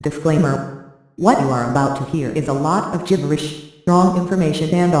Disclaimer. What you are about to hear is a lot of gibberish, wrong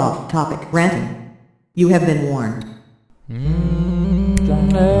information and off-topic ranting. You have been warned.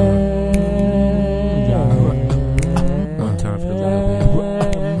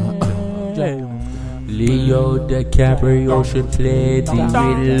 Leo DiCaprio should play the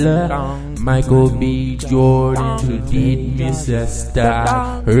Riddler. Michael B. Jordan should beat Mr.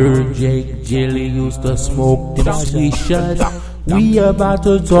 Star. Heard Jake Gilly used to smoke them sweet shots. We about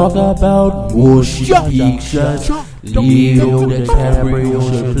to talk about motion pictures. Leo DiCaprio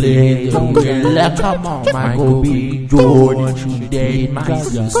should play the Riddler. Come on, Michael B. Jordan should date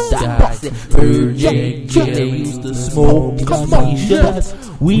Mr. Star. Heard Jake Gilly used to smoke them sweet shots.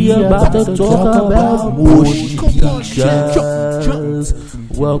 We about to talk about motion pictures.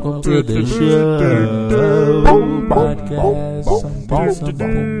 Welcome to the show, podcast.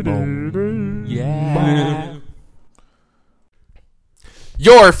 Yeah.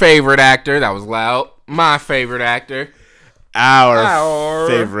 Your favorite actor, that was loud. My favorite actor. Our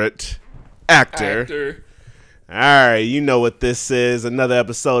favorite actor. Alright, you know what this is. Another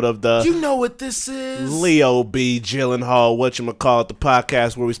episode of the You know what this is. Leo B. Gyllenhaal, whatchamacallit, the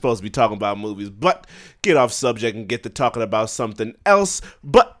podcast where we're supposed to be talking about movies, but get off subject and get to talking about something else.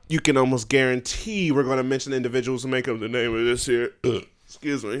 But you can almost guarantee we're going to mention individuals who make up the name of this here.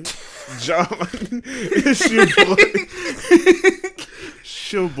 Excuse me. John. It's your boy.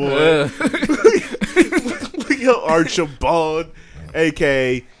 It's your boy. Leo Archibald,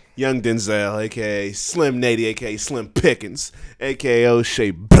 a.k.a. Young Denzel, a.k.a. Slim Nady, a.k.a. Slim Pickens, a.k.a.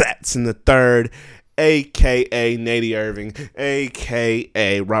 O'Shea Batson the third, a.k.a. Nady Irving,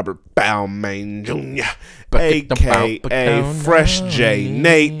 a.k.a. Robert Balmain Jr., a.k.a. Fresh J.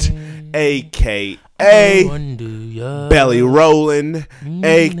 Nate, a.k.a. Belly Rollin',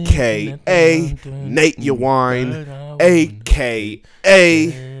 a.k.a. Nate Yawine,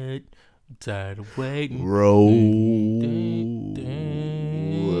 a.k.a. Tired of waiting.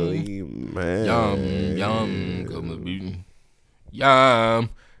 Man. Gonna be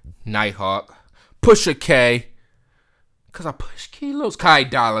Nighthawk, Pusha K, cause I push kilos. Kai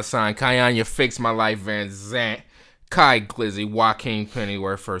Dollar Sign, Kayanya Fix My Life, Van Zant, Kai Glizzy, Joaquin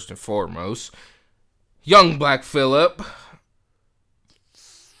Pennyworth first and foremost, Young Black Phillip,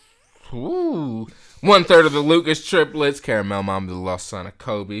 1/3 of the Lucas triplets, Caramel Mom, the Lost Son of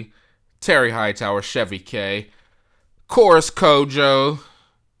Kobe, Terry Hightower, Chevy K, Chorus Kojo,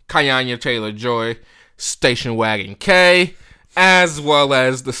 Kayanya Taylor-Joy, Station Wagon K, as well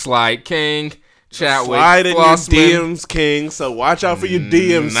as the Slide King, Chadwick Slide in your Flossman. DMs, King, so watch out for your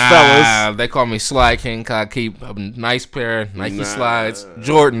DMs, fellas. They call me Slide King because I keep a nice pair of Nike slides,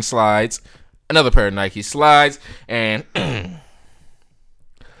 Jordan slides, another pair of Nike slides, and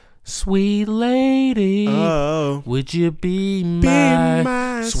sweet lady, would you be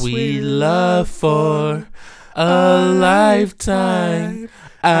my sweet love for a lifetime?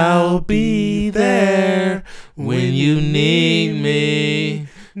 I'll be there when you need me.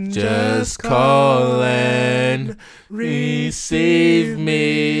 Just call and receive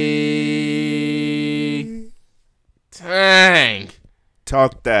me. Dang.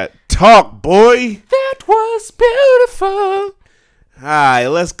 Talk that talk, boy. That was beautiful. Alright,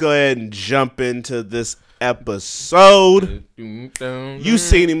 let's go ahead and jump into this episode. You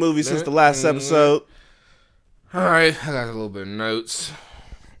seen any movies since the last episode? Alright, I got a little bit of notes.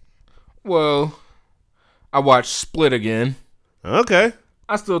 Well, I watched Split again. Okay.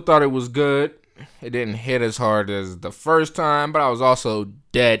 I still thought it was good. It didn't hit as hard as the first time, but I was also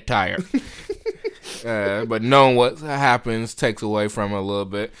dead tired. But knowing what happens takes away from it a little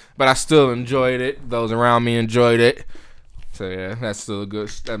bit. But I still enjoyed it. Those around me enjoyed it. So yeah, that's still good.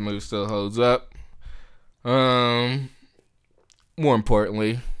 That movie still holds up. More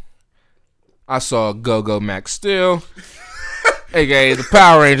importantly, I saw Go-Go Max Steel, aka the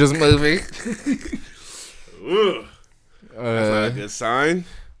Power Rangers movie. That's not a good sign.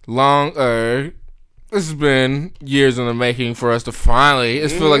 This has been years in the making for us to finally.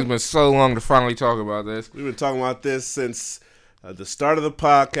 It feels like it's been so long to finally talk about this. We've been talking about this since the start of the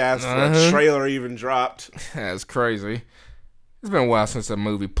podcast. Before the trailer even dropped. That's crazy. It's been a while since a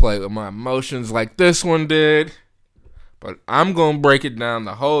movie played with my emotions like this one did. But I'm going to break it down,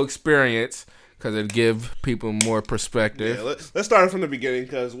 the whole experience, because it'll give people more perspective. Yeah, let's start from the beginning,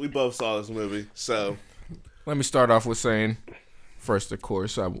 because we both saw this movie. So let me start off with saying, first, of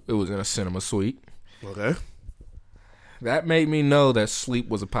course, it was in a cinema suite. Okay. That made me know that sleep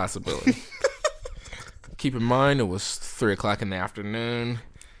was a possibility. Keep in mind, it was 3 o'clock in the afternoon.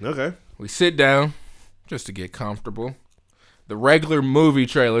 Okay. We sit down just to get comfortable. The regular movie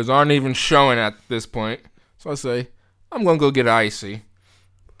trailers aren't even showing at this point. So I say, I'm going to go get icy.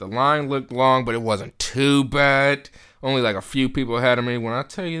 The line looked long, but it wasn't too bad. Only like a few people ahead of me. When I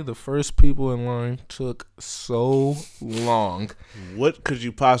tell you the first people in line took so long. What could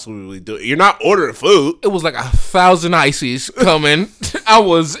you possibly do? You're not ordering food. It was like 1,000 ices coming. I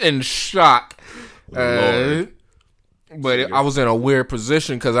was in shock. Lord. But I was in a weird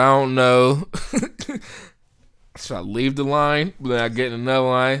position because I don't know. Should I leave the line? Then I get in another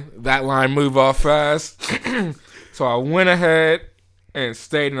line. That line move off fast. So I went ahead and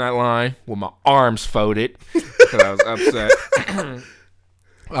stayed in that line with my arms folded because I was upset.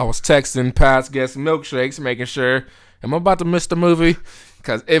 I was texting past guest milkshakes, making sure, am I about to miss the movie?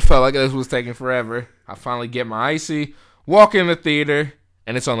 Because it felt like this was taking forever. I finally get my icy, walk in the theater,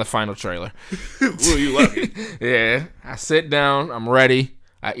 and it's on the final trailer. Ooh, you lucky. Yeah. I sit down. I'm ready.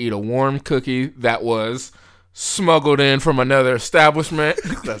 I eat a warm cookie that was smuggled in from another establishment.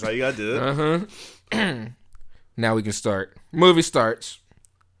 That's how you gotta do it. Now we can start. Movie starts.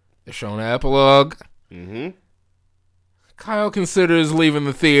 They're showing an epilogue. Mm-hmm. Kyle considers leaving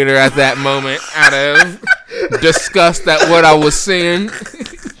the theater at that moment out of disgust at what I was seeing.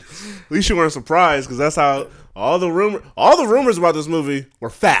 At least you weren't surprised, because that's how all the rumors about this movie were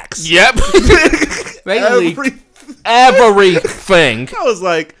facts. Yep. They leaked everything. I was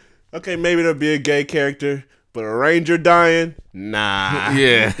like, okay, maybe there'll be a gay character, but a ranger dying? Nah.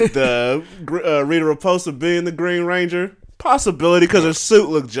 Yeah. The Rita Repulsa being the Green Ranger? Possibility, because her suit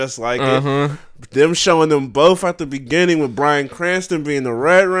looked just like it. Them showing them both at the beginning with Bryan Cranston being the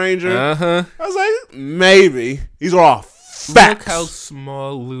Red Ranger. I was like, maybe. These are all facts. Look how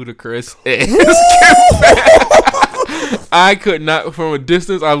small Ludacris is. I could not, from a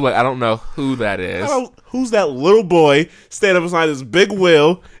distance, I was like, I don't know who that is. Who's that little boy standing beside this big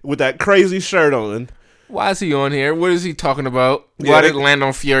wheel with that crazy shirt on? Why is he on here? What is he talking about? Yeah, Why did it land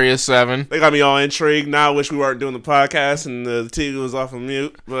on Furious 7? They got me all intrigued. Now I wish we weren't doing the podcast and the TV was off of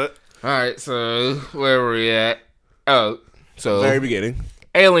mute. But Alright, so where were we at? Oh, so very beginning.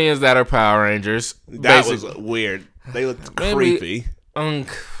 aliens that are Power Rangers. That was weird. They looked creepy. I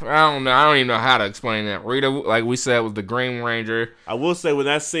don't know. I don't even know how to explain that. Rita, like we said, was the Green Ranger. I will say when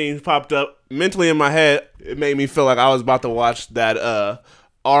that scene popped up mentally in my head, it made me feel like I was about to watch that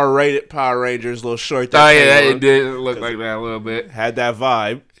R-rated Power Rangers little short. It did look like that a little bit. Had that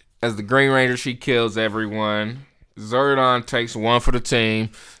vibe. As the Green Ranger, she kills everyone. Zordon takes one for the team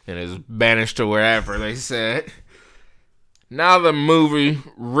and is banished to wherever, they said. Now the movie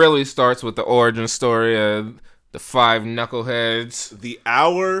really starts with the origin story of the 5 knuckleheads. The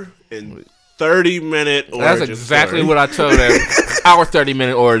hour and 30-minute origin That's exactly story. what I told them. Our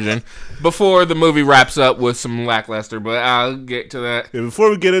 30-minute origin. Before the movie wraps up with some lackluster, but I'll get to that. And before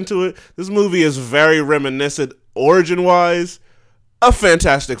we get into it, this movie is very reminiscent, origin-wise, of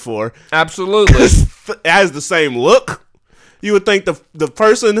Fantastic Four. Absolutely. It has the same look. You would think the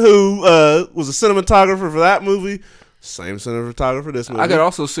person who was a cinematographer for that movie, same cinematographer for this movie. I could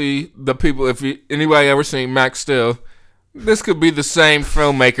also see the people, if anybody ever seen Max Steel, this could be the same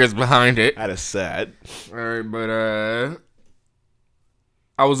filmmakers behind it. That is sad. All right, but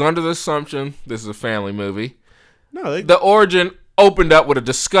I was under the assumption this is a family movie. No, The origin opened up with a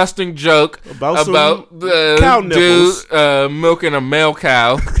disgusting joke About the cow nipples. dude milking a male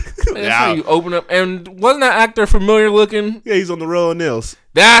cow. That's how you open up. And wasn't that actor familiar looking? yeah, he's on the roll of nails.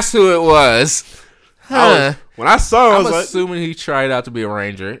 That's who it was. When I saw him, I I'm was like, assuming he tried out to be a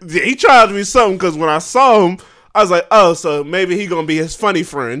ranger. yeah, he tried to be something, because when I saw him, I was like, oh, so maybe he gonna be his funny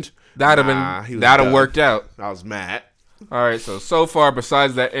friend. That'd He have was that'd dumb. worked out. I was mad. All right, so far,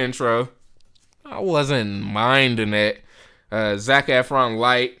 besides that intro, I wasn't minding it. Zac Efron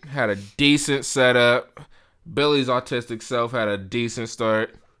Light had a decent setup. Billy's autistic self had a decent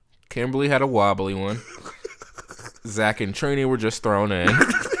start. Kimberly had a wobbly one. Zach and Trini were just thrown in.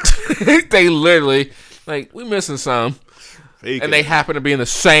 They literally, like, we missing some. And they happen to be in the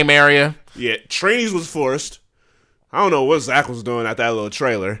same area. Yeah, Trini's was forced. I don't know what Zach was doing at that little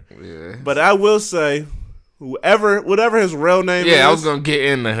trailer. Yeah. But I will say, whatever his real name is. Yeah, I was going to get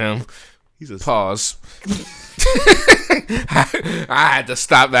into him. He's a Pause. I had to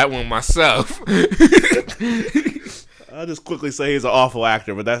stop that one myself. I'll just quickly say he's an awful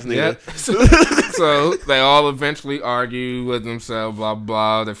actor, but that's neither. Yep. So they all eventually argue with themselves, blah,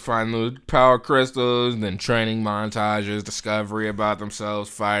 blah. They find the power crystals, then training montages, discovery about themselves,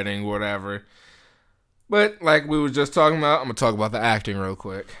 fighting, whatever. But like we were just talking about, I'm going to talk about the acting real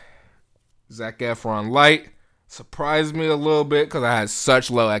quick. Zac Efron Light surprised me a little bit because I had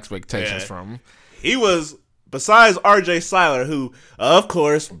such low expectations from him. He was besides R.J. Cyler, who, of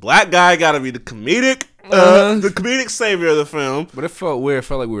course, black guy got to be the comedic savior of the film. But it felt weird. It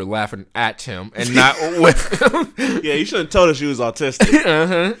felt like we were laughing at him and not with him. Yeah, you should have told us she was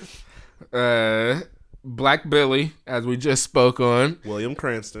autistic. Black Billy, as we just spoke on, William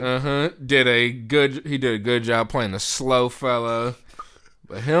Cranston. did a good job playing the slow fellow.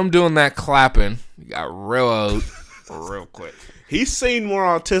 But him doing that clapping, he got real old real quick. He seemed more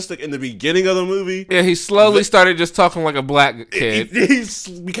autistic in the beginning of the movie. Yeah, he slowly started just talking like a black kid. He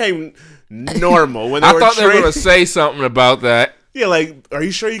became normal. When I thought they were going to say something about that. Yeah, like, are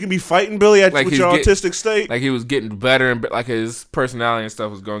you sure you can be fighting Billy with your autistic state? Like he was getting better and like his personality and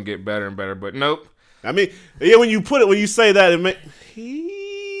stuff was going to get better and better, but nope. I mean, yeah, when you say that,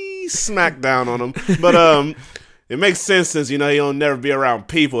 he smacked down on him. But it makes sense since, he'll never be around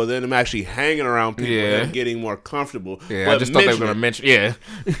people. Then him actually hanging around people and getting more comfortable. Yeah, but I just thought they were going to mention,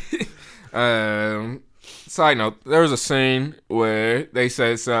 side note, there was a scene where they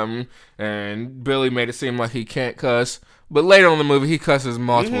said something and Billy made it seem like he can't cuss. But later on in the movie, he cusses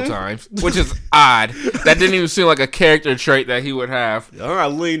multiple times, which is odd. That didn't even seem like a character trait that he would have. I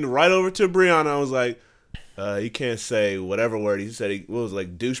leaned right over to Brianna. I was like, he can't say whatever word. He said,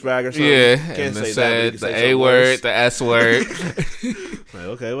 douchebag or something? Yeah, can't and say said that. The A word, the S word. Like,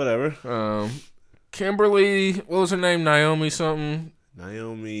 okay, whatever. Kimberly, what was her name? Naomi something?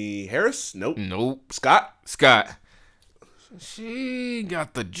 Naomi Harris? Nope. Scott. She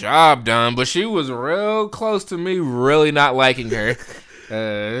got the job done, but she was real close to me really not liking her.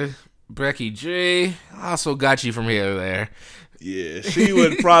 Becky G also got you from here to there. Yeah, she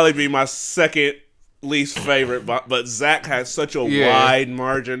would probably be my second least favorite, but Zach had such a wide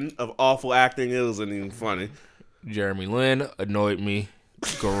margin of awful acting, it wasn't even funny. Jeremy Lin annoyed me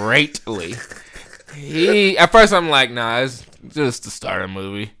greatly. At first I'm like, nah, it's just the start of the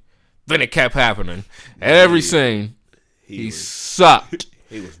movie. Then it kept happening. Every scene. He sucked.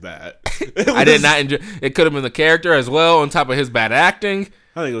 He was bad. I did not enjoy. It could have been the character as well, on top of his bad acting.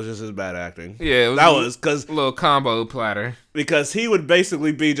 I think it was just his bad acting. Yeah, that was because a little combo platter. Because he would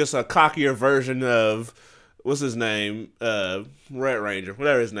basically be just a cockier version of what's his name, Red Ranger,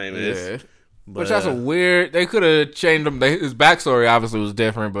 whatever his name is. But, Which that's a weird. They could have changed him. His backstory obviously was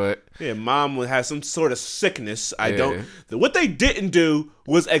different, but mom would have some sort of sickness. What they didn't do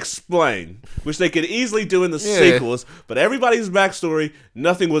was explain, which they could easily do in the sequels. But everybody's backstory,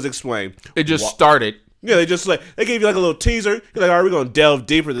 nothing was explained. It just started. Yeah, they gave you like a little teaser. You're like, all right, we're gonna delve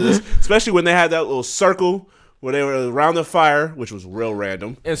deeper into this, especially when they had that little circle where they were around the fire, which was real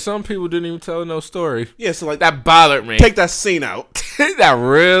random. And some people didn't even tell no story. Yeah, so like that bothered me. Take that scene out. That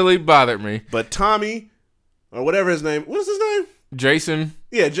really bothered me. But Tommy, or whatever his name, what is his name? Jason.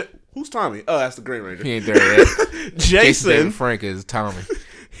 Yeah, who's Tommy? Oh, that's the Green Ranger. He ain't there yet. Jason Frank is Tommy.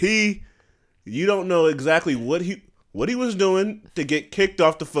 You don't know exactly what he was doing to get kicked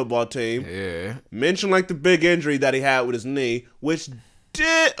off the football team. Yeah. Mention like the big injury that he had with his knee, which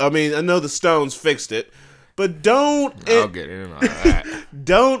I know the Stones fixed it. But I'll get in on that.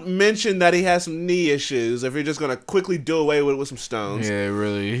 Don't mention that he has some knee issues if you're just gonna quickly do away with it with some stones. Yeah,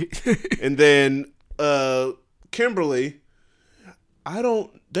 really. And then Kimberly,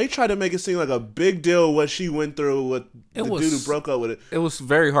 they tried to make it seem like a big deal what she went through with the dude who broke up with it. It was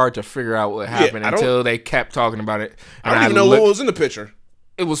very hard to figure out what happened until they kept talking about it. And I don't even know what was in the picture.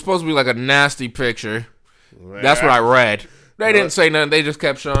 It was supposed to be like a nasty picture. That's what I read. They didn't say nothing. They just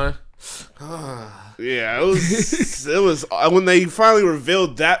kept showing. Yeah, it was when they finally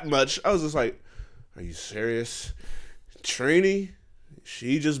revealed that much, I was just like, are you serious? Trini,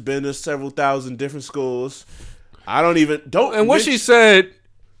 she just been to several thousand different schools. And what she said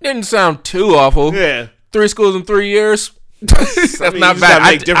didn't sound too awful. Yeah. 3 schools in 3 years. That's not bad.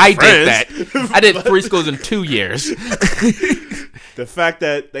 I did that. I did 3 schools in 2 years. The fact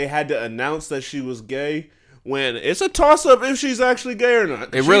that they had to announce that she was gay, when it's a toss-up if she's actually gay or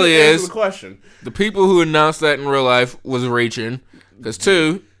not. It really is. The question. The people who announced that in real life was reaching. Because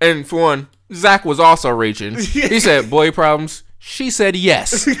 2, and for 1, Zach was also reaching. He said, boy problems. She said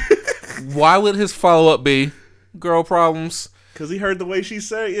yes. Why would his follow-up be girl problems? Because he heard the way she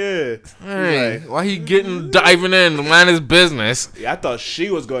said, yeah. Hey, why he diving in to mind his business? Yeah, I thought she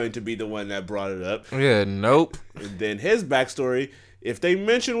was going to be the one that brought it up. Yeah, nope. And then his backstory, if they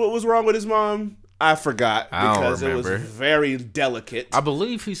mentioned what was wrong with his mom, I forgot because it was very delicate. I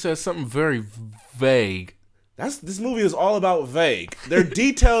believe he said something very vague. This movie is all about vague. Their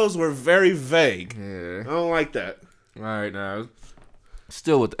details were very vague. Yeah. I don't like that. All right, now,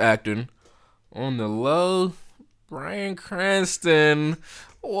 still with acting. On the low, Bryan Cranston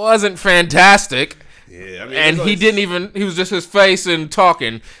wasn't fantastic. Yeah, I mean, And he didn't even, he was just his face and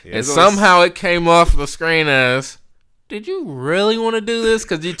talking. Yeah, and it's always- somehow it came off the screen as, did you really want to do this?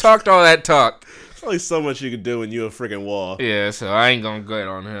 Because you talked all that talk. There's only so much you can do when you're a freaking wall. Yeah, so I ain't going to get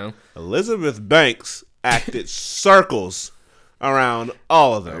on him. Elizabeth Banks acted circles around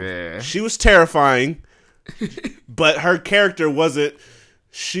all of them. Yeah. She was terrifying, but her character wasn't.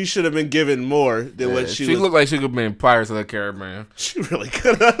 She should have been given more than what she was. looked like she could have been Pirates of the Caribbean. She really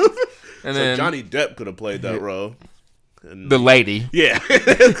could have. And So then Johnny Depp could have played that role. And the lady. yeah.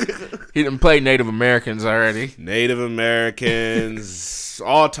 He didn't play Native Americans already. Native Americans,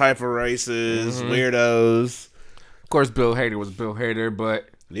 all type of races, weirdos. Of course, Bill Hader was Bill Hader, but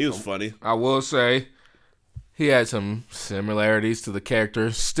And he was funny. I will say he had some similarities to the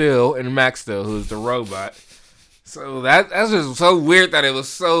character Still in Max Steel, who's the robot. So that's just so weird that it was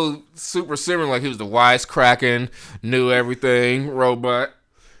so super similar. Like he was the wisecracking, knew everything robot.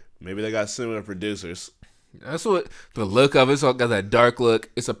 Maybe they got similar producers. That's what the look of it's all got that dark look.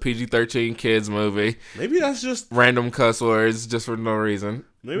 It's a PG-13 kids movie. Maybe that's just Random cuss words just for no reason.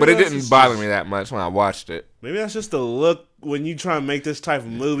 Maybe But it that's didn't just- bother me that much when I watched it. maybe that's just the look when you try to make this type of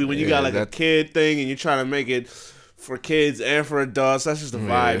movie. When you Yeah, got like a kid thing and you're trying to make it for kids and for adults. That's just the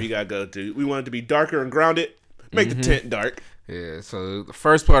vibe you gotta go to. We want it to be darker and grounded. Make the tent dark. Yeah, so the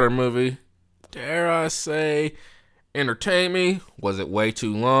first part of the movie, dare I say, entertained me. Was it way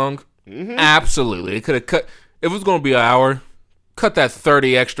too long? Absolutely. It could have cut. If it was going to be an hour, cut that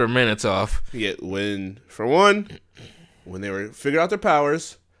 30 extra minutes off. Yet when they were figuring out their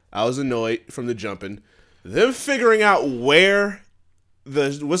powers, I was annoyed from the jumping. Them figuring out where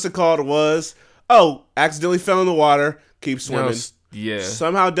the what's it called was. Oh, accidentally fell in the water. Keep swimming. Yeah.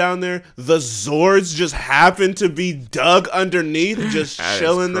 Somehow down there, the Zords just happened to be dug underneath, just That is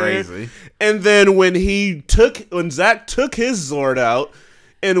chilling there. crazy. And then when Zach took his Zord out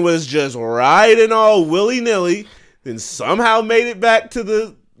and was just riding all willy nilly, then somehow made it back to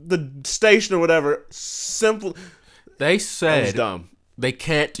the station or whatever. Simple. They That was said dumb. they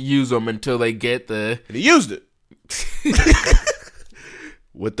can't use them until they get the. And he used it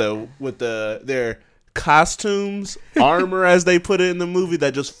with their costumes, armor as they put it in the movie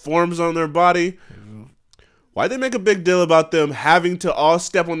that just forms on their body. Why'd they make a big deal about them having to all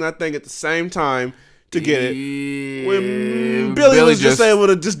step on that thing at the same time to get it? When Billy was just able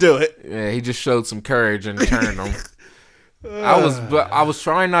to just do it. Yeah, he just showed some courage and turned them. I was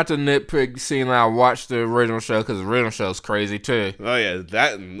trying not to nitpick seeing that I watched the original show because the original show's crazy too. Oh yeah,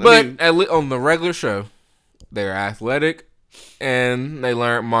 that. But on the regular show, they're athletic and they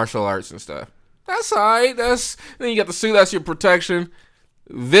learn martial arts and stuff. That's alright. Then you got the suit. That's your protection.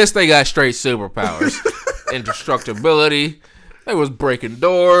 This they got straight superpowers, indestructibility. They was breaking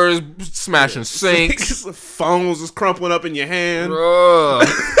doors, smashing sinks. phones was crumpling up in your hand. Ugh.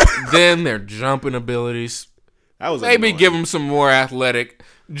 Then their jumping abilities. That was Maybe annoying. give them some more athletic,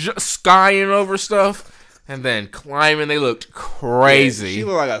 skying over stuff, and then climbing. They looked crazy. She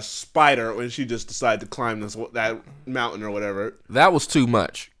looked like a spider when she just decided to climb that mountain or whatever. That was too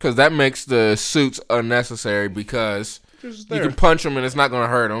much because that makes the suits unnecessary because Just you there. can punch them and it's not going to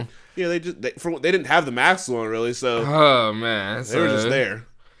hurt them. Yeah, they didn't have the masks on really, so Oh man, they were just there.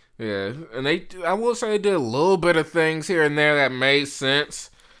 Yeah, and I will say they did a little bit of things here and there that made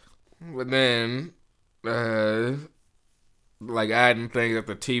sense, but then like adding things that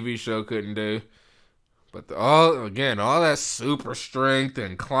the TV show couldn't do. But all that super strength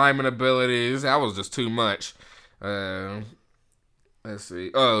and climbing abilities, that was just too much. Let's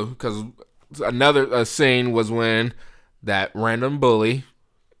see. Oh, because another scene was when that random bully.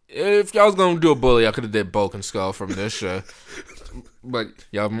 If y'all was gonna do a bully, I could have did Bulk and Skull from this show. But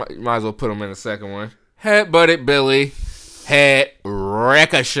y'all might as well put him in the second one. Head-butted Billy. Head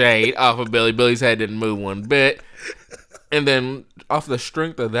ricocheted off of Billy. Billy's head didn't move one bit. And then off the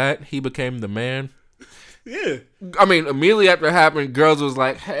strength of that, he became the man. Yeah. I mean, immediately after it happened, girls was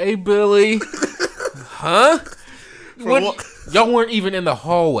like, "Hey, Billy." Huh? what? Y'all weren't even in the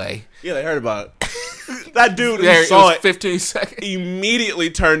hallway. Yeah, they heard about it. That dude who There, saw was it 15 seconds. immediately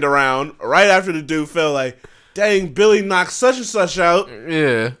turned around right after the dude fell like, dang, Billy knocked such and such out.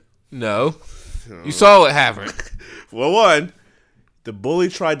 Yeah. No. You saw what happened. Well, one, the bully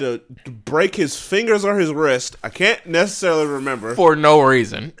tried to break his fingers or his wrist. I can't necessarily remember. For no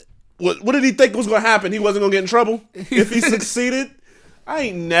reason. What did he think was going to happen? He wasn't going to get in trouble if he succeeded? I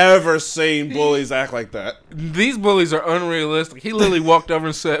ain't never seen bullies act like that. These bullies are unrealistic. He literally walked over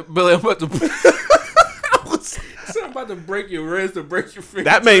and said, "Billy, I'm about to I'm about to break your wrist or break your finger."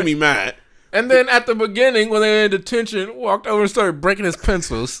 That made me mad. And then at the beginning, when they were in detention, walked over and started breaking his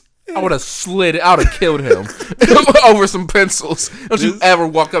pencils. I would have slid it. I would have killed him over some pencils. Don't you ever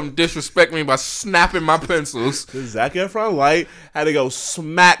walk up and disrespect me by snapping my pencils. Zac Efron Light had to go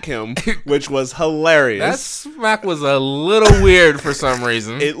smack him, which was hilarious. That smack was a little weird for some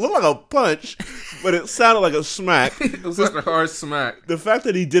reason. It looked like a punch, but it sounded like a smack. It was like a hard smack. The fact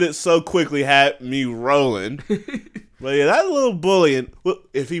that he did it so quickly had me rolling. But yeah, that little bullying,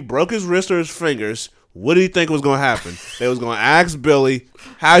 if he broke his wrist or his fingers, what do you think was going to happen? They was going to ask Billy,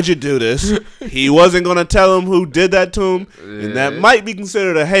 how'd you do this? He wasn't going to tell him who did that to him. And that might be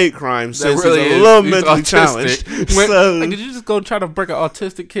considered a hate crime since really he's a is. little He's mentally autistic. challenged. So, Like, did you just go try to break an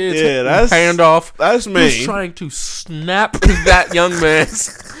autistic kid's that's- hand off? that's He was mean. trying to snap that young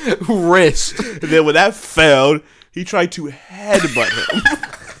man's wrist. And then when that failed, he tried to headbutt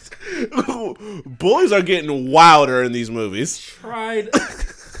him. Boys are getting wilder in these movies. Tried.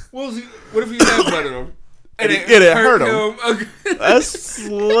 What if he headbutted him? And it hurt him. Okay. That's a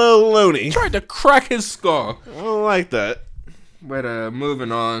little loony. Tried to crack his skull. I don't like that. But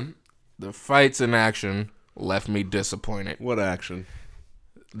moving on, the fights in action left me disappointed. What action?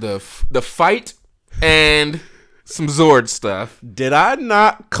 The fight and some Zord stuff. Did I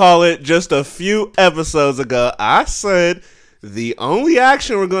not call it just a few episodes ago? I said the only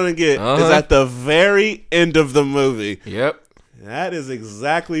action we're going to get is at the very end of the movie. Yep. That is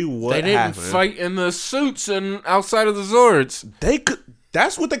exactly what They didn't happened. fight in the suits and outside of the Zords. They could.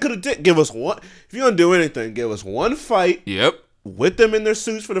 That's what they could have did. Give us one. If you're gonna do anything, give us one fight Yep. with them in their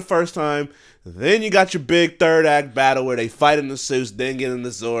suits for the first time. Then you got your big third act battle where they fight in the suits, then get in the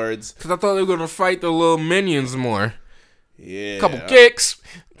Zords. Because I thought they were going to fight the little minions more. Yeah, Couple kicks.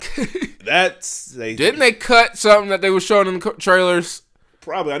 Didn't They cut something that they were showing in the trailers.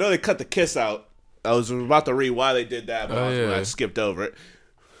 Probably. I know they cut the kiss out. I was about to read why they did that, but yeah. I skipped over it.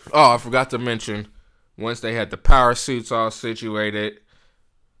 Oh, I forgot to mention, once they had the power suits all situated,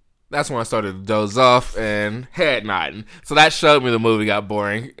 that's when I started to doze off and head nodding. So that showed me the movie got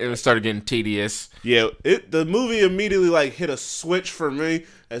boring. It started getting tedious. Yeah, the movie immediately hit a switch for me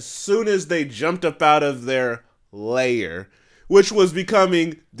as soon as they jumped up out of their lair, which was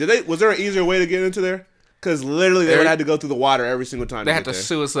becoming. Was there an easier way to get into there? Because literally they would have to go through the water every single time. They had to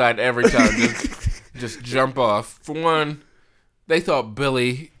suicide every time. Just jump off. For one, they thought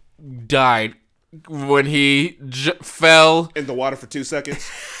Billy died when he fell in the water for 2 seconds.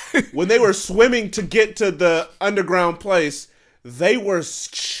 When they were swimming to get to the underground place, they were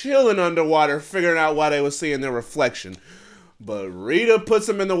chilling underwater, figuring out why they were seeing their reflection. But Rita puts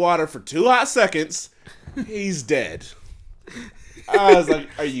him in the water for 2 hot seconds. He's dead. I was like,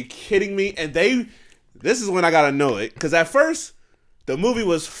 are you kidding me? And this is when I got annoyed. Because at first, the movie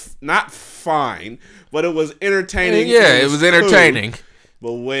was not fine, but it was entertaining. Yeah, it was entertaining. Cool.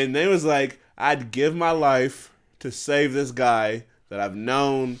 But when they was like, I'd give my life to save this guy that I've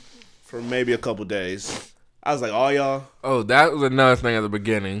known for maybe a couple days, I was like, oh, y'all. Oh, that was another thing at the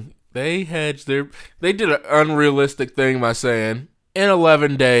beginning. They did an unrealistic thing by saying, in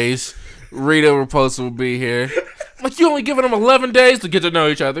 11 days, Rita Repulsa will be here. Like, you only giving them 11 days to get to know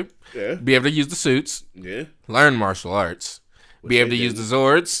each other. Yeah. Be able to use the suits. Yeah. Learn martial arts. Be able to use the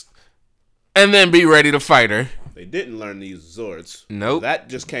Zords. And then be ready to fight her. They didn't learn to use Zords. Nope. That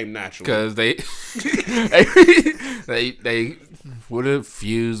just came naturally. Because they would have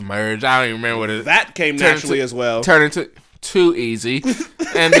fused, merged. I don't even remember what it. That came naturally as well. Turned into too easy.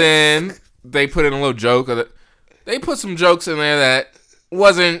 And then they put in a little joke. They put some jokes in there that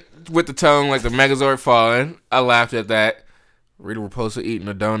wasn't with the tone, like the Megazord falling. I laughed at that. Rita Repulsa eating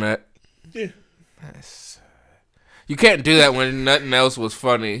a donut. Yeah. You can't do that when nothing else was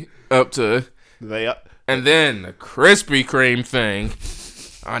funny up to. And then the Krispy Kreme thing.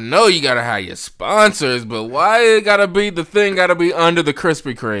 I know you gotta have your sponsors, but why it gotta be the thing gotta be under the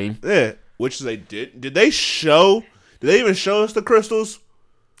Krispy Kreme? Yeah, which they did. Did they even show us the crystals?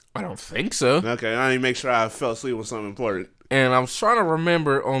 I don't think so. Okay, I need to make sure I fell asleep with something important. And I was trying to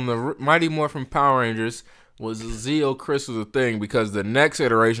remember on the Mighty Morphin Power Rangers, was Zeo crystals a thing? Because the next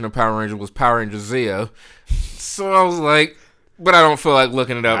iteration of Power Rangers was Power Ranger Zeo. So I was like, but I don't feel like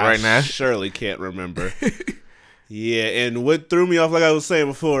looking it up right now. I surely can't remember. Yeah, and what threw me off, like I was saying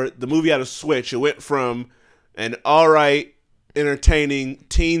before, the movie had a switch. It went from an alright, entertaining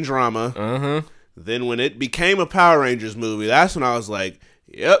teen drama. Then when it became a Power Rangers movie, that's when I was like,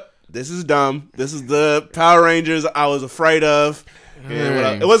 yep, this is dumb. This is the Power Rangers I was afraid of.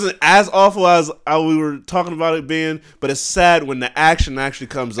 And it wasn't as awful as we were talking about it being, but it's sad when the action actually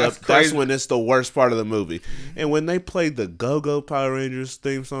comes up. That's when it's the worst part of the movie. And when they played the Go-Go Power Rangers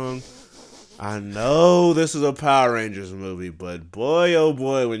theme song, I know this is a Power Rangers movie, but boy, oh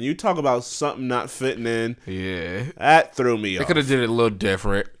boy, when you talk about something not fitting in, yeah, that threw me off. They could have did it a little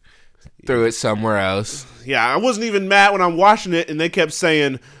different. threw it somewhere else. Yeah, I wasn't even mad when I'm watching it and they kept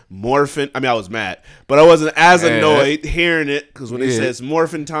saying morphin. I mean, I was mad, but I wasn't as annoyed hearing it because when they said it's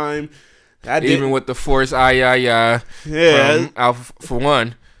morphin time, even with the force, yeah, yeah. Alpha for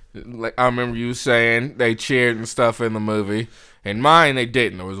one. Like I remember you saying they cheered and stuff in the movie. In mine, they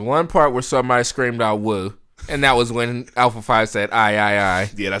didn't. There was one part where somebody screamed out "woo," and that was when Alpha 5 said "I."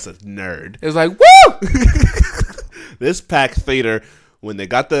 Yeah, that's a nerd. It was like woo. This packed theater. When they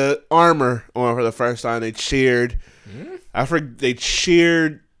got the armor on for the first time, they cheered. I forget they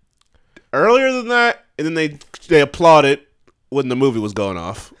cheered earlier than that, and then they applauded when the movie was going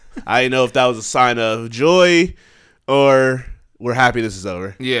off. I didn't know if that was a sign of joy or we're happy this is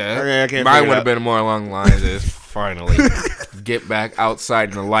over. Yeah, I can't mine figure would it have been more along the lines of finally get back outside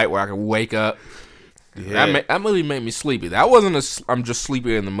in the light where I can wake up. Yeah. That movie made me sleepy. That wasn't I'm just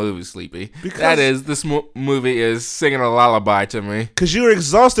sleepy in the movie sleepy. That is, this movie is singing a lullaby to me. Because you were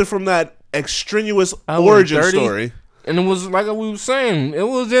exhausted from that extraneous origin story. And it was like we were saying, it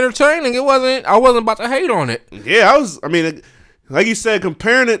was entertaining. I wasn't about to hate on it. Yeah, I mean, like you said,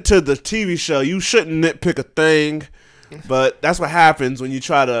 comparing it to the TV show, you shouldn't nitpick a thing. But that's what happens when you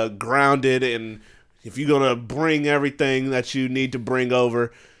try to ground it. And if you're going to bring everything that you need to bring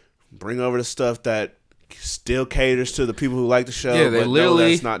over the stuff that still caters to the people who like the show. Yeah, they but literally, no,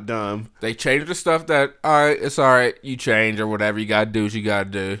 that's not dumb. They changed the stuff that, it's all right, you change or whatever. You got to do what you got to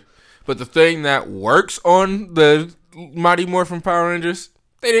do. But the thing that works on the Mighty Morphin Power Rangers,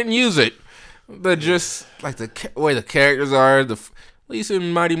 they didn't use it. They're just, like, the way the characters are, at least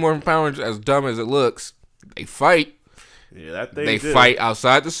in Mighty Morphin Power Rangers, as dumb as it looks, they fight. Yeah, they fight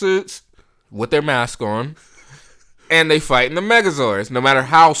outside the suits with their mask on. And they fight in the Megazords, no matter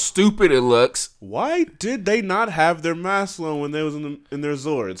how stupid it looks. Why did they not have their masks on when they was in their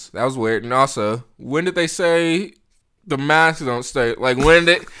Zords? That was weird. And also, when did they say the masks don't stay? Like, when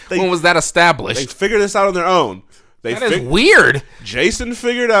was that established? They figured this out on their own. That is weird. Jason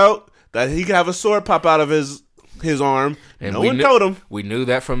figured out that he could have a sword pop out of his arm. And no one told him. We knew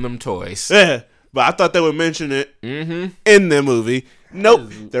that from them toys. Yeah, but I thought they would mention it in the movie.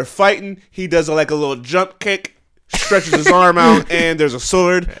 Nope. They're fighting. He does a little jump kick. Stretches his arm out, and there's a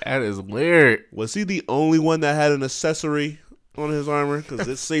sword. That is weird. Was he the only one that had an accessory on his armor? Because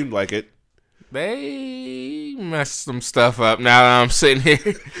it seemed like it. They messed some stuff up now that I'm sitting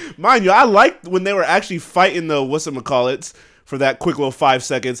here. Mind you, I liked when they were actually fighting the whatchamacallits for that quick little 5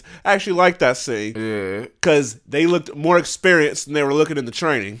 seconds. I actually liked that scene. Yeah. Because they looked more experienced than they were looking in the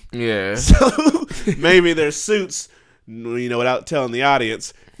training. Yeah. So maybe their suits, without telling the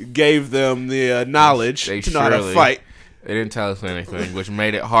audience, gave them the knowledge to know how to fight. They didn't tell us anything, which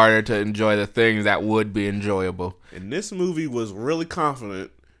made it harder to enjoy the things that would be enjoyable. And this movie was really confident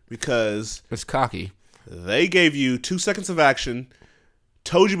because it's cocky. They gave you 2 seconds of action,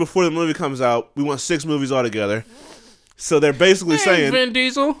 told you before the movie comes out, we want 6 movies altogether. So they're basically saying Vin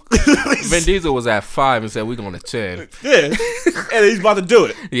Diesel. Vin Diesel was at 5 and said we're going to 10. Yeah, and he's about to do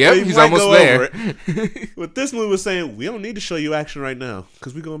it. Yep, so he's almost there. But this movie was saying we don't need to show you action right now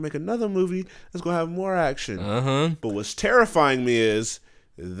because we're gonna make another movie that's gonna have more action. But what's terrifying me is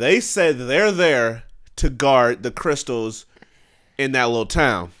they said they're there to guard the crystals in that little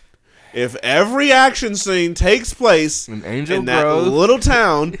town. If every action scene takes place in that little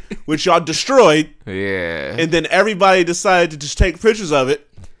town, which y'all destroyed, and then everybody decided to just take pictures of it,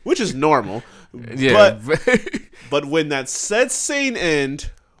 which is normal. Yeah. But when that set scene ended,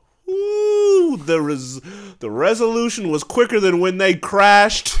 the resolution was quicker than when they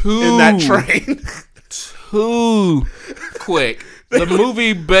crashed in that train. Too quick. The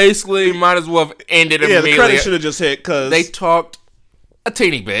movie basically might as well have ended immediately. Yeah, the credits should have just hit because they talked a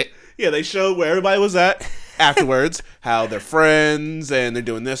teeny bit. Yeah, they showed where everybody was at afterwards, how they're friends and they're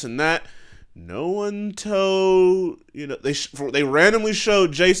doing this and that. No one told, they randomly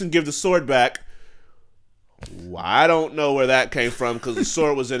showed Jason give the sword back. Well, I don't know where that came from because the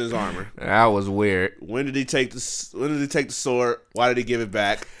sword was in his armor. That was weird. When did he take the sword? Why did he give it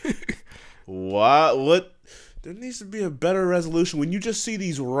back? What? There needs to be a better resolution. When you just see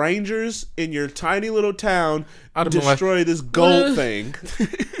these rangers in your tiny little town destroy this gold thing.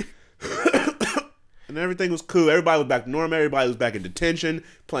 And everything was cool. Everybody was back to normal. Everybody was back in detention,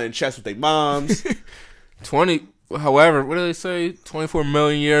 playing chess with their moms. However, what do they say? 24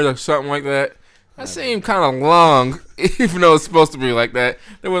 million years or something like that. That seemed kind of long, even though it's supposed to be like that.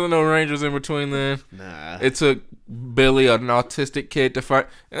 There wasn't no rangers in between then. Nah. It took Billy, an autistic kid, to fight.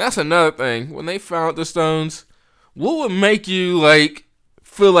 And that's another thing. When they found the stones, what would make you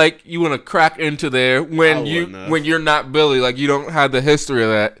feel like you want to crack into there when you're not Billy? Like you don't have the history of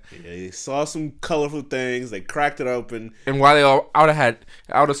that. Yeah, They saw some colorful things. They cracked it open. And while I would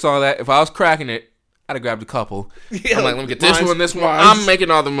have saw that if I was cracking it, I'd have grabbed a couple. Yeah, I'm like, let me get this mine's- one. mine's- I'm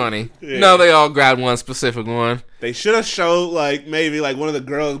making all the money. Yeah. No, they all grabbed one specific one. They should have showed like maybe like one of the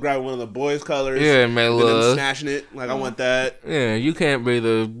girls grabbing one of the boys' colors. Yeah, and made a and then little. snatching it. Like I want that. Yeah, you can't be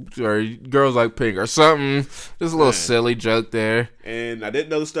or girls like pink or something. Just a little Yeah. silly joke there. And I didn't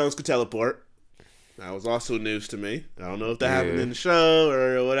know the stones could teleport. That was also news to me. I don't know if that happened Yeah. in the show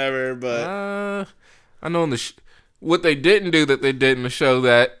or whatever, but I know in the what they didn't do that they did in the show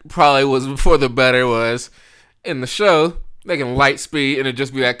that probably was for the better was in the show they can light speed and it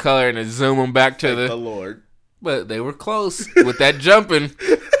just be that color and it zoom them back to thank the the. Lord. But they were close with that jumping.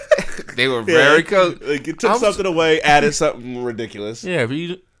 They were very close. Like it took I'm- something away, added something ridiculous. Yeah, if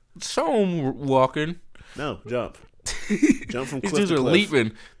you show them walking, No, jump. Jump from these cliff dudes to are cliff.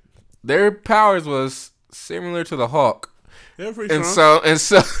 leaping. Their powers was similar to the Hulk. They're pretty And strong.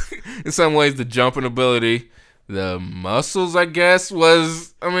 in some ways, the jumping ability, the muscles, I guess,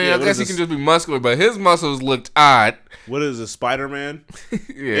 was. I mean, Yeah, I what guess is he can this? just be muscular, but his muscles looked odd. What is a Spider-Man?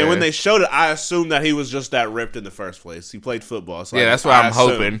 Yeah, And when they showed it, I assumed that he was just that ripped in the first place. He played football. So yeah, I- that's what I I'm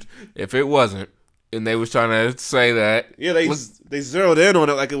assumed. hoping. If it wasn't, and they was trying to say that, Yeah, they zeroed in on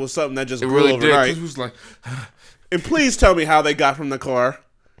it like it was something that just it grew really did. 'Cause overnight. It was like, And please tell me how they got from the car.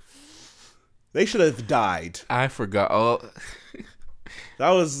 They should have died. I forgot. Oh, That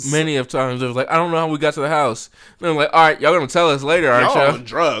was many of times it was like, I don't know how we got to the house. And I'm like, all right, y'all gonna tell us later, aren't y'all on y'all?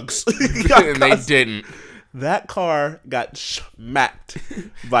 drugs. And they didn't. That car got smacked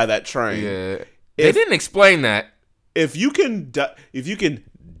by that train. Yeah, they If- didn't explain that. If you can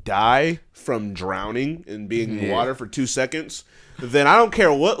die from drowning and being in Yeah. water for 2 seconds, then I don't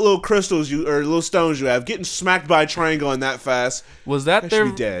care what little crystals you or little stones you have. Getting smacked by a train going that fast. Was that That their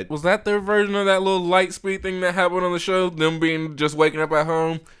should be dead. Was that their version of that little light speed thing that happened on the show? Them being just waking up at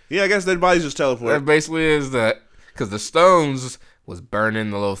home. Yeah, I guess their bodies just That teleport. basically is that because the stones was burning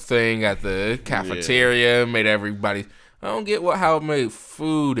the little thing at the cafeteria, made everybody. I don't get how it made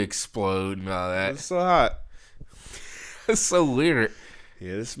food explode and all that. It's so hot. It's so weird.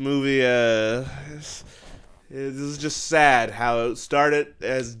 Yeah, this movie, this is just sad how it started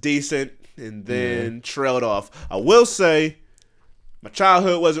as decent and then trailed off. I will say, my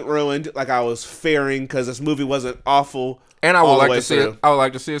childhood wasn't ruined like I was fearing because this movie wasn't awful. And I all would the like way to see. through. I would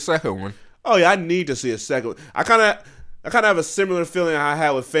like to see a second one. Oh yeah, I need to see a second one. I kind of have a similar feeling I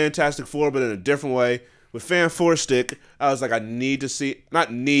had with Fantastic Four, but in a different way. With Fan Four Stick, I was like, I need to see,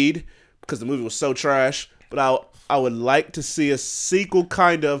 not need, because the movie was so trash, but I would like to see a sequel,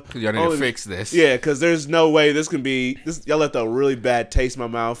 kind of. Y'all need only- to fix this. Yeah, because there's no way this can be. This y'all left a really bad taste in my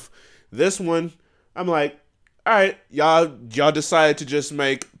mouth. This one, I'm like, all right, y'all decided to just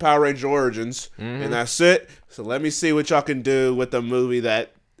make Power Ranger Origins, and that's it. So let me see what y'all can do with a movie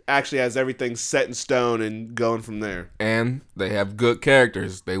that actually has everything set in stone and going from there. And they have good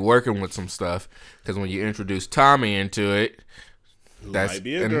characters. They working with some stuff because when you introduce Tommy into it, that's Might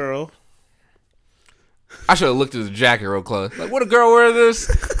be a and girl. I should have looked at the jacket real close. Like, would a girl wear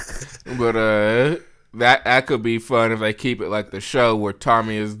this? But that could be fun if they keep it like the show where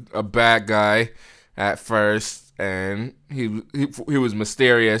Tommy is a bad guy at first and he was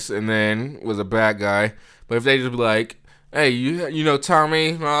mysterious and then was a bad guy. But if they just be like, hey, you know Tommy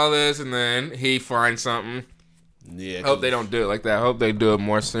and all this, and then he finds something. Yeah, I hope they don't do it like that. I hope they do it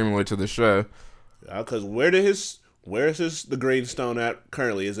more similar to the show. because where is the Green Stone at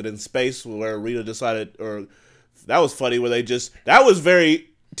currently? Is it in space where Rita decided, or that was funny where that was very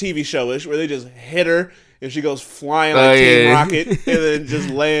TV showish where they just hit her and she goes flying like Team yeah. Rocket and then just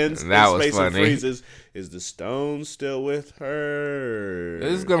lands That in was space and funny. freezes. Is the stone still with her?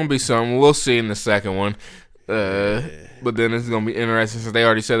 This is gonna be something we'll see in the second one. But then it's gonna be interesting since they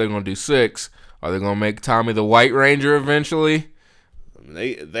already said they're gonna do 6. Are they gonna make Tommy the White Ranger eventually?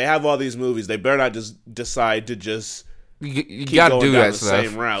 They have all these movies. They better not just decide to just You keep gotta going do down that the stuff.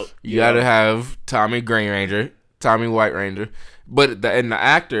 same route. You gotta have Tommy Green Ranger, Tommy White Ranger, but the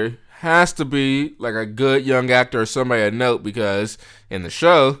actor has to be like a good young actor or somebody of note because in the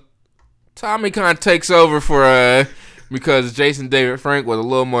show, Tommy kind of takes over for because Jason David Frank was a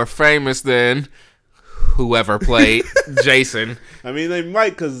little more famous than whoever played Jason. I mean, they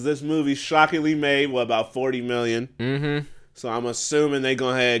might because this movie shockingly made about $40 million. Mm-hmm. So I'm assuming they go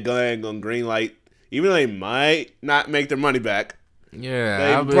ahead and go green light. Even though they might not make their money back, Yeah,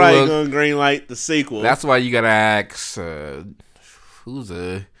 they I mean, probably look, gonna green light the sequel. that's why you gotta ask who's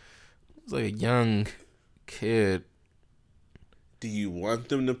like a young kid. Do you want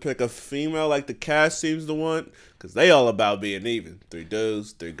them to pick a female like the cast seems to want? Because they all about being even. 3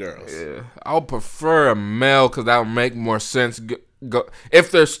 dudes, 3 girls. Yeah, I'll prefer a male because that would make more sense. go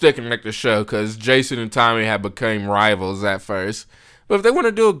if they're sticking like the show, because Jason and Tommy have become rivals at first. But if they want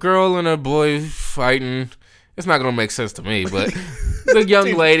to do a girl and a boy fighting, it's not gonna make sense to me. But the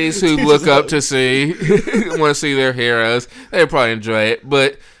young ladies who look up to see want to see their heroes, they probably enjoy it.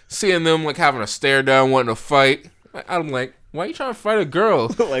 But seeing them like having a stare down, wanting to fight, I'm like, why are you trying to fight a girl?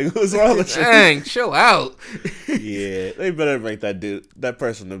 Like, what's wrong with you? Dang, chill out. Yeah, they better make that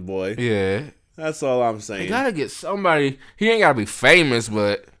person a boy. Yeah. That's all I'm saying. You gotta get somebody. He ain't gotta be famous,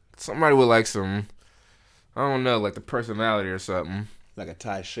 but somebody with like some, I don't know, like the personality or something. Like a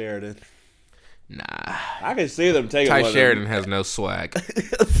Ty Sheridan. Nah. I can see them taking Ty one Sheridan of has no swag. them.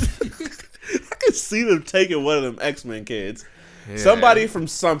 I can see them taking one of them X-Men kids. Yeah. Somebody from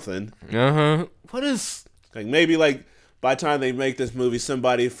something. Uh-huh. What is... Like maybe like by the time they make this movie,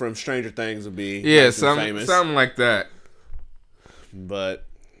 somebody from Stranger Things will be famous. Something like that. But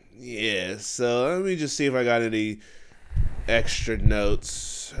yeah, so let me just see if I got any extra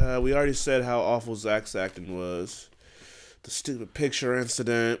notes. We already said how awful Zach's acting was. The stupid picture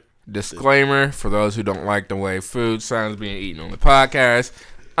incident. Disclaimer, for those who don't like the way food sounds being eaten on the podcast,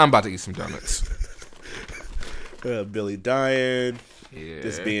 I'm about to eat some donuts. Billy dying. Yeah.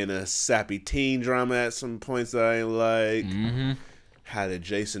 This being a sappy teen drama at some points that I ain't like. Mm-hmm. How did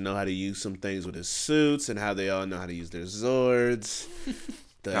Jason know how to use some things with his suits and how they all know how to use their Zords.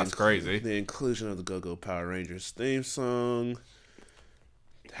 That's crazy. The inclusion of the Go-Go Power Rangers theme song.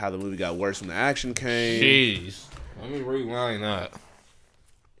 How the movie got worse when the action came. Jeez. Let me rewind that.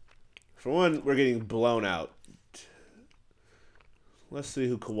 For one, we're getting blown out. Let's see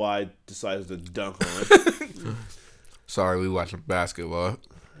who Kawhi decides to dunk on. Sorry, we watching basketball.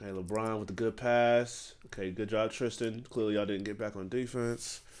 Hey, LeBron with the good pass. Okay, good job, Tristan. Clearly, y'all didn't get back on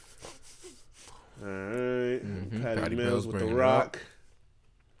defense. All right. Patty Mills with the rock.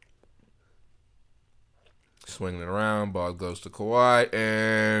 Swinging it around, ball goes to Kawhi,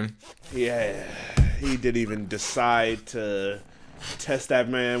 and Yeah, he didn't even decide to test that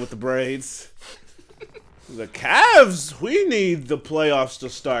man with the braids. The Cavs, we need the playoffs to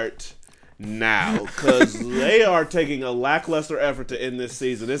start now because they are taking a lackluster effort to end this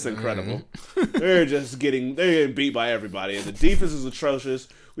season. It's incredible. They're getting beat by everybody, and the defense is atrocious.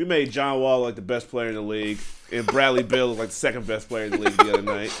 We made John Wall like the best player in the league, and Bradley Beal like the second best player in the league the other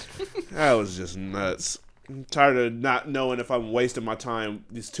night. That was just nuts. I'm tired of not knowing if I'm wasting my time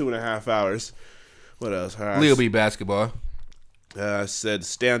these 2.5 hours. What else? Leo B basketball. I said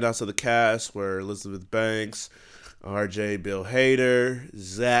standouts of the cast were Elizabeth Banks, RJ, Bill Hader,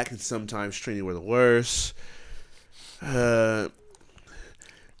 Zach, and sometimes Trini were the worst. I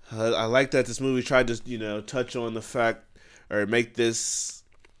like that this movie tried to, touch on the fact or make this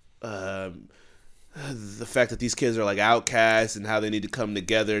the fact that these kids are like outcasts and how they need to come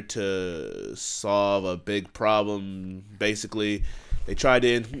together to solve a big problem. Basically, they tried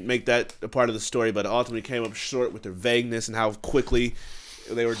to make that a part of the story, but ultimately came up short with their vagueness and how quickly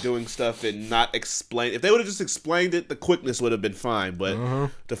they were doing stuff and not explain. If they would have just explained it, the quickness would have been fine. But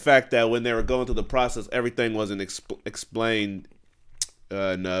the fact that when they were going through the process, everything wasn't explained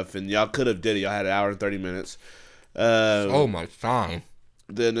enough, and y'all could have did it. Y'all had an hour and 30 minutes. So much time.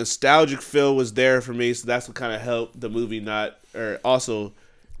 The nostalgic feel was there for me, so that's what kind of helped the movie also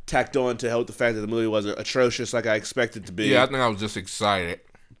tacked on to help the fact that the movie wasn't atrocious like I expected it to be. Yeah, I think I was just excited.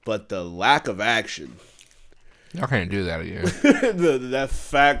 But the lack of action. Y'all can't do that again. That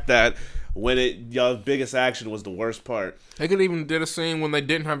fact that when y'all's biggest action was the worst part. They could even did a scene when they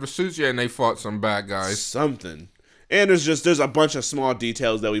didn't have the suits yet and they fought some bad guys. Something. And there's a bunch of small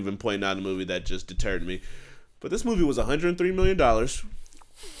details that we've been pointing out in the movie that just deterred me. But this movie was $103 million.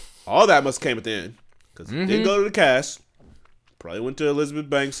 All that must came at the end. Because it didn't go to the cast. Probably went to Elizabeth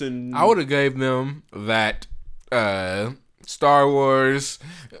Banks and... I would have gave them that Star Wars,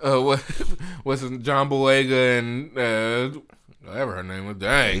 what's his, John Boyega and whatever her name was.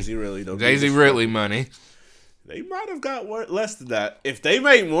 Dang. Daisy Ridley money. They might have got less than that. If they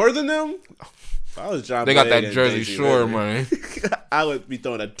made more than them, if I was John They Boyega got that and Jersey Daisy Shore Ridley, money. I would be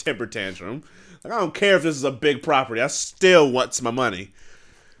throwing a temper tantrum. Like, I don't care if this is a big property. I still want my money.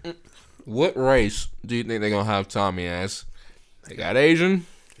 What race do you think they're going to have Tommy as? They got Asian.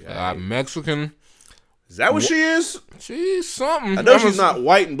 They got Mexican. Is that what she is? She's something. I know she's not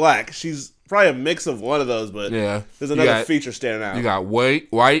white and black. She's probably a mix of one of those, but yeah. There's another feature standing out. You got white.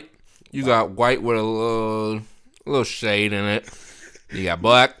 You got white with a little shade in it. You got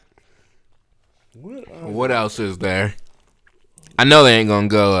black. What else is there? I know they ain't going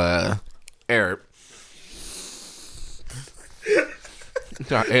to go Arab.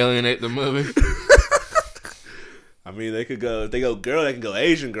 Try to alienate the movie. I mean, they could go. If they go girl, they can go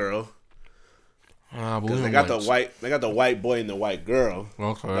Asian girl. But we Because don't they got the want- white boy and the white girl.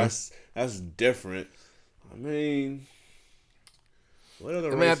 Okay. That's different. I mean, what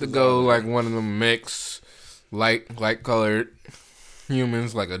other They may have to races go are like there? one of them mixed, light colored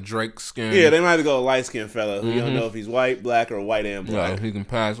humans, like a Drake skin. Yeah, they might have to go a light skinned fella who you don't know if he's white, black, or white and Yeah, black. he can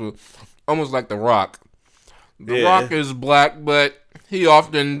pass with, almost like The Rock. The Yeah. Rock is black, but he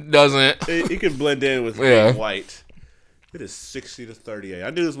often doesn't. He can blend in with Yeah. being white. It is 60-38. I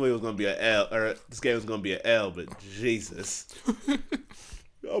knew this movie was gonna be an L, or this game was gonna be an L, but Jesus.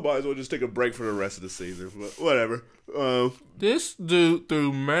 I might as well just take a break for the rest of the season. But whatever. This dude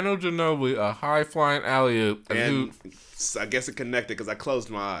threw Manu Ginobili a high flying alley oop, And I guess it connected because I closed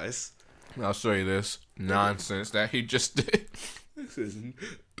my eyes. I'll show you this nonsense that he just did. This is,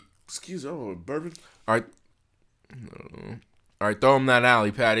 excuse me, oh, bourbon. All right, throw him that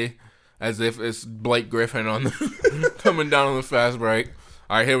alley, Patty, as if it's Blake Griffin on the coming down on the fast break.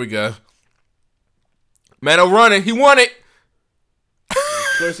 All right, here we go. Manu running, he won it.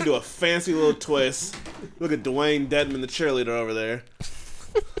 First, he do a fancy little twist. Look at Dwayne Dedman, the cheerleader over there.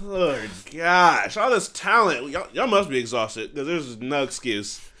 Lord gosh, all this talent. Y'all must be exhausted because there's no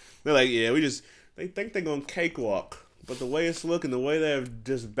excuse. They're like, yeah, they think they're going to cakewalk. But the way it's looking, the way they have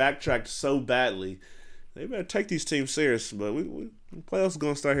just backtracked so badly, they better take these teams serious. But playoffs is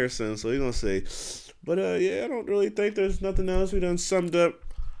going to start here soon, so we're going to see. But, yeah, I don't really think there's nothing else. We done summed up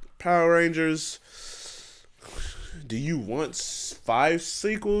Power Rangers. Do you want 5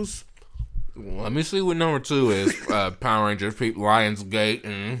 sequels? Let me see what number 2 is. Power Rangers, Lionsgate,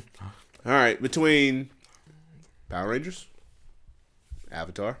 and All right, between Power Rangers,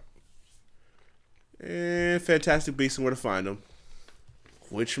 Avatar, and Fantastic Beasts and Where to Find Them,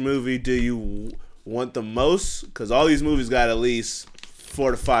 which movie do you want the most? Because all these movies got at least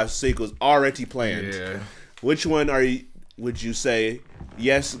 4 to 5 sequels already planned. yeah. Which one would you say,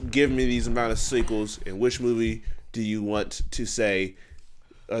 yes, give me these amount of sequels, and which movie do you want to say,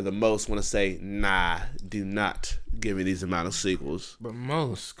 or the most want to say, nah, do not give me these amount of sequels? But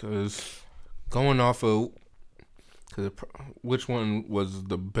most, because going off of, which one was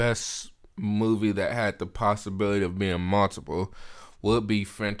the best movie that had the possibility of being multiple, would be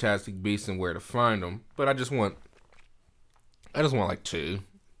Fantastic Beasts and Where to Find Them. But I just want like 2,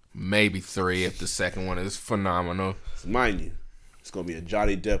 maybe 3 if the second one is phenomenal. So mind you, it's going to be a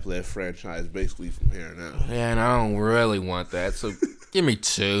Johnny Depp-led franchise basically from here on out. Yeah, and I don't really want that, so give me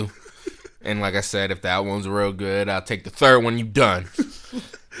 2. And like I said, if that one's real good, I'll take the third one. You done.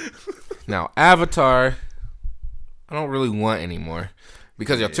 Now, Avatar, I don't really want anymore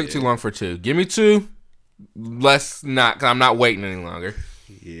because y'all took too long for 2. Give me 2. Let's not, because I'm not waiting any longer.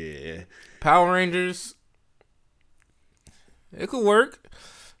 Yeah. Power Rangers, it could work.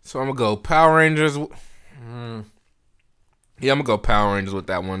 So I'm going to go Power Rangers. Yeah, I'm going to go Power Rangers with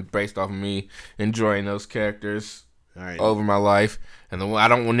that one based off of me enjoying those characters All right. over my life. And I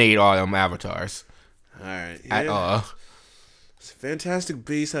don't need all them avatars All right. at all. Fantastic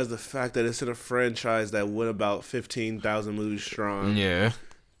Beasts has the fact that it's in a franchise that went about 15,000 movies strong. Yeah.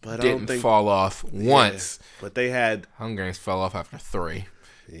 But I Didn't don't think fall off once. But they had, Hunger Games fell off after 3.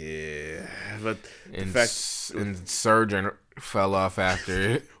 yeah. But the And, fact, and Surgeon fell off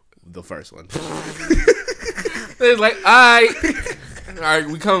after. the first one. It's like, all right,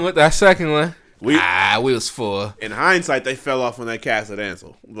 we coming with that second one. We was full. In hindsight, they fell off when they casted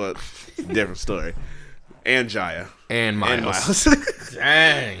Ansel, but different story. And Jaya. And Miles. And Miles.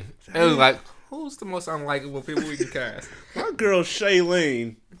 Dang. It was like, who's the most unlikable people we can cast? My girl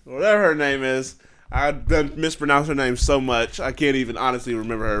Shailene, whatever her name is, I've done mispronounced her name so much, I can't even honestly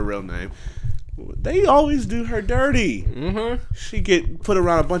remember her real name. They always do her dirty. Mm-hmm. She get put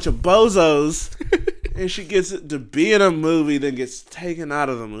around a bunch of bozos, and she gets to be in a movie, then gets taken out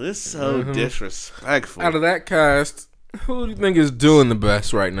of them. It's so disrespectful. Out of that cast, who do you think is doing the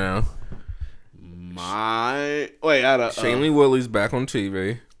best right now? Shailene Woodley's back on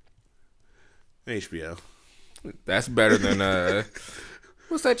TV. HBO. That's better than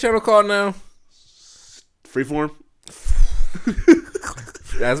what's that channel called now? Freeform.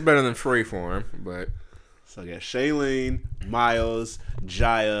 That's better than Freeform, but So I got Shailene, Miles,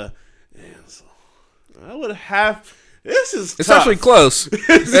 Jaya, Ansel. I would have. This is it's tough. actually close.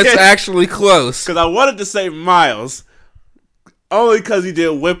 It's actually close. Because I wanted to say Miles, only because he did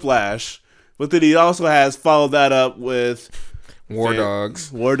Whiplash, but then he also has followed that up with War Dogs,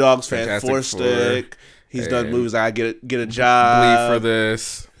 Fantastic Four. He's done movies like I Get a Job. Bleed for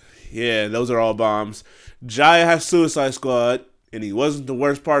This. Yeah, those are all bombs. Jaya has Suicide Squad, and he wasn't the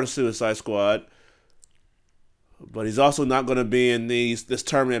worst part of Suicide Squad. But he's also not going to be in this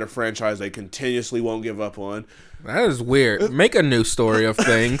Terminator franchise they continuously won't give up on. That is weird. Make a new story of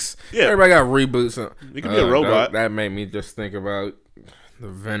things. Yeah. Everybody got reboots. You can be a robot. That made me just think about the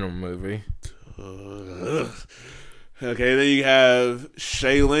Venom movie. Okay, then you have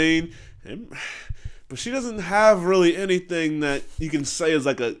Shailene. But she doesn't have really anything that you can say is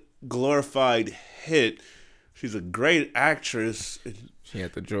like a glorified hit. She's a great actress. She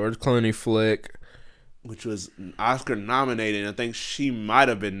had the George Clooney flick, which was Oscar nominated. I think she might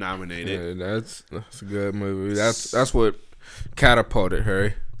have been nominated. Yeah, that's a good movie. That's what catapulted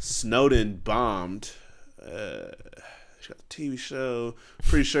her. Snowden bombed. She got a TV show.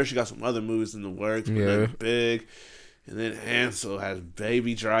 Pretty sure she got some other movies in the works, but nothing big. And then Ansel has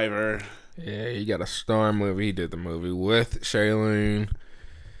Baby Driver. Yeah, he got a star movie. He did the movie with Shailene.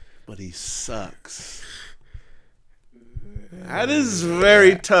 But he sucks. That is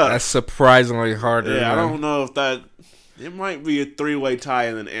very tough. That's surprisingly harder. Yeah, I don't know if that... It might be a three-way tie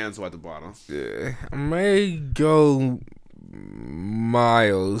and then Ansel at the bottom. Yeah, I may go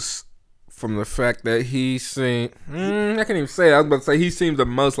Miles from the fact that he seemed... I can't even say it. I was about to say he seems the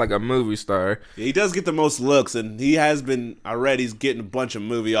most like a movie star. Yeah, he does get the most looks, and he has been already getting a bunch of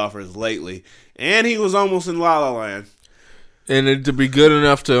movie offers lately. And he was almost in La La Land. And to be good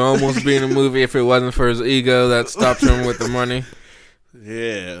enough to almost be in a movie if it wasn't for his ego that stopped him with the money.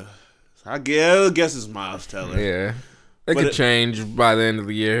 Yeah. I guess it's Miles Teller. Yeah. It could change by the end of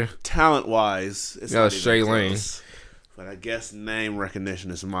the year. Talent-wise, it's not Shailene. close. But I guess name recognition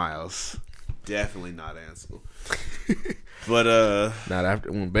is Miles. Definitely not Ansel. But, not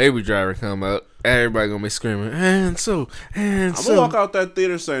after when Baby Driver come out, everybody gonna be screaming, Ansel. I'm gonna walk out that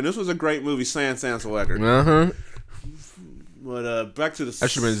theater saying, this was a great movie, sans Ansel Eckert. Uh-huh. But, back to the...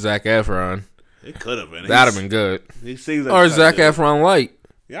 That should have been Zac Efron. It could have been. That'd have been good. He seems like or Zac Efron Light.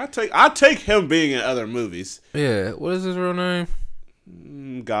 Yeah, I take him being in other movies. Yeah, what is his real name?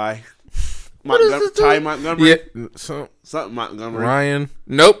 Guy. What is this Ty Montgomery? Yeah, something Montgomery. Ryan.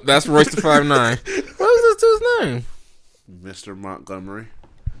 Nope, that's Royce the 5'9". What is this dude's name? Mr. Montgomery.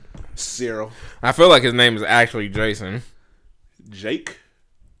 Cyril. I feel like his name is actually Jason. Jake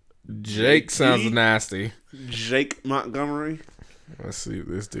sounds nasty. Jake Montgomery. Let's see what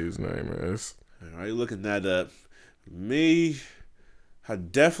this dude's name is. Are you looking that up? Me, I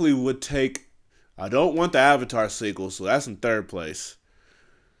definitely would take... I don't want the Avatar sequel, so that's in third place.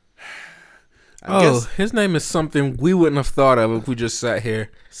 I guess his name is something we wouldn't have thought of if we just sat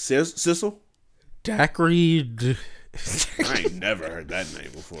here. Sissel? Dacry. I ain't never heard that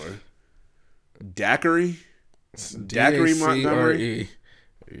name before. Dacry? Dacry Montgomery?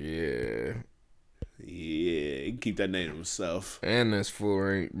 Yeah. Yeah, he can keep that name to himself. And this fool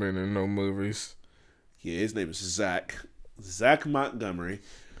ain't been in no movies. Yeah, his name is Zach. Zach Montgomery.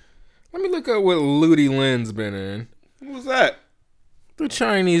 Let me look up what Ludi Lynn's been in. What was that? The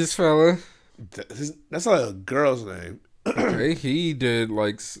Chinese fella. That's like a girl's name. Okay, he did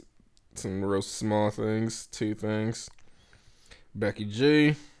like some real small things, 2 things. Becky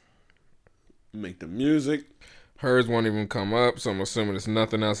G. Make the music. Hers won't even come up, so I'm assuming it's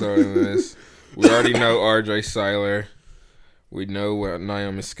nothing else other than this. We already know RJ Cyler. We know what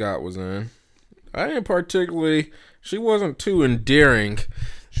Naomi Scott was in. I didn't particularly... She wasn't too endearing.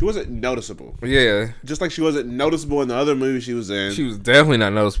 She wasn't noticeable. Yeah. Just like she wasn't noticeable in the other movie she was in. She was definitely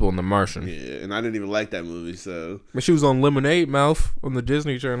not noticeable in The Martian. Yeah, and I didn't even like that movie, so... But she was on Lemonade Mouth on the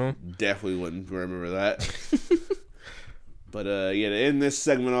Disney Channel. Definitely wouldn't remember that. But, yeah, to end this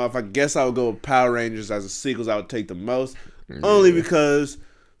segment off, I guess I would go with Power Rangers as the sequels I would take the most. Yeah. Only because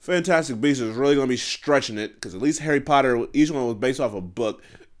Fantastic Beasts is really going to be stretching it, because at least Harry Potter, each one was based off a book.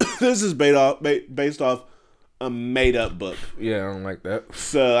 This is based off a made-up book. Yeah, I don't like that.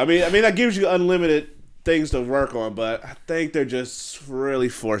 So, I mean, that gives you unlimited things to work on, but I think they're just really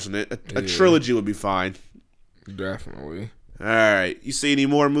forcing it. A trilogy would be fine. Definitely. All right. You see any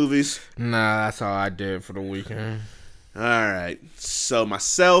more movies? Nah, that's all I did for the weekend. All right. So,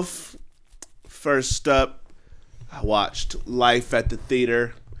 myself, first up, I watched Life at the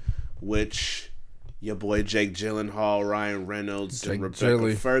Theater, which your boy Jake Gyllenhaal, Ryan Reynolds, and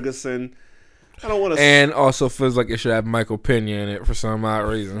Rebecca Ferguson. I don't want to. And also feels like it should have Michael Pena in it for some odd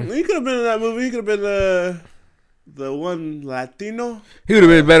reason. He could have been in that movie. He could have been the one Latino. He would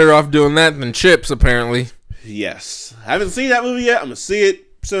have been better off doing that than Chips, apparently. Yes. I haven't seen that movie yet. I'm going to see it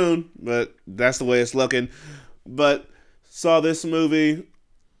soon, but that's the way it's looking. But saw this movie.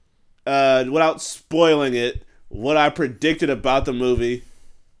 Without spoiling it, what I predicted about the movie,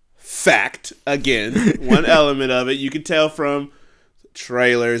 fact, again, one element of it, you can tell from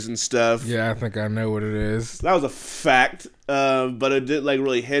trailers and stuff. Yeah, I think I know what it is. That was a fact, but it didn't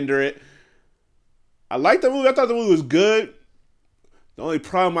really hinder it. I like the movie. I thought the movie was good. The only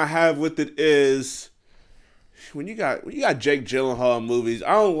problem I have with it is when you got Jake Gyllenhaal in movies,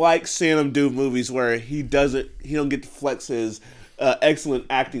 I don't like seeing him do movies where he don't get to flex his excellent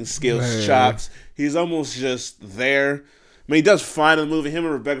acting skills, chops. He's almost just there. I mean, he does fine in the movie. Him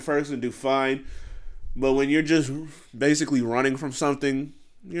and Rebecca Ferguson do fine. But when you're just basically running from something,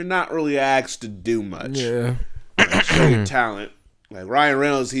 you're not really asked to do much. Yeah. Show your talent. Like Ryan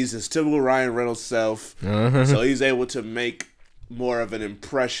Reynolds, he's his typical Ryan Reynolds self. So he's able to make more of an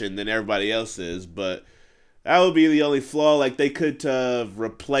impression than everybody else is. But that would be the only flaw. Like, they could have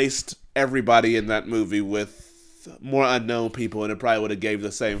replaced everybody in that movie with more unknown people, and it probably would have gave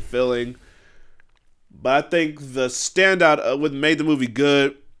the same feeling. But I think the standout, what made the movie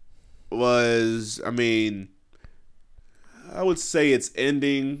good was, I mean, I would say its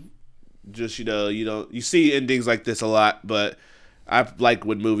ending. Just, you see endings like this a lot, but I like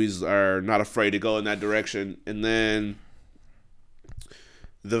when movies are not afraid to go in that direction. And then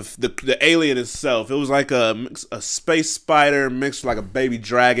the alien itself, it was like a space spider mixed with like a baby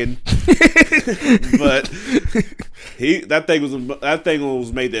dragon. But that thing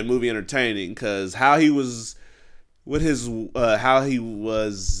was made that movie entertaining, because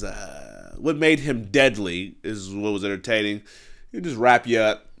what made him deadly is what was entertaining. He just wrap you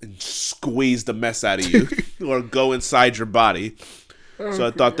up and squeeze the mess out of you or go inside your body. So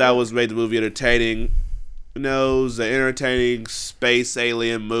I thought that was made the movie entertaining. It was an entertaining space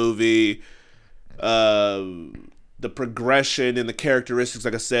alien movie. The progression and the characteristics,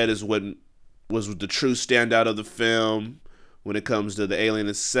 like I said, is what was the true standout of the film when it comes to the alien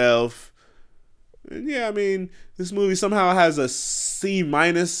itself. And yeah, I mean, this movie somehow has a C-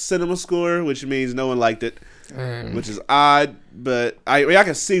 cinema score, which means no one liked it, which is odd. But I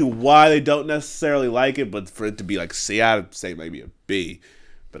can see why they don't necessarily like it, but for it to be like C, I'd say maybe a B.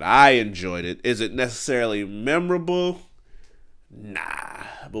 But I enjoyed it. Is it necessarily memorable? Nah.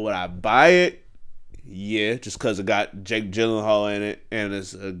 But would I buy it? Yeah, just because it got Jake Gyllenhaal in it, and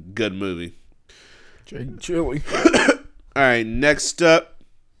it's a good movie. Jake Chili. All right, next up,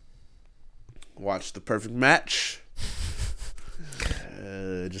 watch The Perfect Match.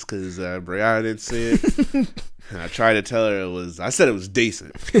 Just because Brianna didn't see it. I tried to tell her I said it was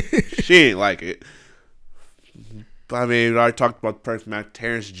decent. She ain't like it. I mean, I already talked about The Perfect Match.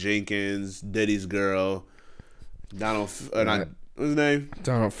 Terrence Jenkins, Diddy's girl, what's his name?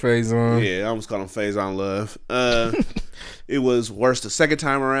 Donald Faison. Yeah, I almost called him Faison Love. It was worse the second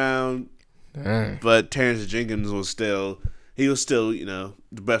time around, but Terrence Jenkins was still, the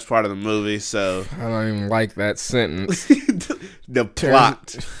best part of the movie. So I don't even like that sentence. the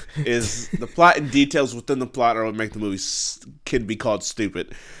plot and details within the plot are what make the movie can be called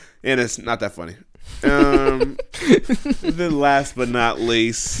stupid, and it's not that funny. Then last but not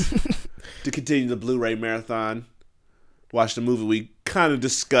least, to continue the Blu-ray marathon, watch the movie we kind of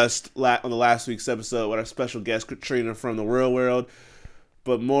discussed on the last week's episode with our special guest Katrina from The Real World.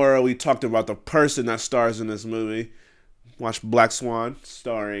 But more, we talked about the person that stars in this movie. Watch Black Swan,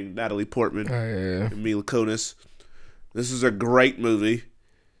 starring Natalie Portman and Mila Kunis. This is a great movie.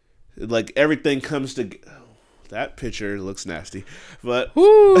 Like, everything comes to... that picture looks nasty. But...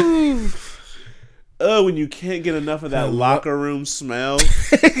 when you can't get enough of that locker room smell,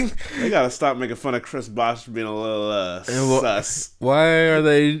 they gotta stop making fun of Chris Bosh for being a little sus. Why are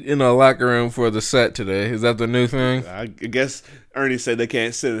they in a locker room for the set today? Is that the new thing? I guess Ernie said they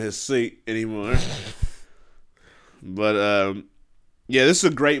can't sit in his seat anymore. But yeah, this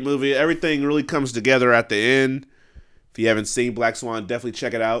is a great movie. Everything really comes together at the end. If you haven't seen Black Swan, definitely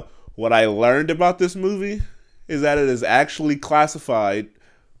check it out. What I learned about this movie is that it is actually classified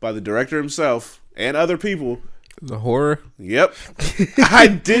by the director himself and other people. The horror? Yep. I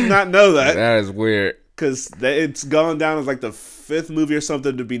did not know that. That is weird. Because it's gone down as like the fifth movie or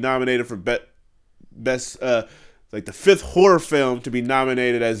something to be nominated for best, like the fifth horror film to be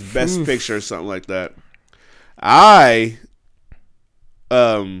nominated as best picture or something like that. I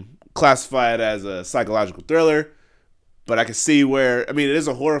classify it as a psychological thriller, but I can see where, I mean, it is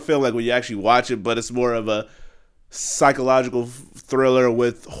a horror film like when you actually watch it, but it's more of a psychological thriller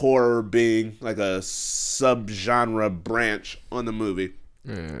with horror being like a subgenre branch on the movie.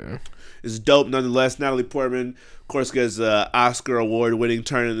 Yeah. It's dope nonetheless. Natalie Portman, of course, gets an Oscar award-winning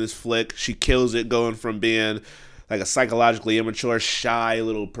turn in this flick. She kills it, going from being like a psychologically immature, shy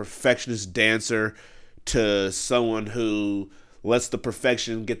little perfectionist dancer to someone who lets the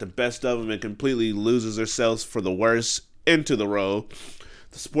perfection get the best of them and completely loses herself for the worse into the role.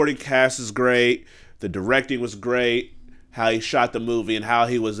 The supporting cast is great. The directing was great. How he shot the movie and how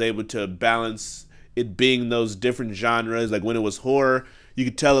he was able to balance it being those different genres. Like when it was horror, you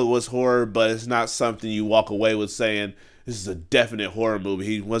could tell it was horror, but it's not something you walk away with saying this is a definite horror movie.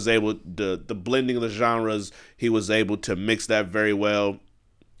 He was able the blending of the genres. He was able to mix that very well.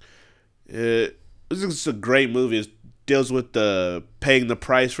 It's just a great movie. It deals with the paying the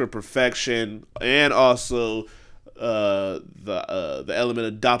price for perfection, and also the element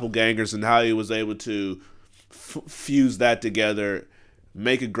of doppelgangers and how he was able to fuse that together,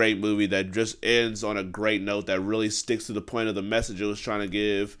 make a great movie that just ends on a great note that really sticks to the point of the message it was trying to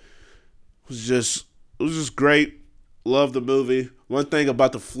give. It was just great. Love the movie. One thing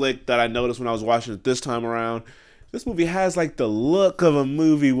about the flick that I noticed when I was watching it this time around, this movie has like the look of a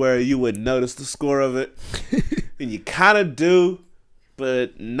movie where you would notice the score of it. And you kind of do,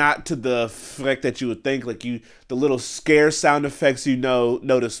 but not to the effect that you would think. Like the little scare sound effects,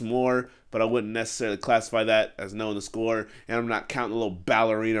 notice more, but I wouldn't necessarily classify that as knowing the score. And I'm not counting the little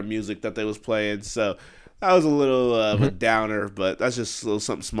ballerina music that they was playing. So that was a little of a downer, but that's just a little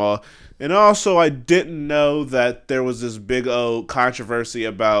something small. And also, I didn't know that there was this big old controversy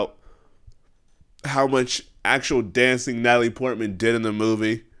about how much actual dancing Natalie Portman did in the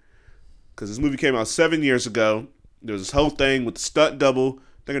movie. Because this movie came out 7 years ago. There was this whole thing with the stunt double.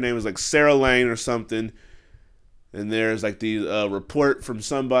 I think her name was like Sarah Lane or something. And there's like the report from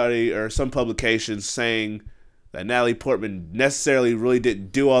somebody or some publication saying that Natalie Portman necessarily really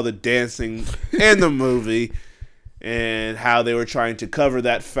didn't do all the dancing in the movie, and how they were trying to cover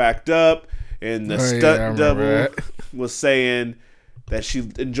that fact up. And the stunt double was saying that she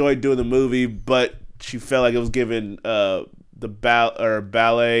enjoyed doing the movie, but she felt like it was giving the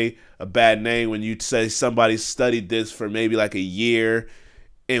ballet a bad name when you say somebody studied this for maybe like a year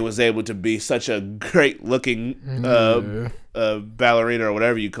and was able to be such a great looking ballerina or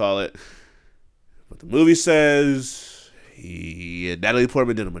whatever you call it. But the movie says Natalie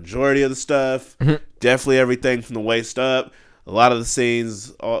Portman did a majority of the stuff. Definitely everything from the waist up. A lot of the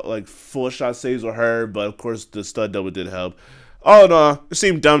scenes, like full shot scenes, were her, but of course the stunt double did help. All in all, it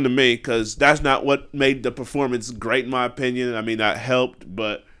seemed dumb to me because that's not what made the performance great in my opinion. I mean, that helped,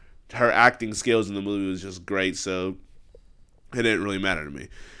 but her acting skills in the movie was just great, so it didn't really matter to me.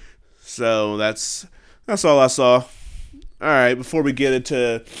 So that's all I saw. All right, before we get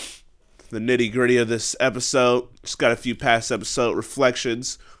into the nitty gritty of this episode, just got a few past episode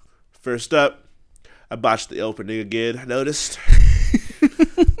reflections. First up, I botched the opening again. I noticed.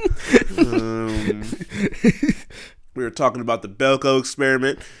 We were talking about the Belko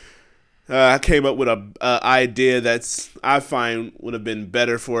experiment. I came up with a idea that's I find would have been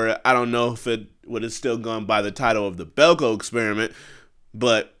better for it. I don't know if it would have still gone by the title of the Belko experiment,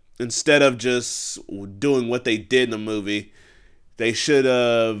 but instead of just doing what they did in the movie, they should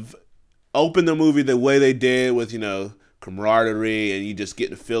have opened the movie the way they did with, camaraderie, and you just get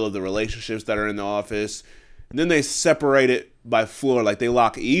the feel of the relationships that are in the office. And then they separate it by floor, like they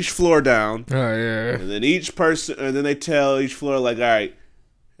lock each floor down. Oh yeah. And then they tell each floor, like, all right,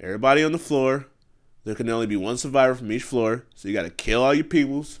 everybody on the floor, there can only be one survivor from each floor, so you got to kill all your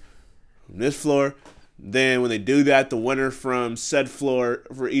peoples from this floor. Then when they do that, the winner from said floor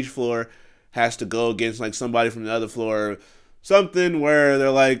for each floor has to go against like somebody from the other floor, something where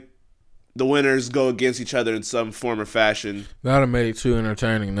they're like the winners go against each other in some form or fashion. That would have made it too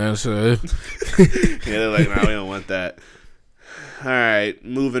entertaining. That's Yeah, they're like, no, we don't want that. All right,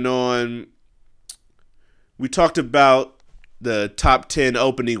 moving on. We talked about the top 10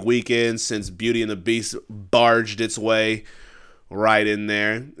 opening weekends since Beauty and the Beast barged its way right in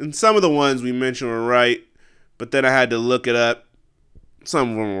there. And some of the ones we mentioned were right, but then I had to look it up. Some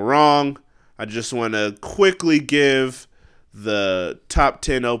of them were wrong. I just want to quickly give the top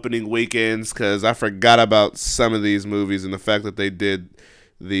 10 opening weekends because I forgot about some of these movies and the fact that they did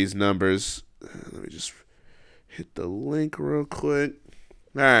these numbers. Let me just hit the link real quick.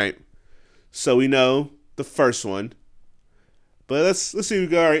 All right. So we know the first one. But let's see.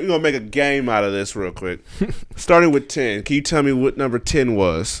 All right, we're going to make a game out of this real quick. Starting with 10. Can you tell me what number 10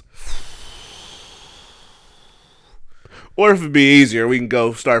 was? Or if it'd be easier, we can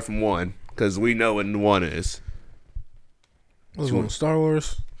go start from 1 because we know what 1 is. What's one? Star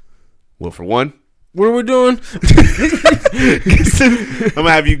Wars? Well, for 1. What are we doing? I'm going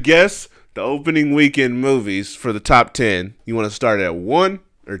to have you guess the opening weekend movies for the top 10. You want to start at 1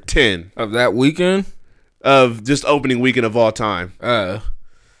 or 10? Of that weekend? Of just opening weekend of all time. What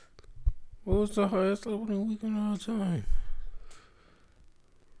was the highest opening weekend of all time?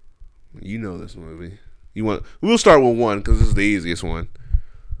 You know this movie. We'll start with 1 because this is the easiest one.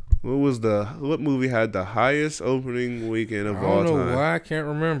 What movie had the highest opening weekend of all time? I don't know why I can't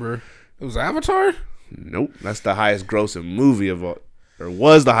remember. It was Avatar? Nope. That's the highest grossing movie of all. or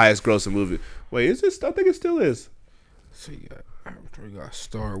was the highest grossing movie. Wait, is this? I think it still is. So you got Avatar, you got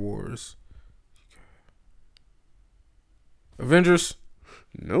Star Wars, Avengers.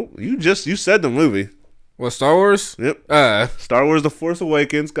 Nope. You said the movie. What, Star Wars? Yep. Star Wars: The Force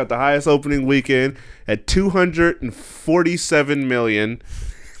Awakens got the highest opening weekend at $247 million.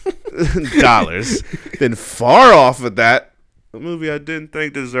 Then far off of that, a movie I didn't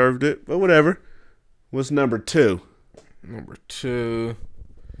think deserved it, but whatever. What's number 2? Number 2.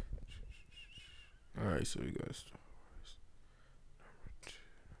 All right, so we got Star Wars. Number 2.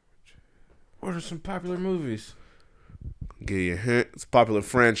 What are some popular movies? Give you a hint. It's a popular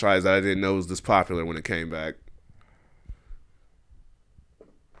franchise that I didn't know was this popular when it came back.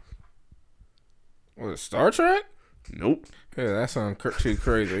 Was it Star Trek? Nope. Yeah, that sounds too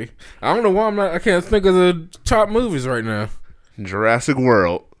crazy. I don't know why I can't think of the top movies right now. Jurassic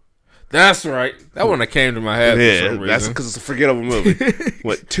World. That's right. That one that came to my head for some reason. That's because it's a forgettable movie.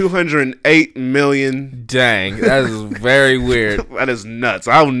 What, 208 million? Dang, that is very weird. That is nuts.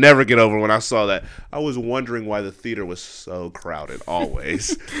 I'll never get over when I saw that. I was wondering why the theater was so crowded,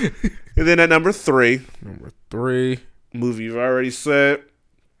 always. And then at number 3. Number 3. Movie you've already said.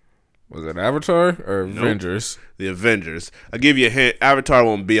 Was it Avatar or Avengers? The Avengers. I'll give you a hint. Avatar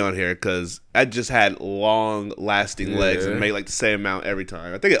won't be on here because that just had long-lasting legs and made like the same amount every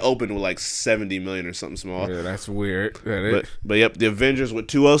time. I think it opened with like 70 million or something small. Yeah, that's weird. But yep, the Avengers with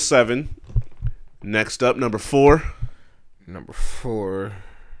 207. Next up, number 4. Number 4.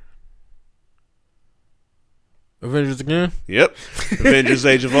 Avengers again? Yep. Avengers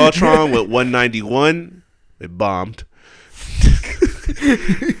Age of Ultron with 191. It bombed.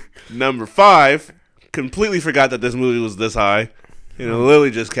 Number 5. Completely forgot that this movie was this high. You know,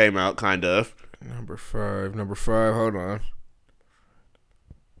 literally just came out, kind of. Number 5. Hold on.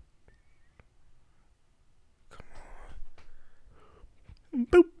 Come on.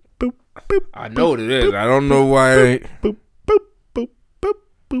 Boop, boop, boop. I know what it is. I don't know why it ain't. Boop, boop, boop, boop,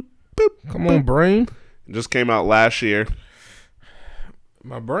 boop, boop. Come on, brain. It just came out last year.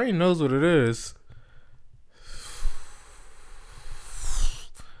 My brain knows what it is.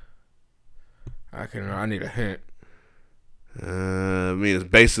 I need a hint. I mean, it's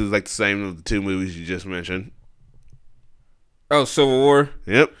basically like the same as the 2 movies you just mentioned. Oh, Civil War.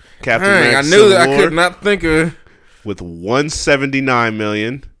 Yep, Captain America. I knew that. I could not think of. With 179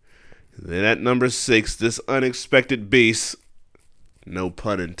 million. Then at number 6, this unexpected beast. No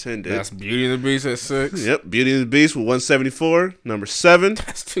pun intended. That's Beauty and the Beast at 6. Yep, Beauty and the Beast with 174. Number 7.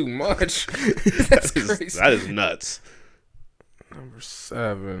 That's too much. That's crazy. That is nuts. Number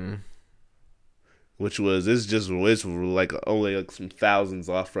 7. Which was, it's like only like some thousands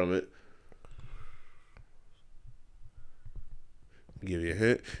off from it. I'll give you a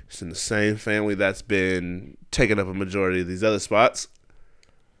hint. It's in the same family that's been taking up a majority of these other spots.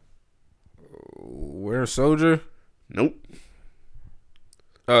 Winter Soldier? Nope.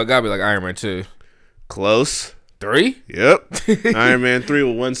 Oh, it gotta be like Iron Man 2. Close. 3? Yep. Iron Man 3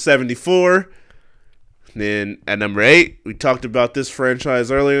 with 174. Then at number 8, we talked about this franchise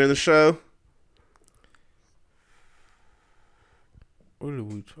earlier in the show. What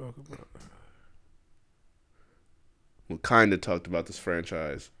did we talk about? We kind of talked about this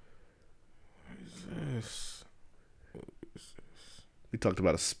franchise. What is this? We talked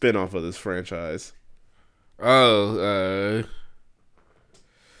about a spinoff of this franchise. Oh,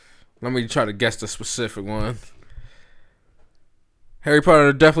 let me try to guess the specific one. Harry Potter and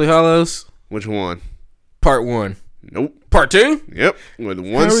the Deathly Hallows? Which one? Part 1. Nope. Part 2? Yep. With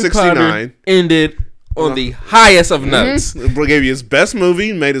 169. Harry Potter ended on the highest of notes. Mm-hmm. Gave you his best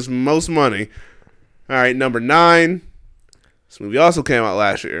movie, made his most money. All right, number 9. This movie also came out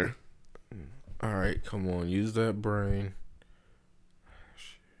last year. All right, come on, use that brain.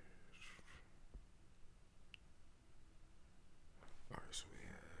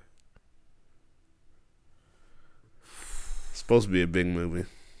 Supposed to be a big movie.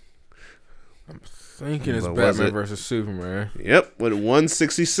 I'm thinking it's Batman versus Superman. Yep, with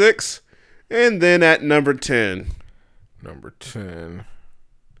 166. And then at number 10. Number 10.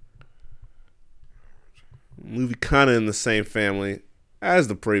 Movie kind of in the same family as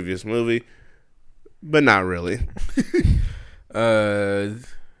the previous movie, but not really.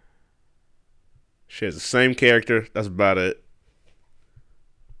 She has the same character. That's about it.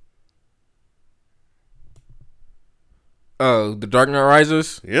 Oh, The Dark Knight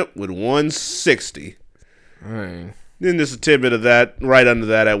Rises? Yep, with 160. Dang. Then there's a tidbit of that right under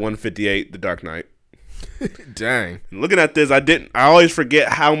that at 158, The Dark Knight. Dang. Looking at this, I always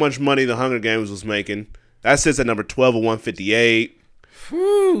forget how much money The Hunger Games was making. That sits at number 12 of 158.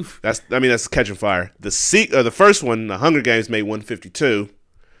 Whew. That's catching fire. The first one, The Hunger Games, made 152.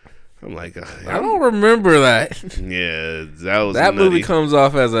 I'm like, I don't remember that. yeah, that was That nutty. movie comes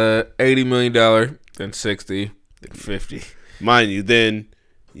off as a $80 million, then 60, then 50. Mind you, then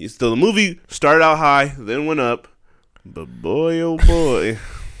the movie started out high, then went up, but boy, oh boy,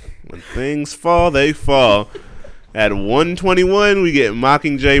 when things fall, they fall. At 121, we get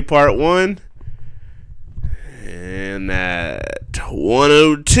Mockingjay Part 1. And at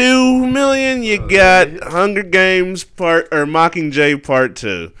 102 million, you got Hunger Games Mockingjay Part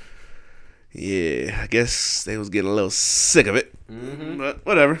 2. Yeah, I guess they was getting a little sick of it. But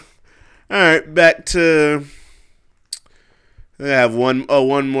whatever. Alright, back to... I have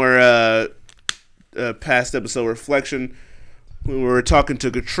one more past episode reflection. When we were talking to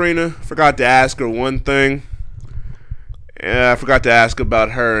Katrina, forgot to ask her one thing. I forgot to ask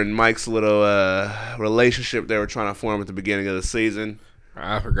about her and Mike's little relationship they were trying to form at the beginning of the season.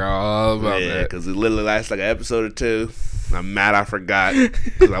 I forgot all about Yeah, that. because it literally lasts like an episode or two. I'm mad I forgot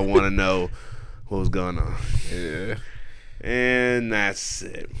because I want to know what was going on. Yeah. And that's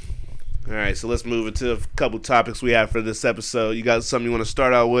it. All right, so let's move into a couple topics we have for this episode. You got something you want to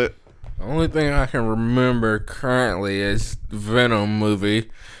start out with? The only thing I can remember currently is Venom movie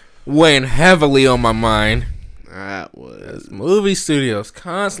weighing heavily on my mind. That was Movie studios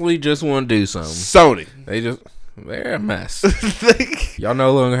constantly just want to do something. Sony. They're a mess. Y'all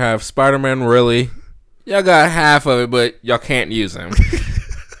no longer have Spider-Man, really. Y'all got half of it, but y'all can't use him.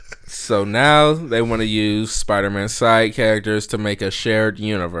 So now they want to use Spider-Man side characters to make a shared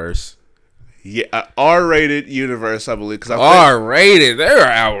universe. Yeah, an R-rated universe, I believe. R-rated? They're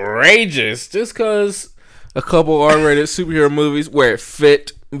outrageous. Just because a couple R-rated superhero movies where it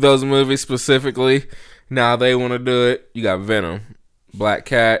fit those movies specifically, now they want to do it. You got Venom, Black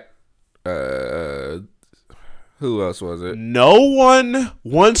Cat, who else was it? No one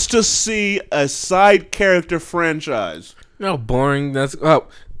wants to see a side character franchise. No, boring.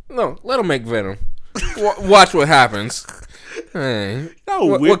 No, let them make Venom. Watch what happens. Hey,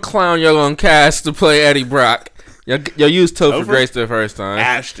 what clown y'all gonna cast to play Eddie Brock? Y'all used Topher Grace the first time.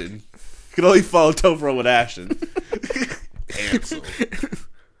 Ashton. You can only follow Topher with Ashton. Ansel.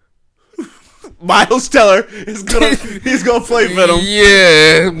 Miles Teller he's gonna play Venom.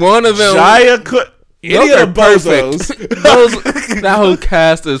 Yeah, one of them. Jaya could. Any of the perfect. bozos. That whole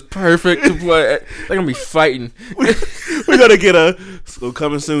cast is perfect to play. They're gonna be fighting. We're gonna get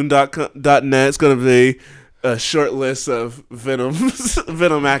comingsoon.net. It's gonna be a short list of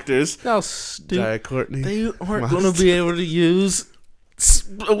Venom actors. How stupid! Jaya Courtney. They aren't gonna be able to use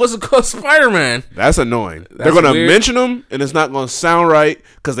what's it called, Spider-Man. That's annoying. That's They're gonna weird. mention them, and it's not gonna sound right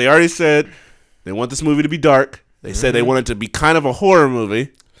because they already said they want this movie to be dark. They said they want it to be kind of a horror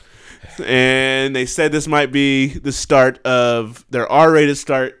movie. And they said this might be the start of their R-rated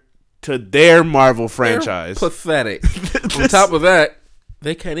start to their Marvel franchise. They're pathetic. On top of that,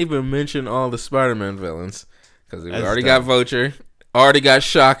 they can't even mention all the Spider-Man villains because we already got Vulture, already got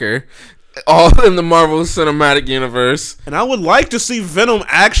Shocker, all in the Marvel Cinematic Universe. And I would like to see Venom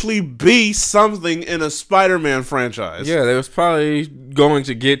actually be something in a Spider-Man franchise. Yeah, they was probably going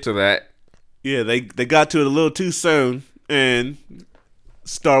to get to that. Yeah, they got to it a little too soon. And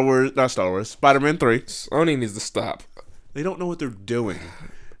Spider-Man 3. Sony needs to stop. They don't know what they're doing.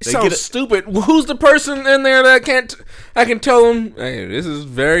 It sounds stupid. Who's the person in there that I can tell them, hey, this is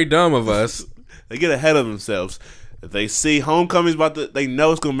very dumb of us. They get ahead of themselves. If they see Homecoming's they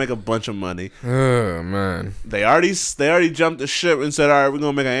know it's gonna make a bunch of money. Oh man. They already jumped the ship and said, all right, we're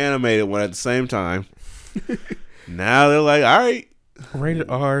gonna make an animated one at the same time. Now they're like, all right. Rated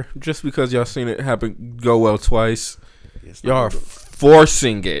R, just because y'all seen it go well twice. Y'all are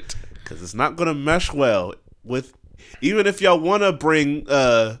forcing it. Because it's not gonna mesh well with, even if y'all wanna bring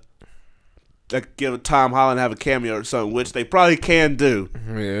give Tom Holland have a cameo or something, which they probably can do.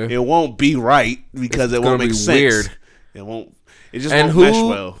 Yeah. It won't be right because it won't make sense. Weird. It just won't mesh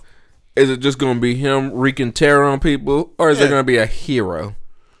well. Is it just gonna be him wreaking terror on people, or is there gonna be a hero?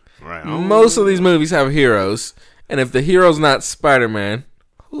 Right. Most of these movies have heroes, and if the hero's not Spider-Man,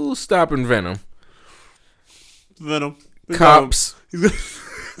 who's stopping Venom? Venom. Cops.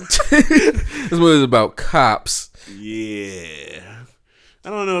 This movie's about cops. Yeah. I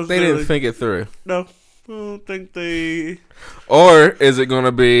don't know if they didn't think it through. No. I don't think they... Or is it going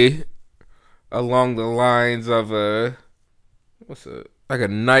to be along the lines of like a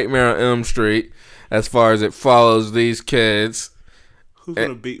Nightmare on Elm Street, as far as it follows these kids? Who's going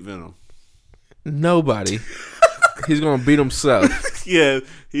to beat Venom? Nobody. He's going to beat himself. Yeah.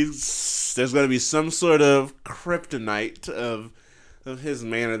 There's going to be some sort of kryptonite of his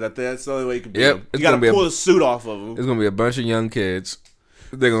manner that's the only way you can beat him. You got to pull the suit off of him. It's going to be a bunch of young kids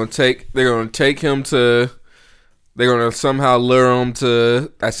They're gonna take him to. They're gonna somehow lure him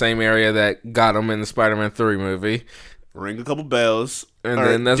to that same area that got him in the Spider-Man 3 movie. Ring a couple bells, and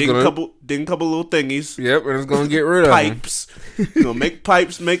then that's ding gonna a couple little thingies. Yep, and it's gonna get rid of pipes. Gonna make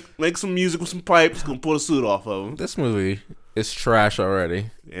pipes, make some music with some pipes. Gonna pull the suit off of him. This movie is trash already,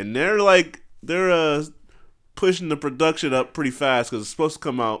 and they're pushing the production up pretty fast because it's supposed to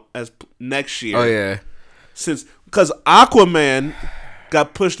come out as next year. Oh yeah, because Aquaman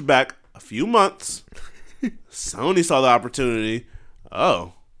got pushed back a few months. Sony saw the opportunity.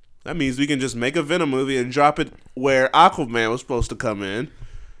 Oh, that means we can just make a Venom movie and drop it where Aquaman was supposed to come in.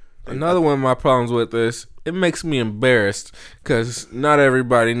 Another one of my problems with this, it makes me embarrassed because not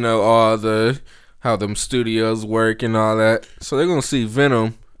everybody know how them studios work and all that. So they're gonna see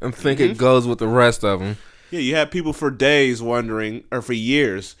Venom and think it goes with the rest of them. Yeah, you had people for days wondering, or for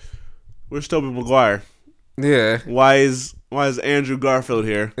years, where's Tobey Maguire? Yeah. Why is Andrew Garfield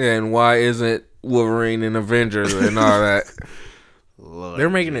here? Yeah, and why isn't Wolverine and Avengers and all that? Lord, they're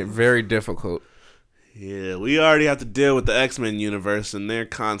making it very difficult. Yeah, we already have to deal with the X-Men universe and their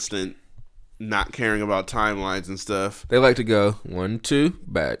constant not caring about timelines and stuff. They like to go 1, 2,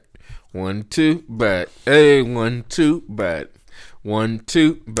 bad. 1, 2, bad. Hey, 1, 2, bad. 1,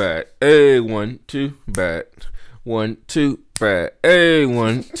 2, bad. Hey, 1, 2, bad. 1, 2, bad. Hey,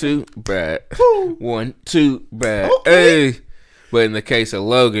 1, 2, bad. 1, 2, bad. Hey. But in the case of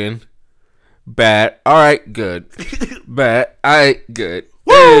Logan, bad. All right, good. Bad. All right, good.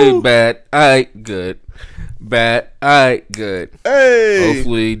 Hey, bad. All right, good. Bad. All right, good. Hey.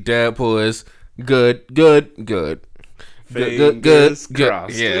 Hopefully, Deadpool is good. Good.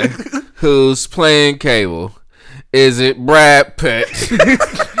 Crossed. Yeah. Who's playing Cable? Is it Brad Pitt?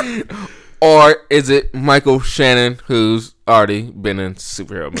 Or is it Michael Shannon, who's already been in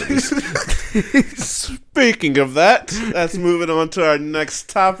superhero movies? Speaking of that, let's move it on to our next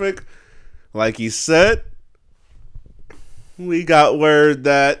topic. Like he said, we got word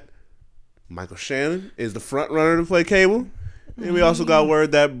that Michael Shannon is the front runner to play Cable. And we also got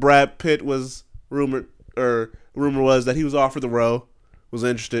word that Brad Pitt was rumor was that he was offered the role, was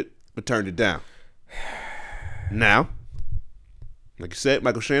interested, but turned it down. Now, like you said,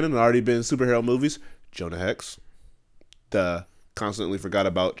 Michael Shannon had already been in superhero movies. Jonah Hex, the constantly forgot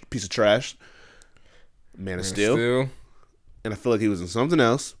about piece of trash. Man of Steel. And I feel like he was in something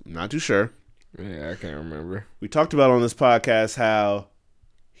else. I'm not too sure. Yeah, I can't remember. We talked about on this podcast how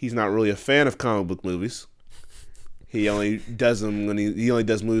he's not really a fan of comic book movies. He only does them when he only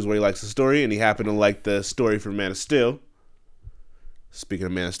does movies where he likes the story, and he happened to like the story for Man of Steel. Speaking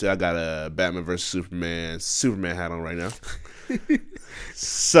of Man of Steel, I got a Batman vs. Superman hat on right now.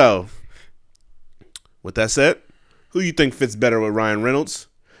 So, with that said, who you think fits better with Ryan Reynolds?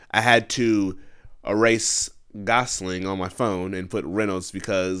 I had to erase Gosling on my phone and put Reynolds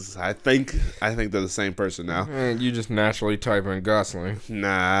because I think they're the same person now. And you just naturally type in Gosling.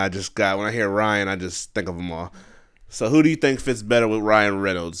 Nah, when I hear Ryan, I just think of them all. So who do you think fits better with Ryan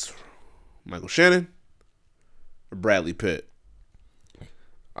Reynolds? Michael Shannon or Bradley Pitt?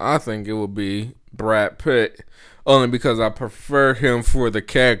 I think it would be Brad Pitt, only because I prefer him for the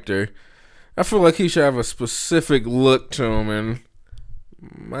character. I feel like he should have a specific look to him, and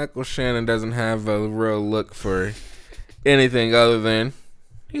Michael Shannon doesn't have a real look for anything other than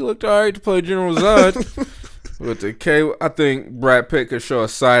he looked alright to play General Zod. With the K, I think Brad Pitt could show a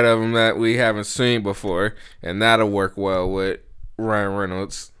side of him that we haven't seen before, and that'll work well with Ryan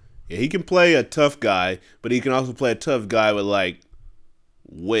Reynolds. Yeah, he can play a tough guy, but he can also play a tough guy with like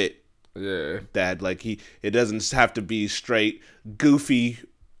wit. Yeah, that like it doesn't have to be straight goofy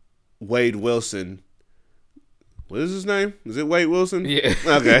Wade Wilson. What is his name? Is it Wade Wilson? Yeah.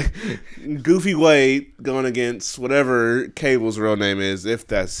 Okay. Goofy Wade going against whatever Cable's real name is, if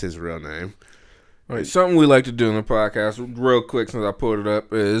that's his real name. All right, something we like to do in the podcast, real quick since I pulled it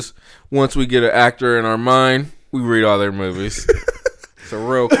up, is once we get an actor in our mind, we read all their movies. So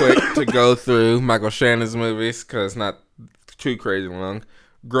real quick to go through Michael Shannon's movies, because it's not too crazy long.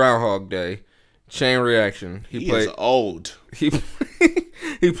 Groundhog Day, Chain Reaction. He is old. He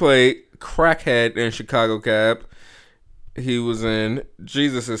played Crackhead in Chicago Cab. He was in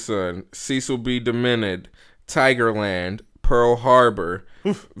Jesus' Son, Cecil B. Demented, Tigerland, Pearl Harbor,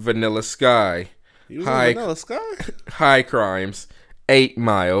 Vanilla Sky, Vanilla Sky? High Crimes, 8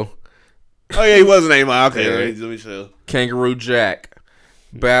 Mile. Oh yeah, he was an 8 Mile. Okay, Yeah. let me show. Kangaroo Jack,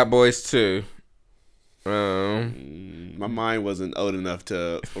 Bad Boys 2. My mind wasn't old enough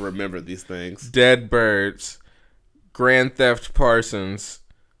to remember these things. Dead Birds, Grand Theft Parsons,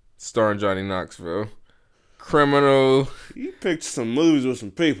 starring Johnny Knoxville, Criminal, You picked some movies with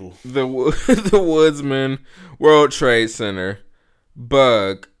some people. The Woodsman, World Trade Center,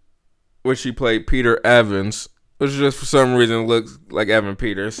 Bug, which he played Peter Evans, which just for some reason looks like Evan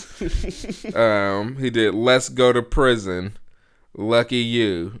Peters. He did Let's Go to Prison, Lucky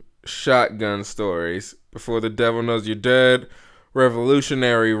You, Shotgun Stories, Before the Devil Knows You're Dead,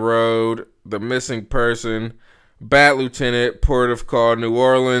 Revolutionary Road, The Missing Person, Bad Lieutenant, Port of Call, New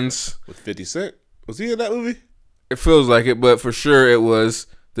Orleans. With 50 Cent? Was he in that movie? It feels like it, but for sure it was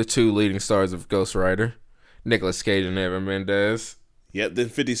the two leading stars of Ghost Rider, Nicolas Cage and Evan Mendez. Yep, then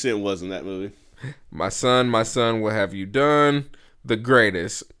 50 Cent was in that movie. My Son, What Have You Done? The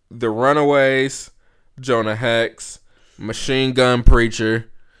Greatest, The Runaways, Jonah Hex, Machine Gun Preacher.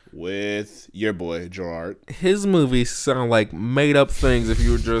 With your boy, Gerard. His movies sound like made up things if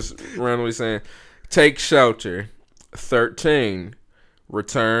you were just randomly saying. Take Shelter, 13,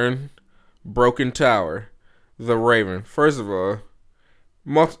 Return, Broken Tower, The Raven. First of all,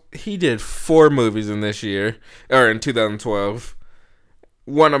 he did 4 movies in this year, or in 2012.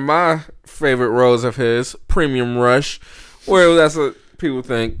 One of my favorite roles of his, Premium Rush, where that's what people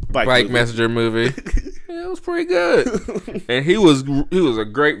think Bike Messenger movie. Yeah, it was pretty good. And he was a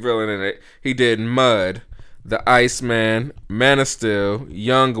great villain in it. He did Mud, The Iceman, Man of Steel,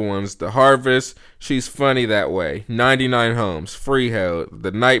 Young Ones, The Harvest, She's Funny That Way, 99 Homes, Freehold,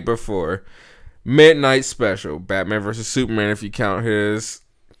 The Night Before, Midnight Special, Batman vs. Superman if you count his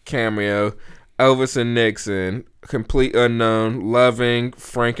cameo, Elvis and Nixon, Complete Unknown, Loving,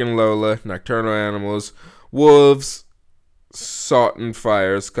 Frank and Lola, Nocturnal Animals, Wolves, Salt and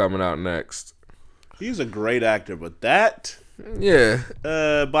Fire's coming out next. He's a great actor, but that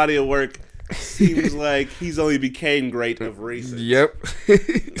body of work seems like he's only became great of recent. Yep.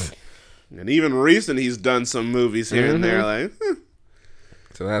 And even recent, he's done some movies here and there. Like,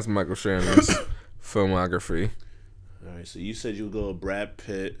 So that's Michael Shannon's filmography. All right, so you said you would go with Brad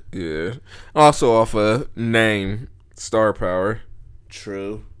Pitt. Yeah. Also off a name, star power.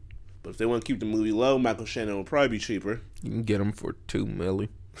 True. But if they want to keep the movie low, Michael Shannon will probably be cheaper. You can get him for $2 million.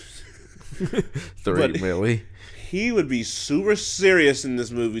 $3 But million. He would be super serious in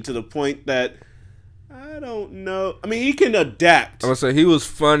this movie to the point that I don't know. I mean, he can adapt. I would say he was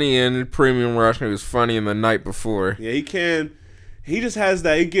funny in Premium Rush and he was funny in The Night Before. Yeah, he can. He just has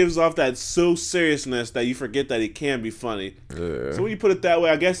that. He gives off that so seriousness that you forget that he can be funny. Yeah. So when you put it that way,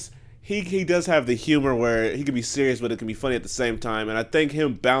 I guess he does have the humor where he can be serious, but it can be funny at the same time. And I think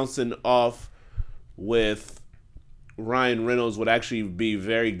him bouncing off with Ryan Reynolds would actually be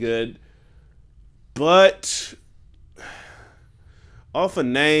very good. But off a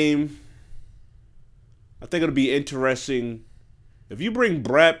name, I think it'll be interesting. If you bring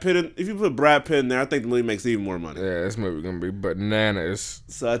Brad Pitt in, if you put Brad Pitt in there, I think the movie makes even more money. Yeah, this movie gonna be bananas.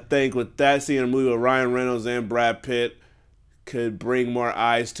 So I think with that, seeing a movie with Ryan Reynolds and Brad Pitt could bring more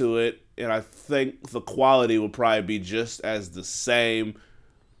eyes to it. And I think the quality will probably be just as the same.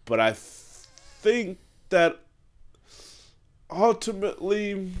 But I think that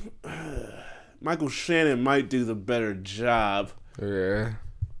ultimately Michael Shannon might do the better job. Yeah.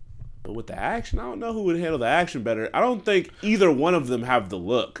 But with the action, I don't know who would handle the action better. I don't think either one of them have the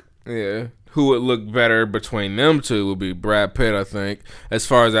look. Yeah. Who would look better between them two would be Brad Pitt, I think. As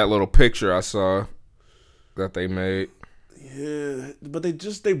far as that little picture I saw that they made. Yeah, but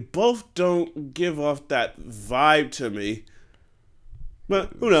they both don't give off that vibe to me.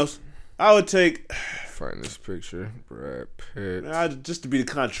 But who knows? I would take... Find this picture. Brad Pitt. Just to be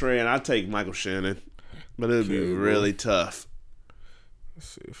the contrarian, I'd take Michael Shannon. But it would be really tough. Let's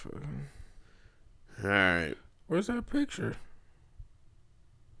see if I can... All right. Where's that picture?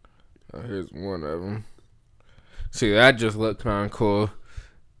 Oh, here's one of them. See, that just looked kind of cool.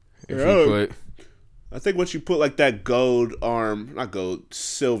 If you put... I think once you put like that gold arm, not gold,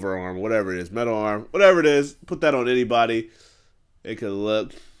 silver arm, whatever it is, metal arm, whatever it is, put that on anybody, it could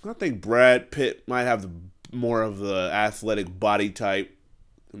look. I think Brad Pitt might have more of the athletic body type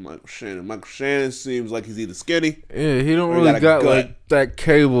than Michael Shannon. Michael Shannon seems like he's either skinny. Yeah, he don't really got like that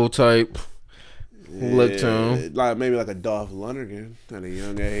cable type look to him. Like maybe like a Dolph Lundgren at a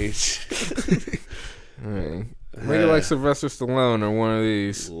young age. Maybe like Sylvester Stallone or one of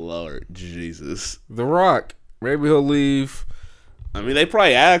these. Lord Jesus. The Rock. Maybe he'll leave. I mean, they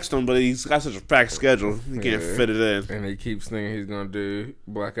probably asked him, but he's got such a packed schedule. He can't fit it in. And he keeps thinking he's going to do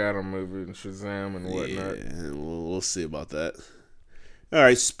Black Adam movie and Shazam and whatnot. Yeah, we'll see about that. All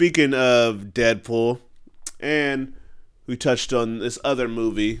right, speaking of Deadpool, and we touched on this other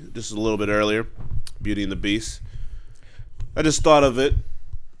movie just a little bit earlier, Beauty and the Beast. I just thought of it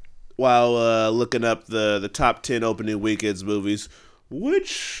while looking up the top 10 opening weekends movies.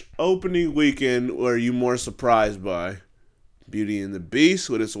 Which opening weekend were you more surprised by? Beauty and the Beast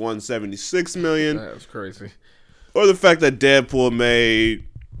with its $176 million. That was crazy. Or the fact that Deadpool made,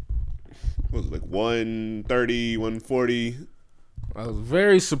 what was it, like 130, 140? I was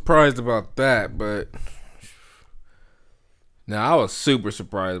very surprised about that, but now I was super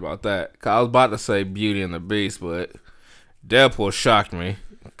surprised about that. 'Cause I was about to say Beauty and the Beast, but Deadpool shocked me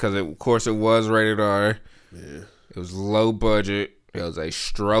because of course it was rated R. Yeah. It was low budget. It was a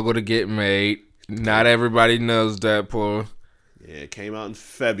struggle to get made. Not everybody knows Deadpool. Yeah, it came out in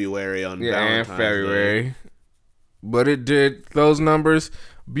February on Yeah, Valentine's in February. Day. But it did those numbers.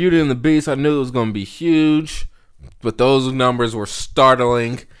 Beauty and the Beast, I knew it was going to be huge, but those numbers were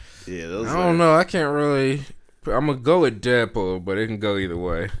startling. Yeah, those I don't know. I can't really. I'm going to go with Deadpool, but it can go either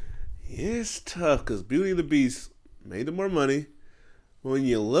way. Yeah, it's tough because Beauty and the Beast made them more money. When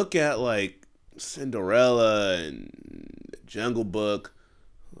you look at like Cinderella and Jungle Book,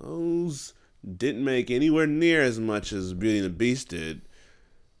 those didn't make anywhere near as much as Beauty and the Beast did.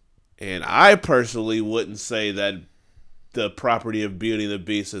 And I personally wouldn't say that the property of Beauty and the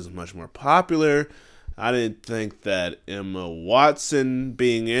Beast is much more popular. I didn't think that Emma Watson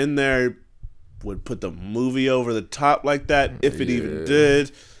being in there would put the movie over the top like that, if it even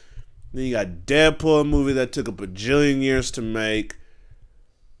did. Then you got Deadpool, a movie that took a bajillion years to make.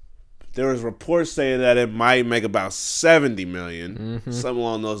 There was reports saying that it might make about $70 million, something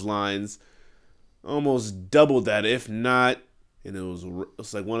along those lines. Almost doubled that, if not. And it was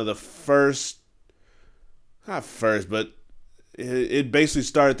like one of the first, not first, but it basically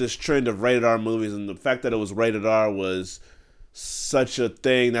started this trend of rated R movies, and the fact that it was rated R was such a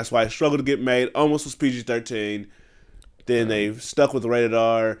thing. That's why it struggled to get made. Almost was PG-13. Then they stuck with rated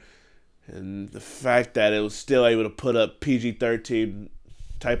R, and the fact that it was still able to put up PG-13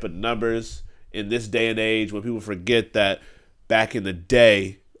 type of numbers in this day and age, when people forget that back in the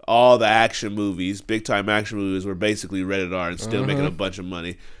day, all the action movies, big time action movies, were basically rated R and still making a bunch of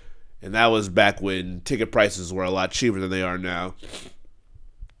money. And that was back when ticket prices were a lot cheaper than they are now.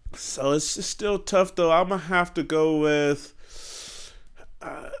 So it's still tough, though. I'm going to have to go with...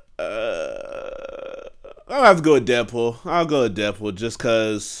 I'll have to go with Deadpool. I'll go with Deadpool just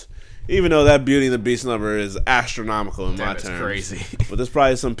because, even though that Beauty and the Beast number is astronomical in my terms. That's crazy. But there's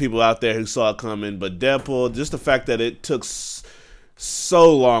probably some people out there who saw it coming. But Deadpool, just the fact that it took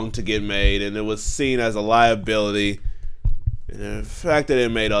so long to get made and it was seen as a liability, and the fact that it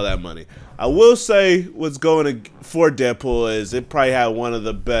made all that money. I will say what's going for Deadpool is it probably had one of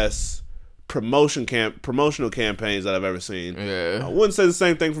the best promotional campaigns that I've ever seen. Yeah. I wouldn't say the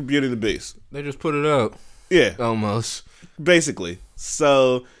same thing for Beauty and the Beast. They just put it up. Yeah. Almost. Basically.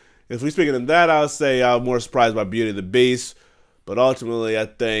 So if we're speaking of that, I'll say I'm more surprised by Beauty and the Beast. But ultimately, I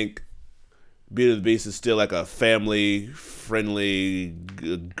think Beauty and the Beast is still like a family-friendly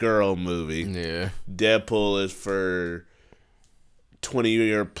girl movie. Yeah. Deadpool is for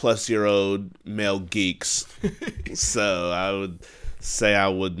 20-plus-year-old male geeks. So I would say I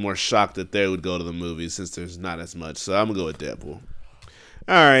would more shocked that they would go to the movies since there's not as much. So I'm going to go with Deadpool. All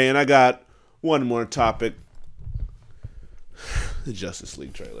right, and I got one more topic. The Justice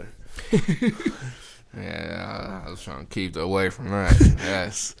League trailer. Yeah, I was trying to keep away from that.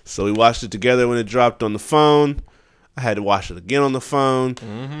 Yes. So we watched it together when it dropped on the phone. I had to watch it again on the phone.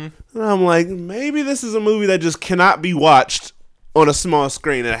 And I'm like, maybe this is a movie that just cannot be watched on a small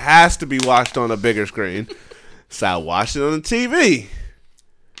screen. It has to be watched on a bigger screen. So I watched it on the TV.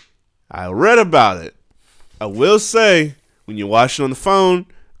 I read about it. I will say, when you watch it on the phone,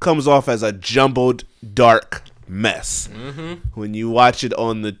 it comes off as a jumbled, dark mess. When you watch it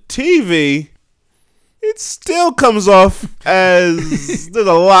on the TV, it still comes off as there's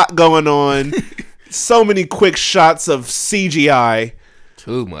a lot going on. So many quick shots of CGI.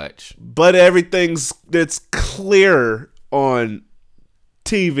 Too much. But it's clearer on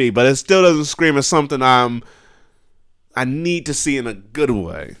TV. But it still doesn't scream as something I need to see in a good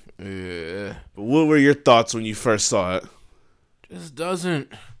way. Yeah. But what were your thoughts when you first saw it? Just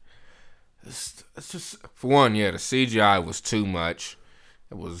doesn't. It's just, for one, yeah, the CGI was too much.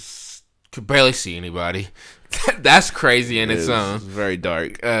 Could barely see anybody. That's crazy in its own. It's very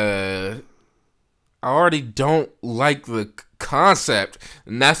dark. I already don't like the concept,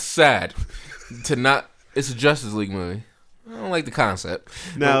 and that's sad. It's a Justice League movie. I don't like the concept.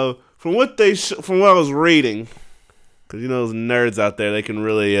 Now, from what from what I was reading, because those nerds out there, they can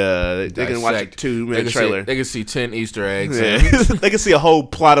really they can watch a 2-minute trailer. They can see 10 Easter eggs. Yeah. They can see a whole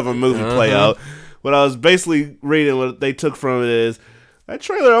plot of a movie play out. What I was basically reading, what they took from it is that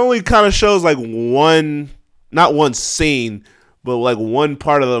trailer only kind of shows like not one scene, but like one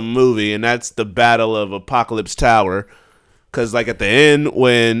part of the movie, and that's the Battle of Apocalypse Tower. Because like at the end,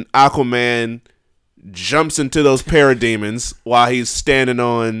 when Aquaman jumps into those parademons while he's standing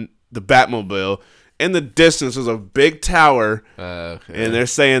on the Batmobile, in the distance there's a big tower, and they're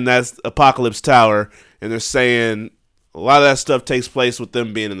saying that's Apocalypse Tower, and they're saying a lot of that stuff takes place with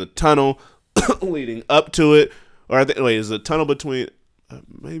them being in the tunnel leading up to it. Or I think, wait, is it a tunnel between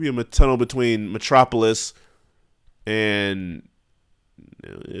maybe a tunnel between Metropolis and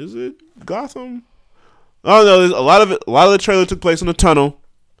is it Gotham? Oh no, a lot of the trailer took place in the tunnel,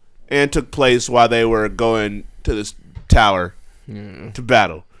 and took place while they were going to this tower to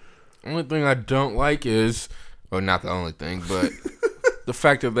battle. Only thing I don't like is, or not the only thing, but the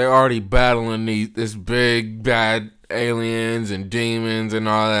fact that they're already battling this big bad aliens and demons and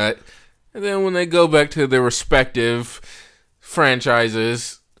all that, and then when they go back to their respective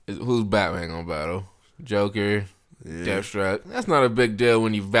franchises, who's Batman gonna battle? Joker, Deathstroke. That's not a big deal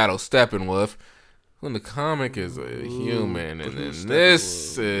when you battle Steppenwolf. When the comic is a human, and then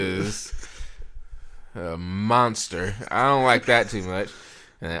this is a monster. I don't like that too much.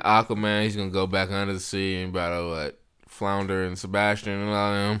 And then Aquaman, he's gonna go back under the sea and battle Flounder and Sebastian and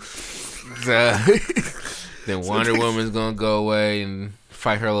all them. Then Wonder Woman's gonna go away and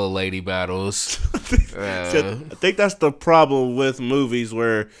fight her little lady battles. I think that's the problem with movies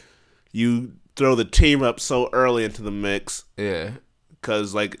where you throw the team up so early into the mix. Yeah.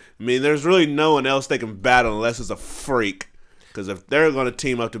 Because, there's really no one else they can battle unless it's a freak. Because if they're going to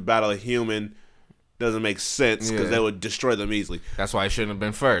team up to battle a human, doesn't make sense because they would destroy them easily. That's why it shouldn't have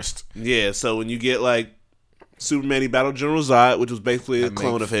been first. Yeah, so when you get, Superman, he battled General Zod, which was basically a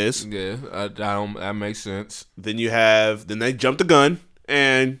clone of his. Yeah, that makes sense. Then they jump the gun,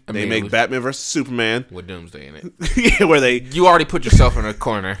 and they make Batman versus Superman. With Doomsday in it. Yeah, You already put yourself in a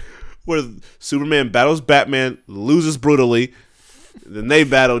corner. Where Superman battles Batman, loses brutally. Then they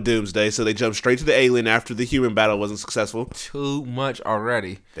battle Doomsday, so they jump straight to the alien after the human battle wasn't successful. Too much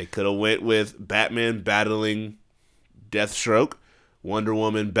already. They could have went with Batman battling Deathstroke, Wonder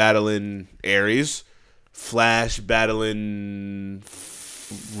Woman battling Ares, Flash battling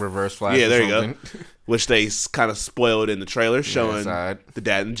Reverse Flash. Yeah, there you go. Which they kind of spoiled in the trailer, showing the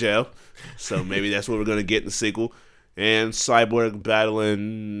dad in jail. So maybe that's what we're going to get in the sequel. And Cyborg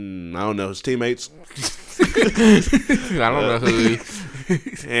battling, I don't know, his teammates. I don't know who.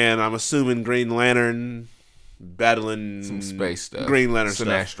 And I'm assuming Green Lantern battling some space stuff. Green Lantern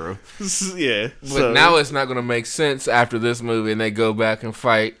Sinestro. Stuff. Yeah. But now it's not going to make sense after this movie and they go back and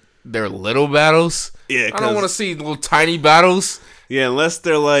fight their little battles. Yeah. I don't want to see little tiny battles. Yeah, unless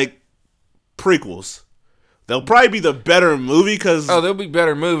they're prequels. They'll probably be the better movie because... Oh, they'll be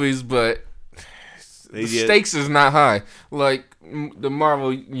better movies, but... The stakes is not high. Like the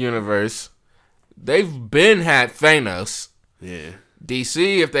Marvel Universe, they've been had Thanos. Yeah.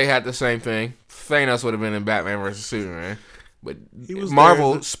 DC, if they had the same thing, Thanos would have been in Batman vs Superman. But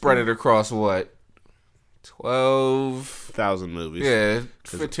Marvel spread it across what? 12,000 movies. Yeah,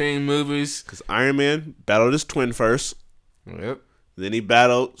 15 movies. Because Iron Man battled his twin first. Yep. Then he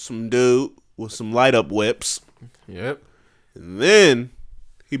battled some dude with some light up whips. Yep. And then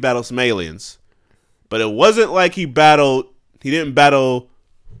he battled some aliens. But it wasn't like he didn't battle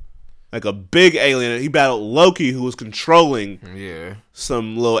like a big alien. He battled Loki, who was controlling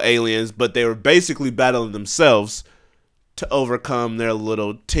some little aliens, but they were basically battling themselves to overcome their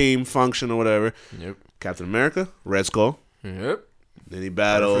little team function or whatever. Yep. Captain America, Red Skull. Yep. Then he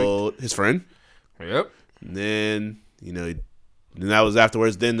battled his friend. Yep. And then, then that was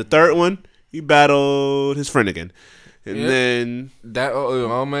afterwards. Then the third one, he battled his friend again. And then... That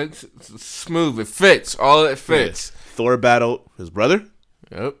all makes smooth. It fits. All it fits. Yeah. Thor battled his brother.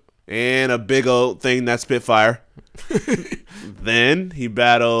 Yep. And a big old thing that's Spitfire. Then he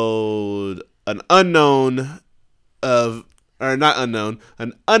battled an unmemorable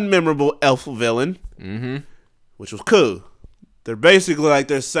elf villain. Mm-hmm. Which was cool. They're basically like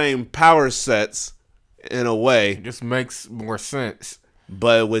their same power sets in a way. It just makes more sense.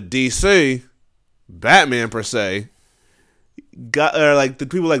 But with DC, Batman per se... the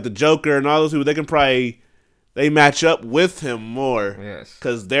people like the Joker and all those people, they match up with him more. Yes.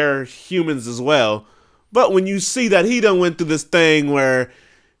 Because they're humans as well. But when you see that he done went through this thing where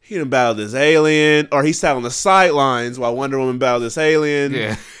he done battled this alien, or he sat on the sidelines while Wonder Woman battled this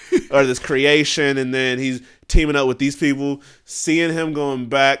alien, or this creation, and then he's teaming up with these people, seeing him going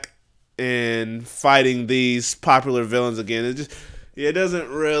back and fighting these popular villains again, it doesn't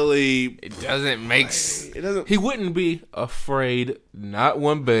really... It doesn't make... It doesn't... He wouldn't be afraid, not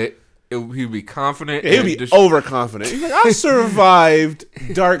one bit. He'd be confident. Yeah, he'd be overconfident. He's like, I survived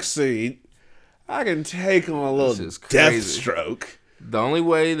Darkseid. I can take him a little Deathstroke. The only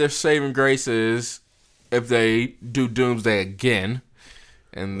way they're saving grace is if they do Doomsday again.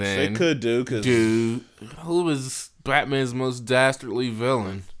 And then... They could do, because... Who was Batman's most dastardly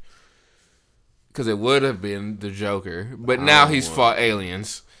villain? Because it would have been the Joker. But now he's fought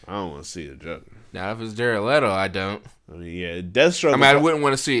aliens. I don't want to see the Joker. Now, if it's Jared Leto, I don't. I mean, yeah, Deathstroke. I mean, I wouldn't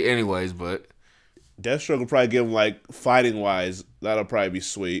want to see it anyways, but Deathstroke will probably give him, like, fighting-wise, that'll probably be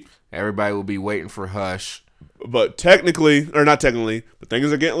sweet. everybody will be waiting for Hush. But technically, or not technically, but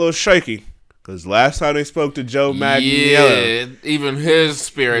things are getting a little shaky. Because last time they spoke to Joe Manganiello, Yeah, even his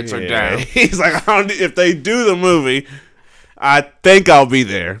spirits are down. He's like, if they do the movie, I think I'll be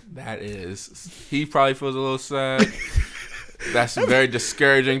there. That is. He probably feels a little sad. That's very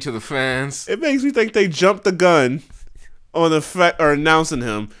discouraging to the fans. It makes me think they jumped the gun on the fact or announcing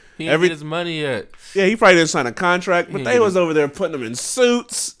him. He didn't get his money yet. Yeah, he probably didn't sign a contract, but He they was over there putting him in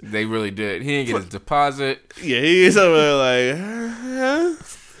suits. They really did. He didn't get his deposit. Yeah, he's over there like, huh?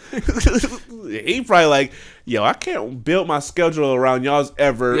 He probably like, yo, I can't build my schedule around y'all's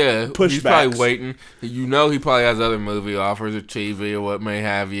ever pushbacks. He's probably waiting. You know he probably has other movie offers or TV or what may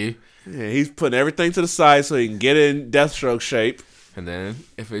have you. Yeah, he's putting everything to the side so he can get in Deathstroke shape. And then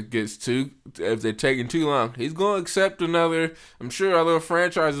if they're taking too long, he's going to accept another. I'm sure other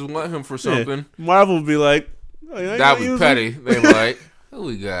franchises want him for something. Yeah, Marvel would be like, that would be petty. They were like, who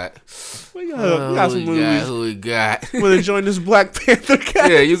we got? We got some movies. Who we got? Want to join this Black Panther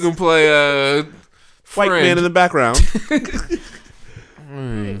cast? Yeah, you can play white man in the background.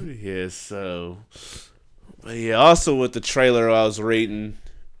 Yeah, so. But yeah, also with the trailer I was reading,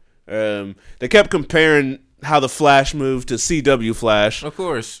 they kept comparing how the Flash moved to CW Flash. Of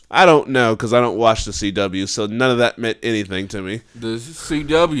course. I don't know because I don't watch the CW, so none of that meant anything to me. The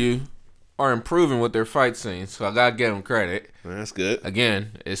CW are improving with their fight scenes, so I gotta give them credit. That's good.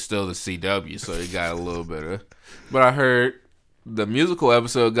 Again, it's still the CW, so you got a little bit of. But I heard the musical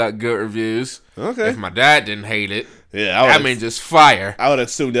episode got good reviews. Okay. If my dad didn't hate it, yeah, that means it's fire. I would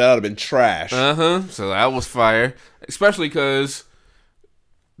assume that would have been trash. So that was fire, especially because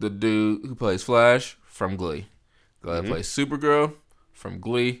the dude who plays Flash from Glee, plays Supergirl from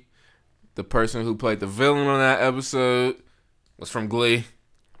Glee. The person who played the villain on that episode was from Glee.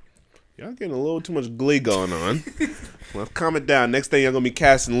 Y'all getting a little too much Glee going on. Well, calm it down. Next thing y'all gonna be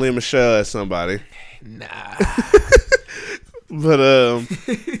casting Lea Michele as somebody. Nah. But all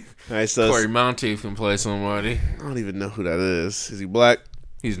right, so Corey Monteith can play somebody. I don't even know who that is. Is he black?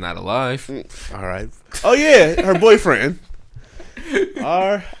 He's not alive. All right. Oh yeah, her boyfriend.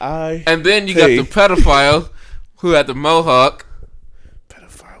 R.I. And then you got the pedophile who had the mohawk.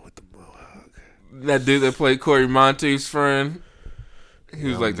 Pedophile with the mohawk. That dude that played Corey Monteith's friend. He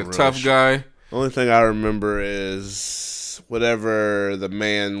was like the tough guy. Only thing I remember is whatever the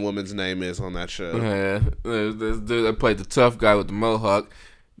woman's name is on that show. Yeah, this dude that played the tough guy with the mohawk.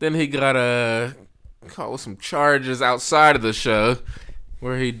 Then he got caught with some charges outside of the show,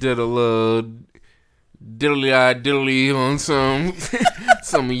 where he did a little diddly on some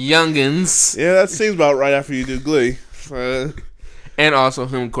some youngins. Yeah, that seems about right after you do Glee. And also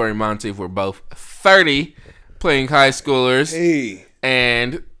him and Corey Monteith were both 30, playing high schoolers. Hey.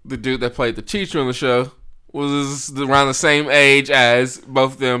 And the dude that played the teacher on the show was around the same age as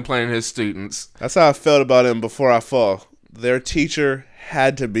both of them playing his students. That's how I felt about him before I fall. Their teacher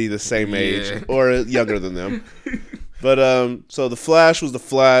had to be the same age or younger than them. But so the Flash was the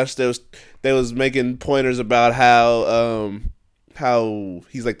Flash. They was making pointers about how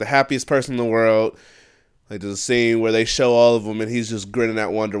he's like the happiest person in the world. Like there's a scene where they show all of them and he's just grinning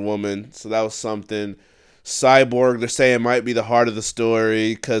at Wonder Woman. So that was something. Cyborg, they're saying, might be the heart of the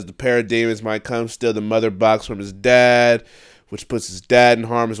story because the parademons might come steal the mother box from his dad, which puts his dad in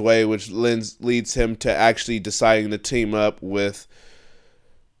harm's way, which leads him to actually deciding to team up with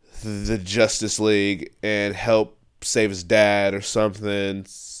the Justice League and help save his dad or something.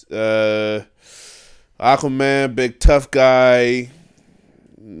 Aquaman, big tough guy,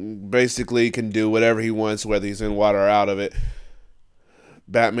 basically can do whatever he wants, whether he's in water or out of it.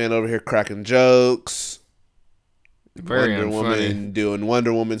 Batman over here cracking jokes. Very Wonder Woman doing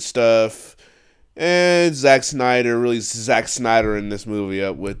Wonder Woman stuff. And Zack Snyder in this movie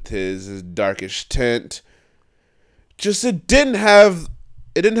up with his darkish tint. Just it didn't have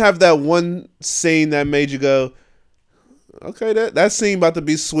that one scene that made you go, okay, that scene about to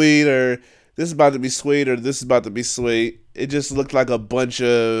be sweet, or this is about to be sweet, or this is about to be sweet. It just looked like a bunch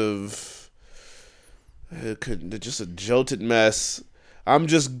of just a jolted mess. I'm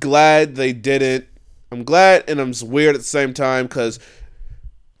just glad they didn't. I'm glad and I'm weird at the same time because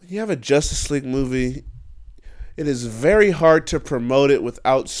when you have a Justice League movie, it is very hard to promote it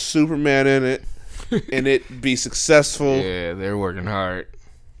without Superman in it and it be successful. Yeah, they're working hard.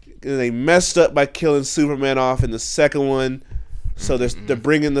 And they messed up by killing Superman off in the second one, so they're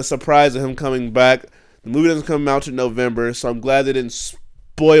bringing the surprise of him coming back. The movie doesn't come out to November, so I'm glad they didn't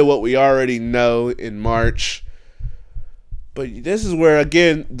spoil what we already know in March. But this is where,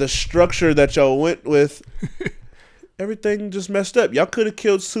 again, the structure that y'all went with, everything just messed up. Y'all could have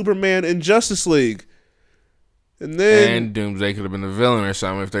killed Superman in Justice League. And then... And Doomsday could have been the villain or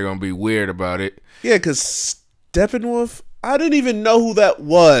something if they're going to be weird about it. Yeah, because Steppenwolf, I didn't even know who that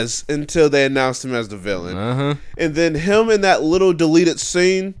was until they announced him as the villain. Uh-huh. And then him in that little deleted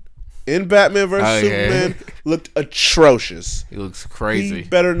scene in Batman vs. Superman looked atrocious. He looks crazy. He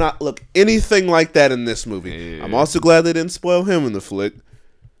better not look anything like that in this movie. Yeah. I'm also glad they didn't spoil him in the flick.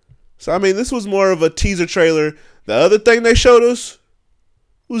 So, I mean, this was more of a teaser trailer. The other thing they showed us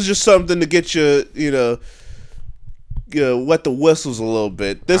was just something to get you, wet the whistles a little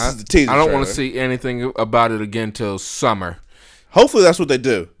bit. This is the teaser I don't trailer. want to see anything about it again till summer. Hopefully that's what they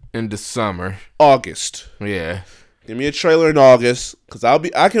do. Into summer. August. Yeah. Give me a trailer in August, because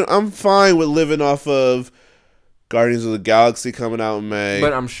I'm fine with living off of Guardians of the Galaxy coming out in May.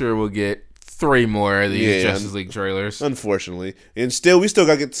 But I'm sure we'll get 3 more of these Yeah. Justice League trailers. Unfortunately. And we still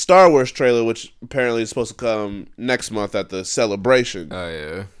got to get the Star Wars trailer, which apparently is supposed to come next month at the Celebration. Oh,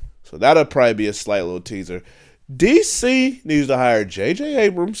 yeah. So that'll probably be a slight little teaser. DC needs to hire J.J.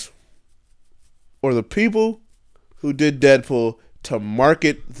 Abrams or the people who did Deadpool to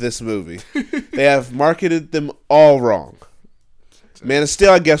market this movie. They have marketed them all wrong. Man of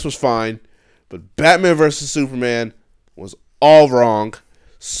Steel, I guess, was fine, but Batman vs. Superman was all wrong.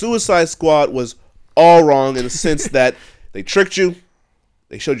 Suicide Squad was all wrong in the sense that they tricked you.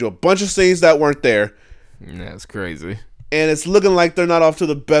 They showed you a bunch of scenes that weren't there. That's crazy. And it's looking like they're not off to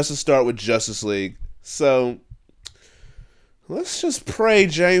the best of start with Justice League. So let's just pray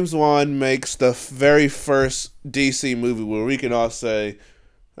James Wan makes the very first DC movie where we can all say,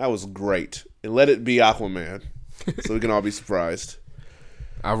 that was great. And let it be Aquaman. So we can all be surprised.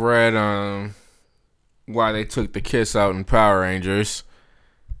 I read why they took the kiss out in Power Rangers.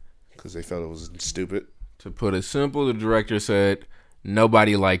 Because they felt it was stupid. To put it simple, the director said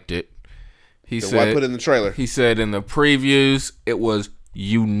nobody liked it. He Then said, why put it in the trailer? He said in the previews it was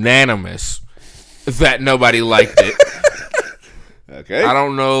unanimous that nobody liked it. Okay. I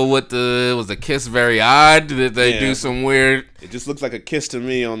don't know was the kiss very odd? Did they do some weird? It just looks like a kiss to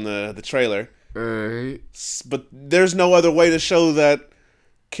me on the trailer. Uh, But there's no other way to show that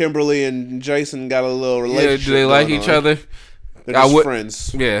Kimberly and Jason got a little yeah, relationship. do they like going each on. other? They're just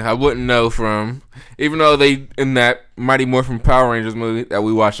friends. Yeah, I wouldn't know from, even though they in that Mighty Morphin Power Rangers movie that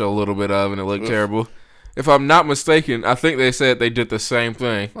we watched a little bit of and it looked terrible. If I'm not mistaken, I think they said they did the same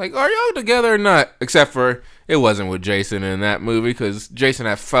thing. Like, are y'all together or not? Except for it wasn't with Jason in that movie because Jason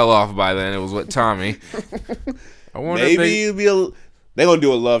had fell off by then. It was with Tommy. I wonder Maybe if they're gonna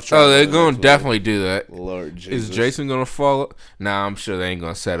do a love triangle. they're going to definitely do that. Lord Jesus. Is Jason going to fall? Nah, I'm sure they ain't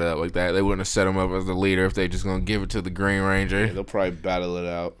going to set it up like that. They wouldn't have set him up as the leader if they just going to give it to the Green Ranger. Yeah, they'll probably battle it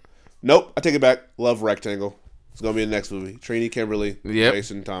out. Nope, I take it back. Love Rectangle. It's gonna be the next movie. Trini, Kimberly, Yep.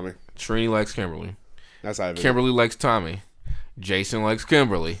 Jason, Tommy. Trini likes Kimberly. That's how I view it. Kimberly likes Tommy. Jason likes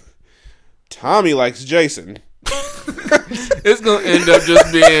Kimberly. Tommy likes Jason. It's gonna end up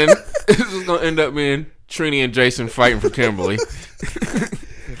just being. It's just gonna end up being Trini and Jason fighting for Kimberly.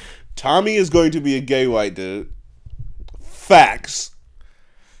 Tommy is going to be a gay white dude. Facts.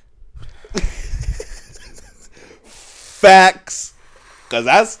 Facts. Cause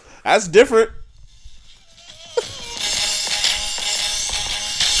that's different.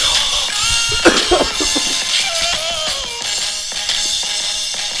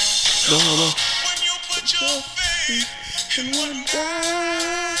 When you put your faith in one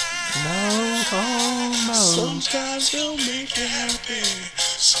guy, sometimes they'll make you happy,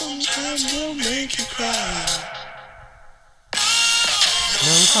 sometimes they'll make you cry.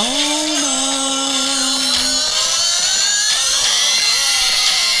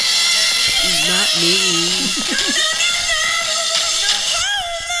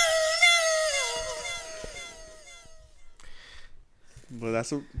 But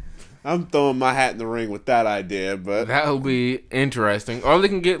I'm throwing my hat in the ring with that idea, but That'll be interesting. Or they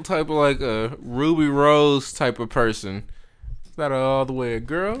can get type of like a Ruby Rose type of person. Is that all the way a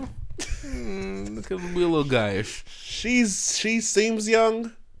girl? It could be a little guyish. she seems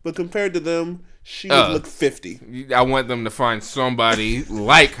young, but compared to them, she would look 50. I want them to find somebody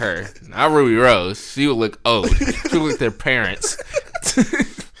like her. Not Ruby Rose. She would look old. She would look like their parents.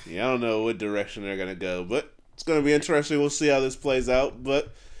 Yeah, I don't know what direction they're gonna go, but it's gonna be interesting. We'll see how this plays out.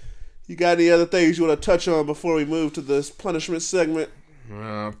 But you got any other things you want to touch on before we move to this punishment segment?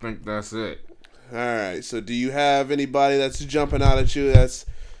 Well, I think that's it. All right. So, do you have anybody that's jumping out at you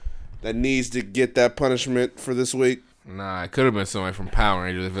that needs to get that punishment for this week? Nah, it could have been somebody from Power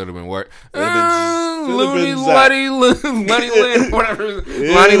Rangers if it would have been work. Could've been Zack. Lunny Lynn, whatever.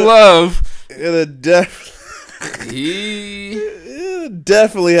 Lonnie Love. It'd He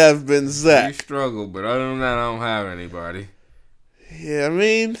definitely have been Zach. struggled, but other than that, I don't have anybody. Yeah, I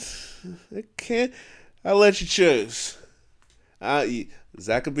mean, it can't. I'll let you choose.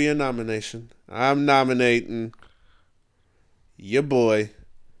 Zach could be a nomination. I'm nominating your boy,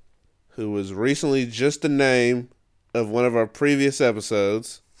 who was recently just the name of one of our previous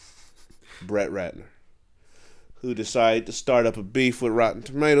episodes, Brett Ratner, who decided to start up a beef with Rotten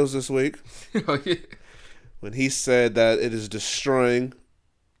Tomatoes this week Oh, yeah. when he said that it is destroying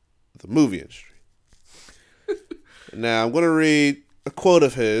the movie industry. Now, I'm going to read a quote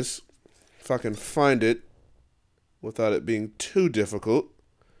of his, if I can find it without it being too difficult.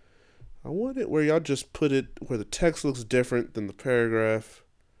 I want it where y'all just put it where the text looks different than the paragraph.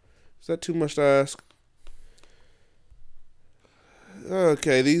 Is that too much to ask?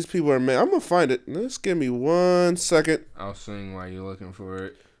 Okay, these people are mad. I'm going to find it. Just give me 1 second. I'll sing while you're looking for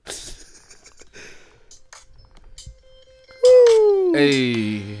it. Woo!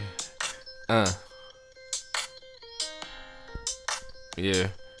 Hey. Yeah.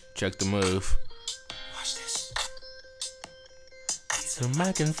 Check the move. To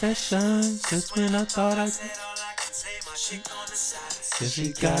my confessions, just when I thought I Cause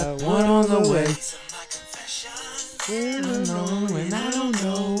she got one on the way. And I don't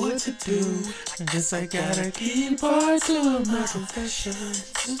know what to do. I guess I gotta keep part two of my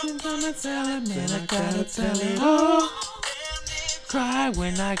confessions. Just gonna tell it, man, I gotta tell it all. Cry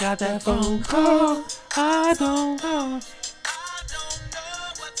when I got that phone call. I don't know.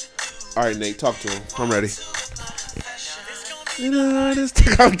 All right, Nate, talk to him. I'm ready. You know, this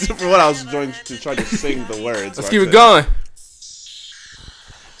for what I was doing to try to sing the words. Let's keep it going.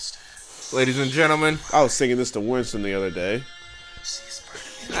 Ladies and gentlemen, I was singing this to Winston the other day.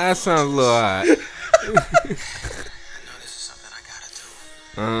 that sounds a little hot.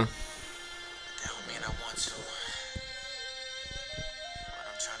 Uh-huh.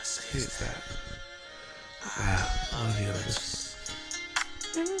 Here's that.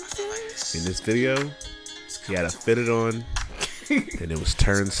 In this video, he had a fitted on, and it was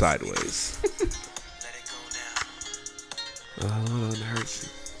turned sideways. Oh, it hurts.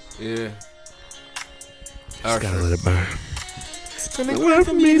 Yeah. Just gotta let it burn. It's a word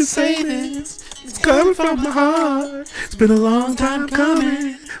for me to say this. It's coming from my heart. It's been a long time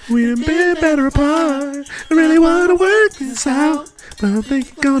coming. We've been better apart. I really wanna work this out, but I think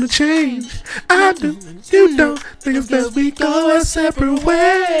it's gonna change. I do, you don't. Think it's best we go our separate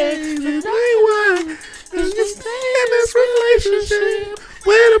ways. And I want is to stay in this relationship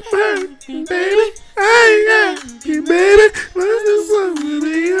when I'm hurting, baby. I got you, baby. But there's so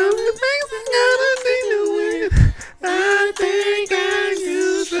many other things I gotta deal with. I think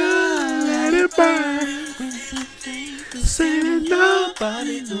you should let it burn. Say that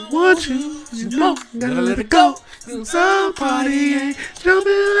nobody don't want you more. Gotta let it go. Some party ain't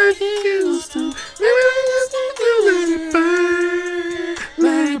jumping like you used to. Maybe I just want to let it burn.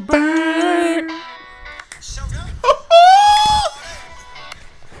 Let it burn.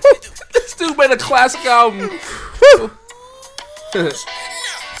 This dude made a classic album.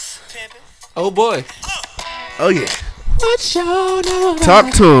 Oh boy. Oh, yeah. What y'all know about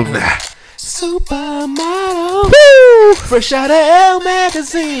Talk to him now. Supermodel? Woo! Fresh out of Elle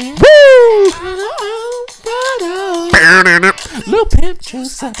magazine. Woo! Little pimp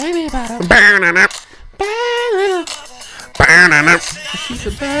juice, a baby bottom. She's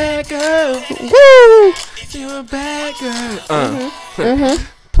a bad girl. Woo! You're a bad girl.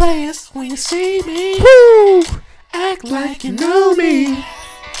 Players, when you see me, Woo! act like you know me.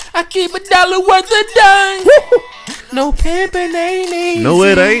 I keep $1 worth of dime. No pimpin' ain't easy. No,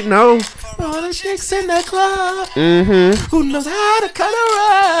 it ain't, no. All the chicks in the club Mm-hmm. who knows how to cut her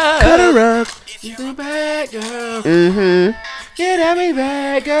up. Cut her up. She's a bad girl. Mm-hmm. Get at me,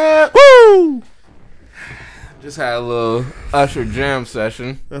 bad girl. Woo! Just had a little Usher jam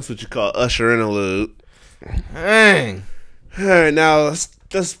session. That's what you call Usher interlude. Dang. All right, now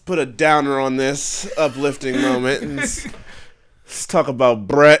let's put a downer on this uplifting moment. And let's talk about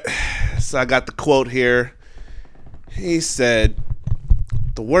Brett. So I got the quote here. He said,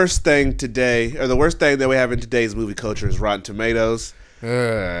 the worst thing that we have in today's movie culture is Rotten Tomatoes,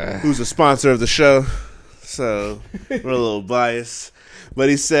 who's a sponsor of the show. So we're a little biased. But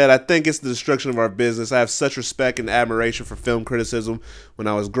he said, I think it's the destruction of our business. I have such respect and admiration for film criticism. When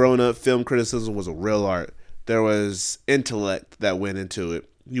I was growing up, film criticism was a real art. There was intellect that went into it.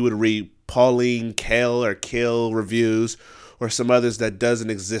 You would read Pauline Kael or Kill reviews, or some others that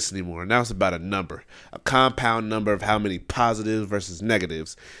doesn't exist anymore. Now it's about a number, a compound number of how many positives versus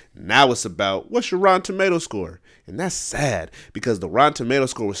negatives. Now it's about what's your Rotten Tomato score. And that's sad because the Rotten Tomato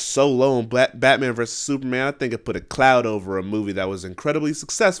score was so low on Batman vs. Superman, I think it put a cloud over a movie that was incredibly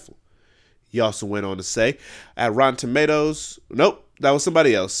successful. He also went on to say, at Rotten Tomatoes, nope, that was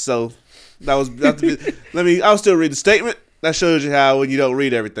somebody else. So I'll still read the statement. That shows you how when you don't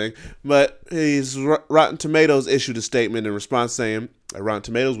read everything. But Rotten Tomatoes issued a statement in response saying, at Rotten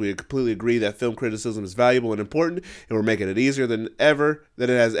Tomatoes, we completely agree that film criticism is valuable and important, and we're making it easier than it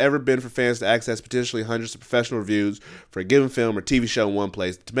has ever been for fans to access potentially hundreds of professional reviews for a given film or TV show in one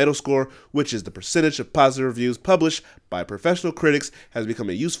place. The tomato score, which is the percentage of positive reviews published by professional critics, has become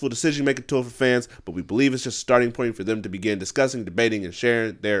a useful decision-making tool for fans, but we believe it's just a starting point for them to begin discussing, debating, and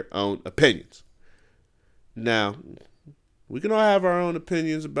sharing their own opinions. Now, we can all have our own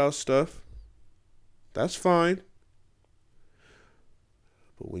opinions about stuff. That's fine.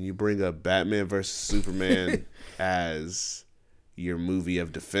 But when you bring up Batman vs. Superman as your movie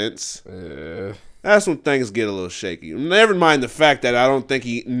of defense, that's when things get a little shaky. Never mind the fact that I don't think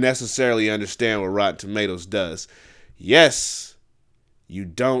he necessarily understands what Rotten Tomatoes does. Yes, you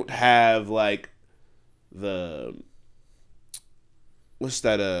don't have like the what's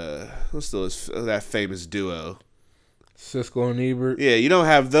that famous duo? Siskel and Ebert. Yeah, you don't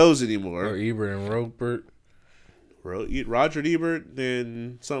have those anymore. Or Ebert and Robert. Roger Ebert,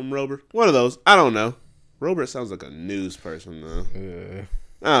 then something Robert. One of those. I don't know. Robert sounds like a news person, though.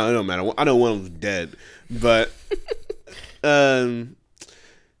 Yeah. It don't matter. I know one of them's dead. But,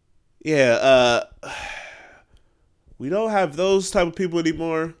 we don't have those type of people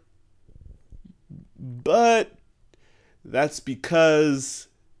anymore. But that's because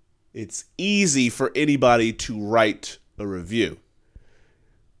it's easy for anybody to write a review.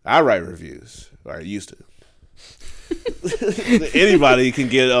 I write reviews, or I used to. Anybody can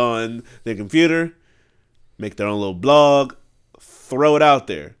get on their computer, make their own little blog, throw it out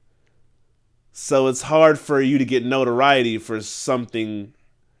there. So it's hard for you to get notoriety for something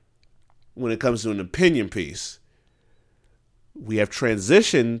when it comes to an opinion piece. We have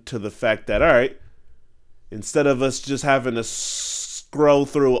transitioned to the fact that, all right, instead of us just having to scroll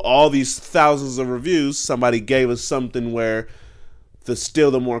through all these thousands of reviews, somebody gave us something where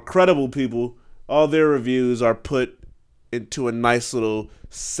the more credible people, all their reviews are put into a nice little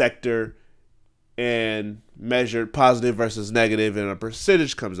sector and measured positive versus negative, and a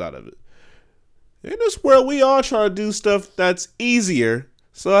percentage comes out of it. In this world, we all try to do stuff that's easier,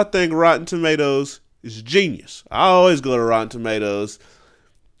 so I think Rotten Tomatoes is genius. I always go to Rotten Tomatoes.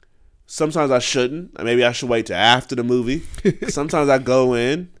 Sometimes I shouldn't. Maybe I should wait till after the movie. Sometimes I go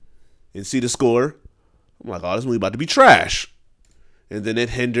in and see the score. I'm like, oh, this movie about to be trash. And then it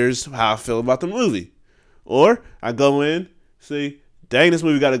hinders how I feel about the movie. Or I go in, see, dang, this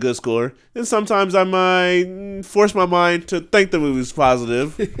movie got a good score. And sometimes I might force my mind to think the movie's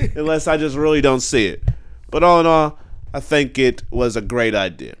positive, unless I just really don't see it. But all in all, I think it was a great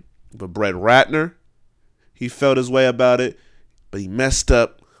idea. But Brett Ratner, he felt his way about it, but he messed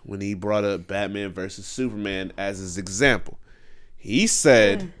up when he brought up Batman vs. Superman as his example. He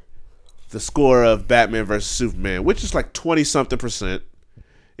said the score of Batman vs. Superman, which is like 20-something%,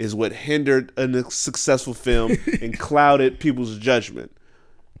 is what hindered a successful film and clouded people's judgment.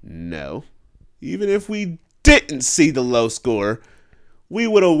 No. Even if we didn't see the low score, we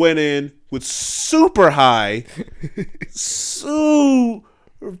would have went in with super high,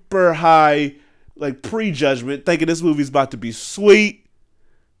 like prejudgment, thinking this movie's about to be sweet.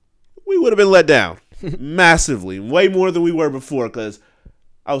 We would have been let down massively, way more than we were before, because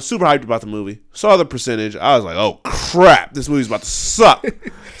I was super hyped about the movie. Saw the percentage. I was like, oh, crap. This movie's about to suck.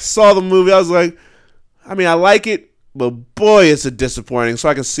 Saw the movie. I was like, I mean, I like it, but boy, it's a disappointing. So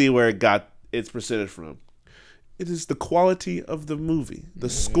I can see where it got its percentage from. It is the quality of the movie. The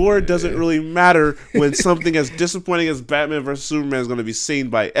score doesn't really matter when something as disappointing as Batman vs. Superman is going to be seen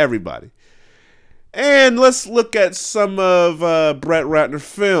by everybody. And let's look at some of Brett Ratner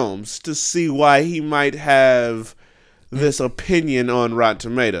films to see why he might have this opinion on Rotten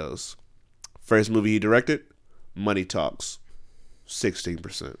Tomatoes. First movie he directed, Money Talks,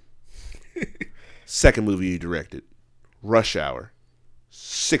 16%. Second movie he directed, Rush Hour,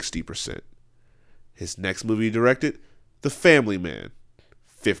 60%. His next movie he directed, The Family Man,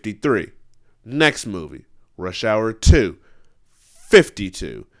 53%. Next movie, Rush Hour 2,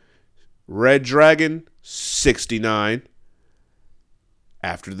 52%. Red Dragon, 69%.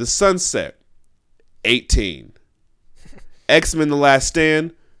 After the Sunset, 18%. X-Men The Last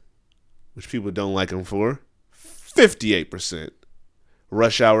Stand, which people don't like him for, 58%.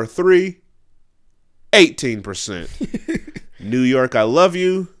 Rush Hour 3, 18%. New York, I Love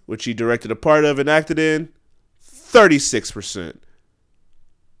You, which he directed a part of and acted in, 36%.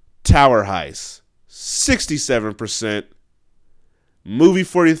 Tower Heist, 67%. Movie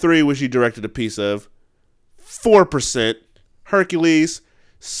 43, which he directed a piece of, 4%. Hercules,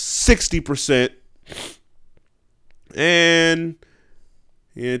 60%. And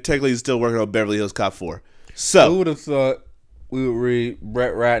technically he's still working on Beverly Hills Cop 4. Who So, would have thought we would read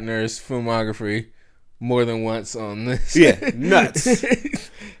Brett Ratner's filmography more than once on this? yeah, nuts.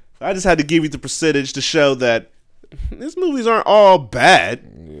 I just had to give you the percentage to show that these movies aren't all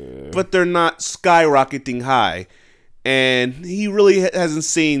bad, but they're not skyrocketing high. And he really hasn't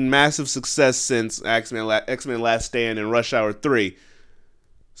seen massive success since X-Men Last Stand and Rush Hour 3.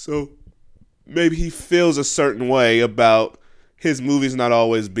 So maybe he feels a certain way about his movies not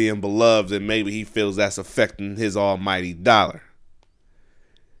always being beloved, and maybe he feels that's affecting his almighty dollar.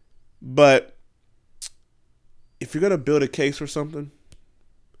 But if you're going to build a case for something,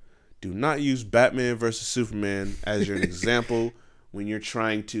 do not use Batman versus Superman as your example when you're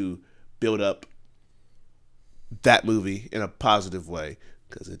trying to build up that movie in a positive way,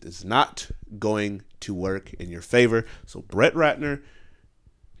 because it is not going to work in your favor. So Brett Ratner,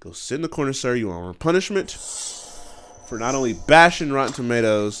 go sit in the corner, sir. You are on punishment for not only bashing Rotten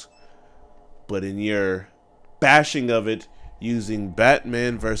Tomatoes, but in your bashing of it using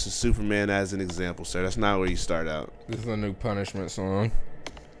Batman versus Superman as an example, sir. That's not where you start out. This is a new punishment song.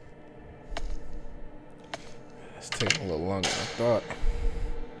 It's taking a little longer than I thought.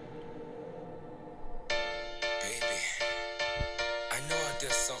 Baby, I know I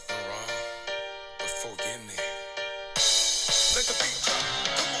did something wrong, but forgive me. Let the beat drop.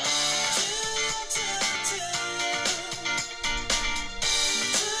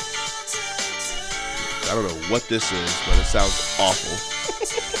 I don't know what this is, but it sounds awful.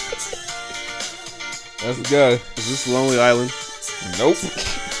 Let's go. Is this Lonely Island? Nope.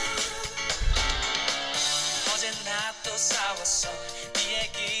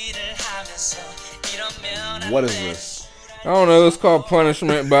 What is this? I don't know. It's called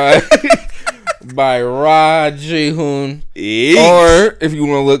Punishment by by Ra Ji-hoon. Or if you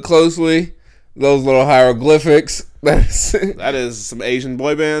want to look closely, those little hieroglyphics. That is some Asian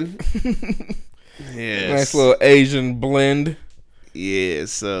boy band. Yes. Nice little Asian blend. Yeah,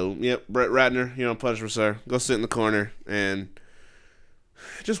 so, yep, Brett Ratner, you're on punishment, sir. Go sit in the corner and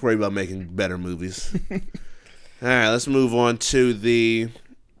just worry about making better movies. All right, let's move on to the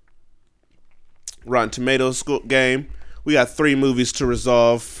Rotten Tomatoes game. We got 3 movies to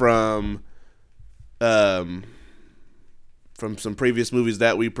resolve from some previous movies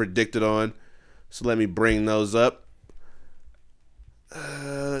that we predicted on. So let me bring those up.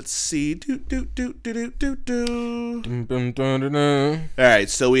 Let's see. All right,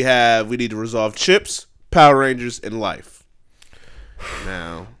 so we need to resolve Chips, Power Rangers, and Life.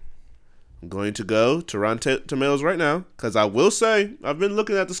 Now, I'm going to go to Rotten Tomatoes right now, because I will say, I've been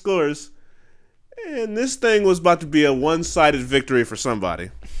looking at the scores, and this thing was about to be a one-sided victory for somebody.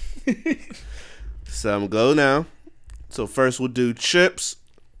 So I'm going to go now. So first we'll do Chips.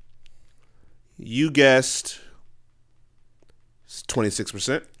 You guessed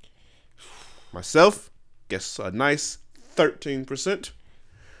 26%. Myself, guess a nice 13%.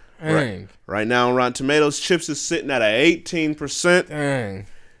 Dang. Right now on Rotten Tomatoes, Chips is sitting at a 18%. Dang.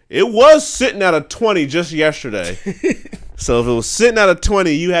 It was sitting at a 20 just yesterday. So if it was sitting at a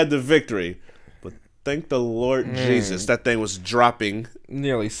 20, you had the victory. But thank the Lord Jesus, that thing was dropping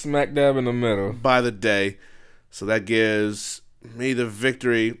Nearly smack dab in the middle. by the day. So that gives me the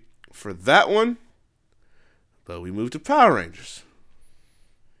victory for that one. But we moved to Power Rangers.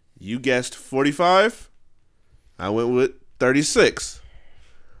 You guessed 45. I went with 36.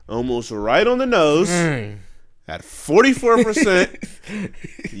 Almost right on the nose. At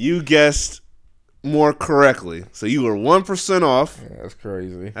 44%, you guessed more correctly. So you were 1% off. Yeah, that's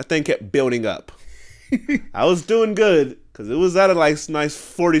crazy. That thing kept building up. I was doing good because it was at a nice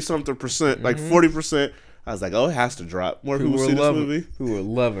 40-something percent, like 40%. I was like, oh, it has to drop. More people see this movie. Who were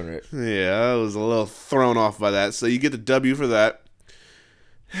loving it. Yeah, I was a little thrown off by that. So you get the W for that.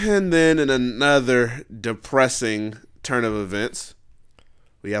 And then in another depressing turn of events,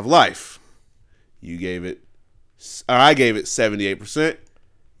 we have Life. I gave it 78%.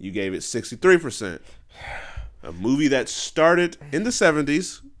 You gave it 63%. A movie that started in the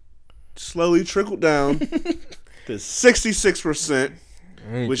 70s, slowly trickled down to 66%,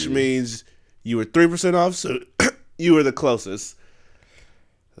 which means you were 3% off, so you were the closest.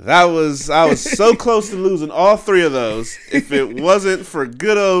 I was so close to losing all 3 of those if it wasn't for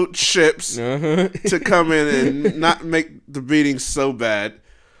good old Chips to come in and not make the beating so bad.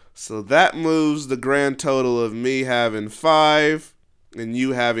 So that moves the grand total of me having 5 and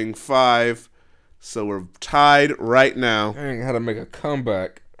you having 5. So we're tied right now. Dang, how to make a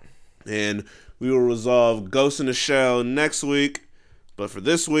comeback. And we will resolve Ghost in the Shell next week. But for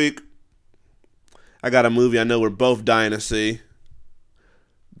this week, I got a movie I know we're both dying to see.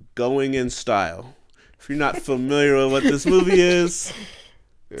 Going in Style. If you're not familiar with what this movie is,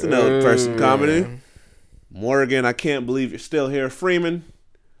 it's an old person comedy. Morgan, I Can't Believe You're Still Here. Freeman.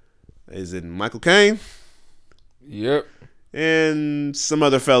 Is it Michael Caine? Yep. And some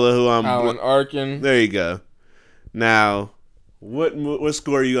other fella who I'm... Alan Arkin. There you go. Now, what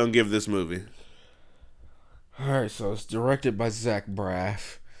score are you going to give this movie? Alright, so it's directed by Zach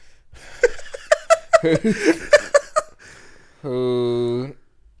Braff. Who...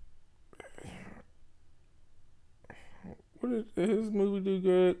 What did his movie do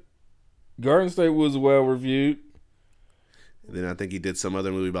good? Garden State was well reviewed. And then I think he did some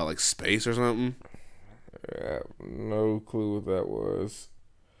other movie about like space or something. I have no clue what that was.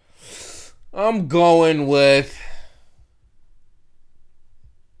 I'm going with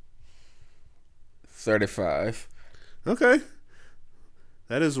 35. Okay.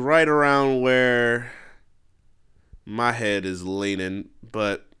 That is right around where my head is leaning,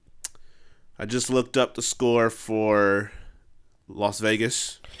 but I just looked up the score for Las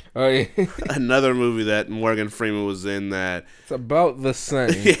Vegas. Oh yeah, Another movie that Morgan Freeman was in that it's about the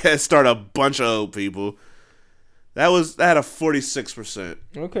same. yeah, starred a bunch of old people. That had a 46%.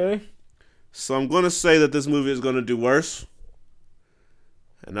 Okay. So I'm going to say that this movie is going to do worse.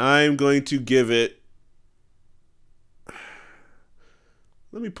 And I'm going to give it...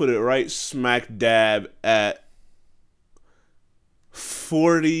 Let me put it right smack dab at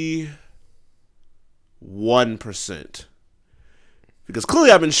 41%. Because clearly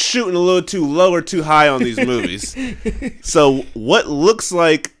I've been shooting a little too low or too high on these movies. So what looks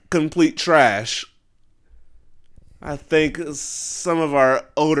like complete trash, I think some of our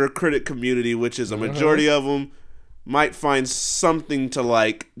older critic community, which is a majority of them, might find something to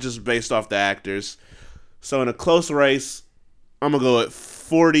like just based off the actors. So in a close race, I'm going to go at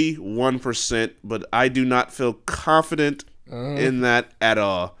 41%, but I do not feel confident in that at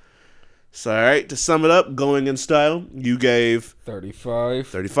all. So, all right, to sum it up, Going in Style, you gave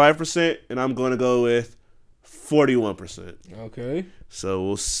 35%, and I'm going to go with 41%. Okay. So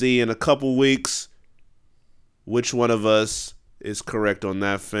we'll see in a couple weeks which one of us is correct on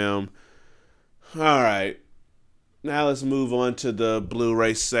that film. All right. Now let's move on to the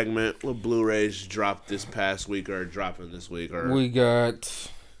Blu-ray segment. What Blu-rays dropped this past week or dropping this week? Or We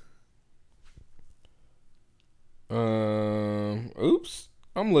got... Oops.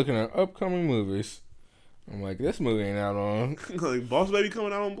 I'm looking at upcoming movies. I'm like, this movie ain't out on. like Boss Baby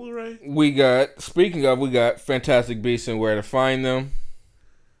coming out on Blu-ray? We got Fantastic Beasts and Where to Find Them.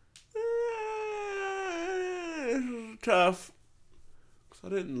 Tough. 'Cause I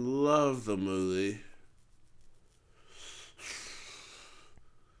didn't love the movie.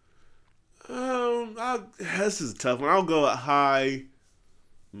 This is a tough one. I'll go at high.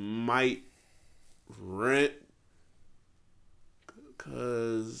 Might rent.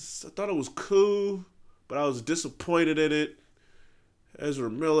 Because I thought it was cool, but I was disappointed in it. Ezra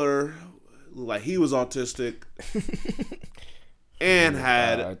Miller, looked like he was autistic. And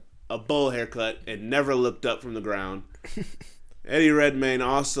had a bowl haircut and never looked up from the ground. Eddie Redmayne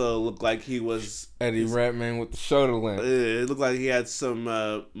also looked like he was... Eddie Redmayne with the shoulder length. It looked like he had some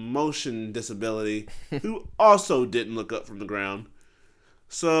motion disability, who also didn't look up from the ground.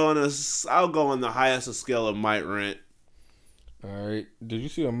 So I'll go on the highest scale of might rent. Alright. Did you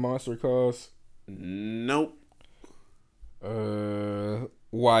see A Monster Calls? Nope.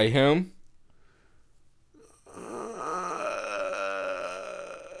 Why Him?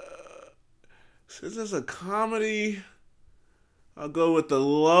 Since it's a comedy, I'll go with the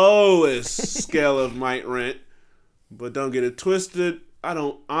lowest scale of might rent. But don't get it twisted. I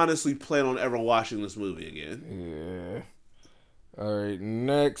don't honestly plan on ever watching this movie again. Yeah. Alright,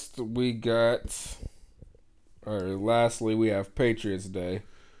 next we got... Alright, lastly we have Patriots Day.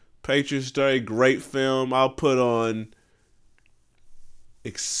 Patriots Day, great film. I'll put on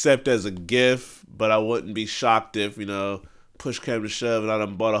except as a gift, but I wouldn't be shocked if, push came to shove and I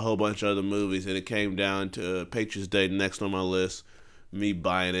done bought a whole bunch of other movies and it came down to Patriots Day next on my list, me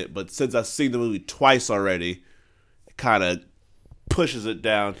buying it. But since I've seen the movie twice already, it kind of pushes it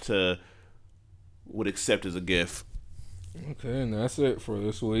down to would accept as a gift. Okay, and that's it for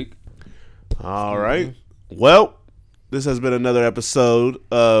this week. All right. Well, this has been another episode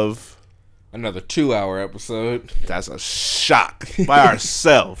of... Another 2-hour episode. That's a shock. By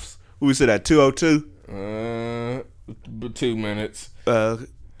ourselves. We said at 2:02? 2 minutes. 2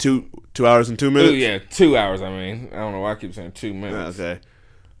 2 hours and 2 Ooh, minutes? yeah, 2 hours. I mean, I don't know why I keep saying 2 minutes. Okay.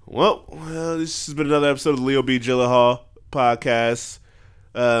 Well, this has been another episode of the Leo B. Gyllenhaal podcast.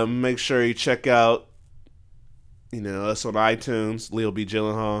 Make sure you check out, us on iTunes, Leo B.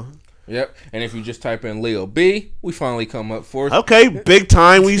 Gyllenhaal. Yep. And if you just type in Leo B, we finally come up for Okay, big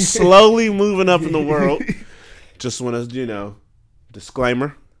time. We slowly moving up in the world. Just want to,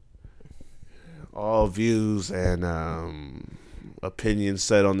 disclaimer. All views and opinions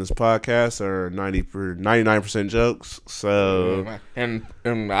said on this podcast are 99% jokes. So, and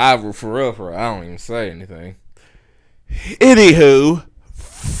I for real, I don't even say anything. anywho,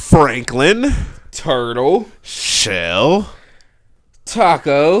 Franklin, Turtle, Shell,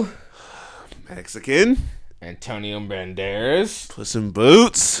 Taco, Mexican, Antonio Banderas, Puss in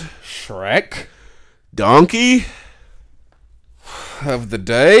Boots, Shrek Donkey, of the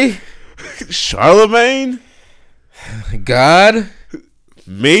day, Charlemagne, God,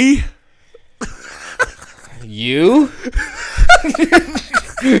 me, you,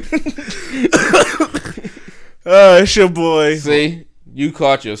 it's your boy. see, you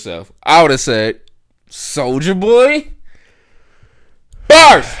caught yourself. I would have said Soldier Boy,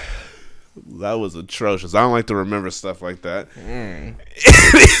 Barf. That was atrocious. I don't like to remember stuff like that. Dang.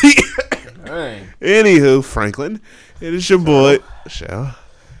 Anywho, Franklin, it is your boy, Shell,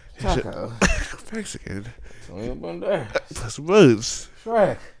 Taco, Mexican, Antonio Banderas, Puss in Boots,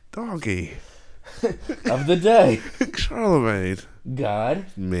 Shrek Donkey, of the day, Charlemagne, God,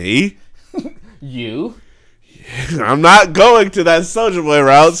 me. you, I'm not going to that Soldier Boy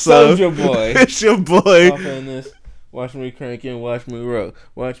route, so Soldier Boy. it's your boy. Off in this. Watch me crank and watch me roll.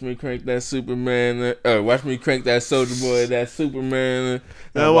 Watch me crank that Superman. Watch me crank that Soldier Boy. That Superman.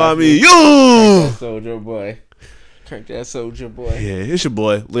 Now I mean that you. Soldier Boy. Crank that Soldier Boy. Yeah, it's your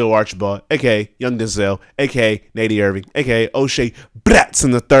boy, Lil Archibald, aka Young Denzel, aka Nady Irving, aka O'Shea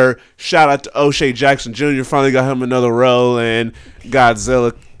Bratson III. Shout out to O'Shea Jackson Jr. Finally got him another role in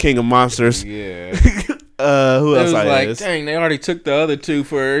Godzilla, King of Monsters. Yeah. Who It else was I like, is? dang, they already took the other two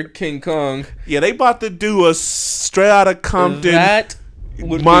for King Kong. Yeah, they about to do a straight out of Compton That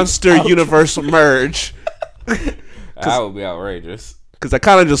would Monster be out- Universe merge. That would be outrageous. Because I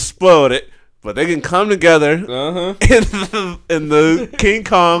kind of just spoiled it, but they can come together Uh-huh. in the King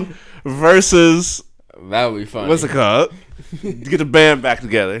Kong versus That would be funny. what's it called? Get the band back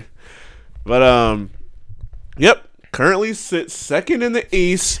together. But yep. Currently sits second in the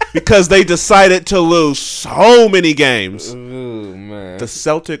East because they decided to lose so many games. Ooh, man. The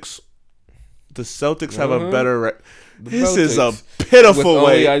Celtics have a better. This is a Celtics. pitiful With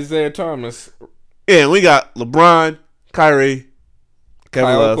way. only Isaiah Thomas, Yeah, we got LeBron, Kyrie, Kevin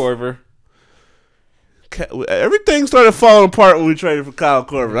Kyle Love. Korver. Everything started falling apart when we traded for Kyle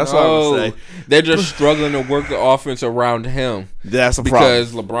Korver. That's all I'm gonna say. They're just struggling to work the offense around him That's a problem.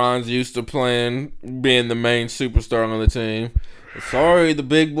 because LeBron's used to being the main superstar on the team. Sorry, the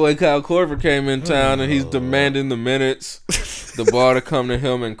big boy Kyle Korver came in town and he's demanding the minutes, the ball to come to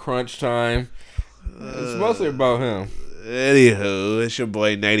him in crunch time. It's mostly about him. Anywho, it's your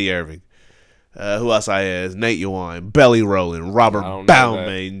boy Nady Irving. Who else I is? Nate Yuan, Belly Rolling, Robert I don't know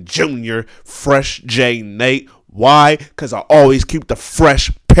Bauman Jr., Fresh J Nate. Why? Because I always keep the fresh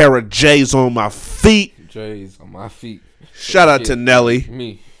pair of J's on my feet. J's on my feet. Shout out to Nelly.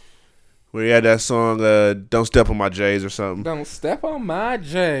 Me. We had that song, Don't Step on My J's or something. Don't step on my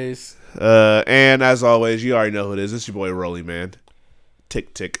J's. And as always, you already know who it is. It's your boy Rolly, man.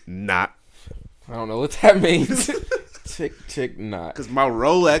 Tick, tick, not. I don't know what that means. Tick, tick, not. Because my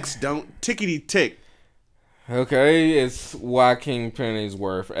Rolex don't tickety tick. Okay, it's Joaquin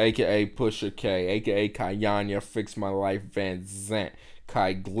Pennyworth, a.k.a. Pusha K, a.k.a. Kayanya, Fix My Life Van Zant,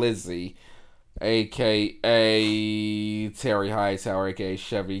 Kai Glizzy, a.k.a. Terry Hightower, a.k.a.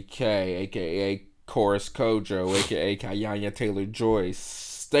 Chevy K, a.k.a. Chorus Kojo, a.k.a. Kayanya Taylor Joy,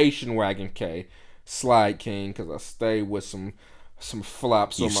 Station Wagon K, Slide King, because I stay with some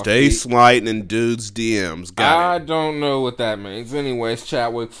flops You on my stay feet. sliding in dudes' DMs. Got I it. don't know what that means. Anyways,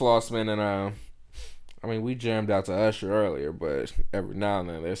 Chadwick Flossman and I mean, we jammed out to Usher earlier, but every now and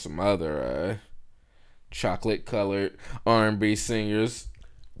then there's some other chocolate-colored R&B singers.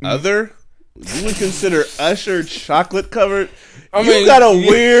 Other? You would consider Usher chocolate covered? I You mean, got a yeah.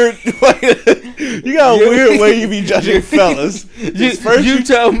 weird weird way you be judging fellas. You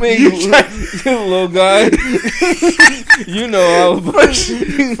tell me, you little guy. You know all about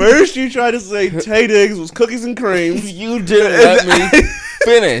First you try to say Tay Diggs was cookies and cream. You didn't let me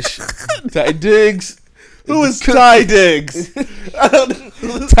finish. Ty Diggs. Who is Ty Diggs?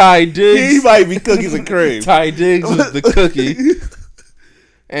 Ty He Diggs. might be cookies and cream. Ty Diggs was the cookie.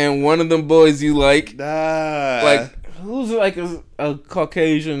 And one of them boys you like, Nah. like Who's like a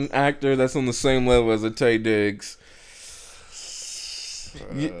Caucasian actor that's on the same level as a Tay Diggs?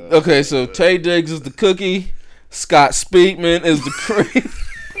 Okay, so Tay Diggs is the cookie. Scott Speedman is the cream.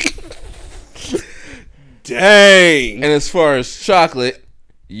 Dang. And as far as chocolate,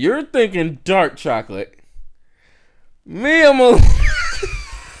 you're thinking dark chocolate. Me, I'm a...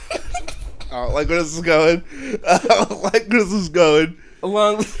 I don't like where this is going. I don't like where this is going.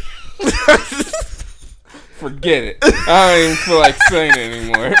 along... Forget it. I don't even feel like saying it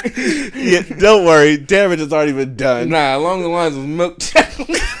anymore. Yeah, don't worry. Damage has already been done. Nah, along the lines of milk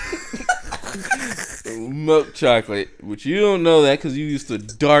chocolate. Milk chocolate. Which you don't know that because you used to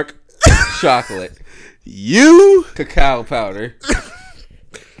dark chocolate. You? Cacao powder.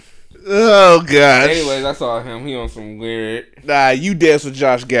 Oh, gosh. Anyways, I saw him. He on some weird... Nah, you dance with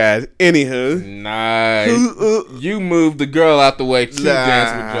Josh Gad. Anywho. Nah. You moved the girl out the way to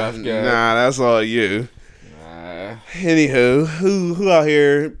dance with Josh Gad. Nah, that's all you. Nah. Anywho, who out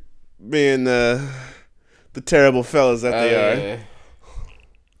here being the terrible fellas that they are?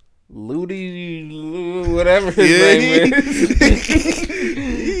 Ludi, whatever his name is.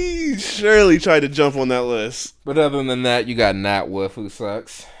 He surely tried to jump on that list. But other than that, you got Nat Wolff, who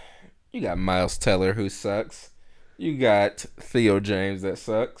sucks. You got Miles Teller, who sucks. You got Theo James, that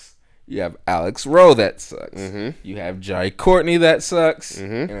sucks. You have Alex Rowe, that sucks. Mm-hmm. You have Jai Courtney, that sucks.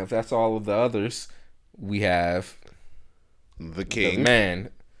 Mm-hmm. And if that's all of the others, we have The the king.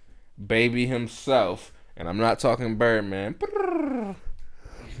 man, Baby himself. And I'm not talking Birdman.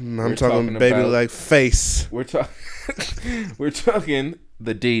 I'm talking baby about- like face. We're talking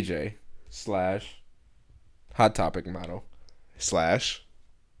the DJ / Hot Topic model. /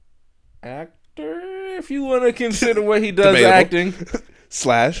 Actor, if you want to consider what he does Debatable. acting.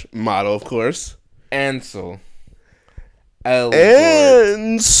 / model, of course. Ansel. Elgort.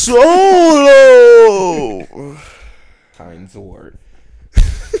 And Solo. Heinzwort.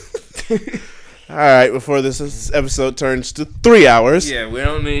 All right, before this episode turns to 3 hours, Yeah, we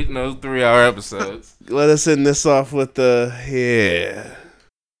don't need no 3-hour episodes. let us end this off with the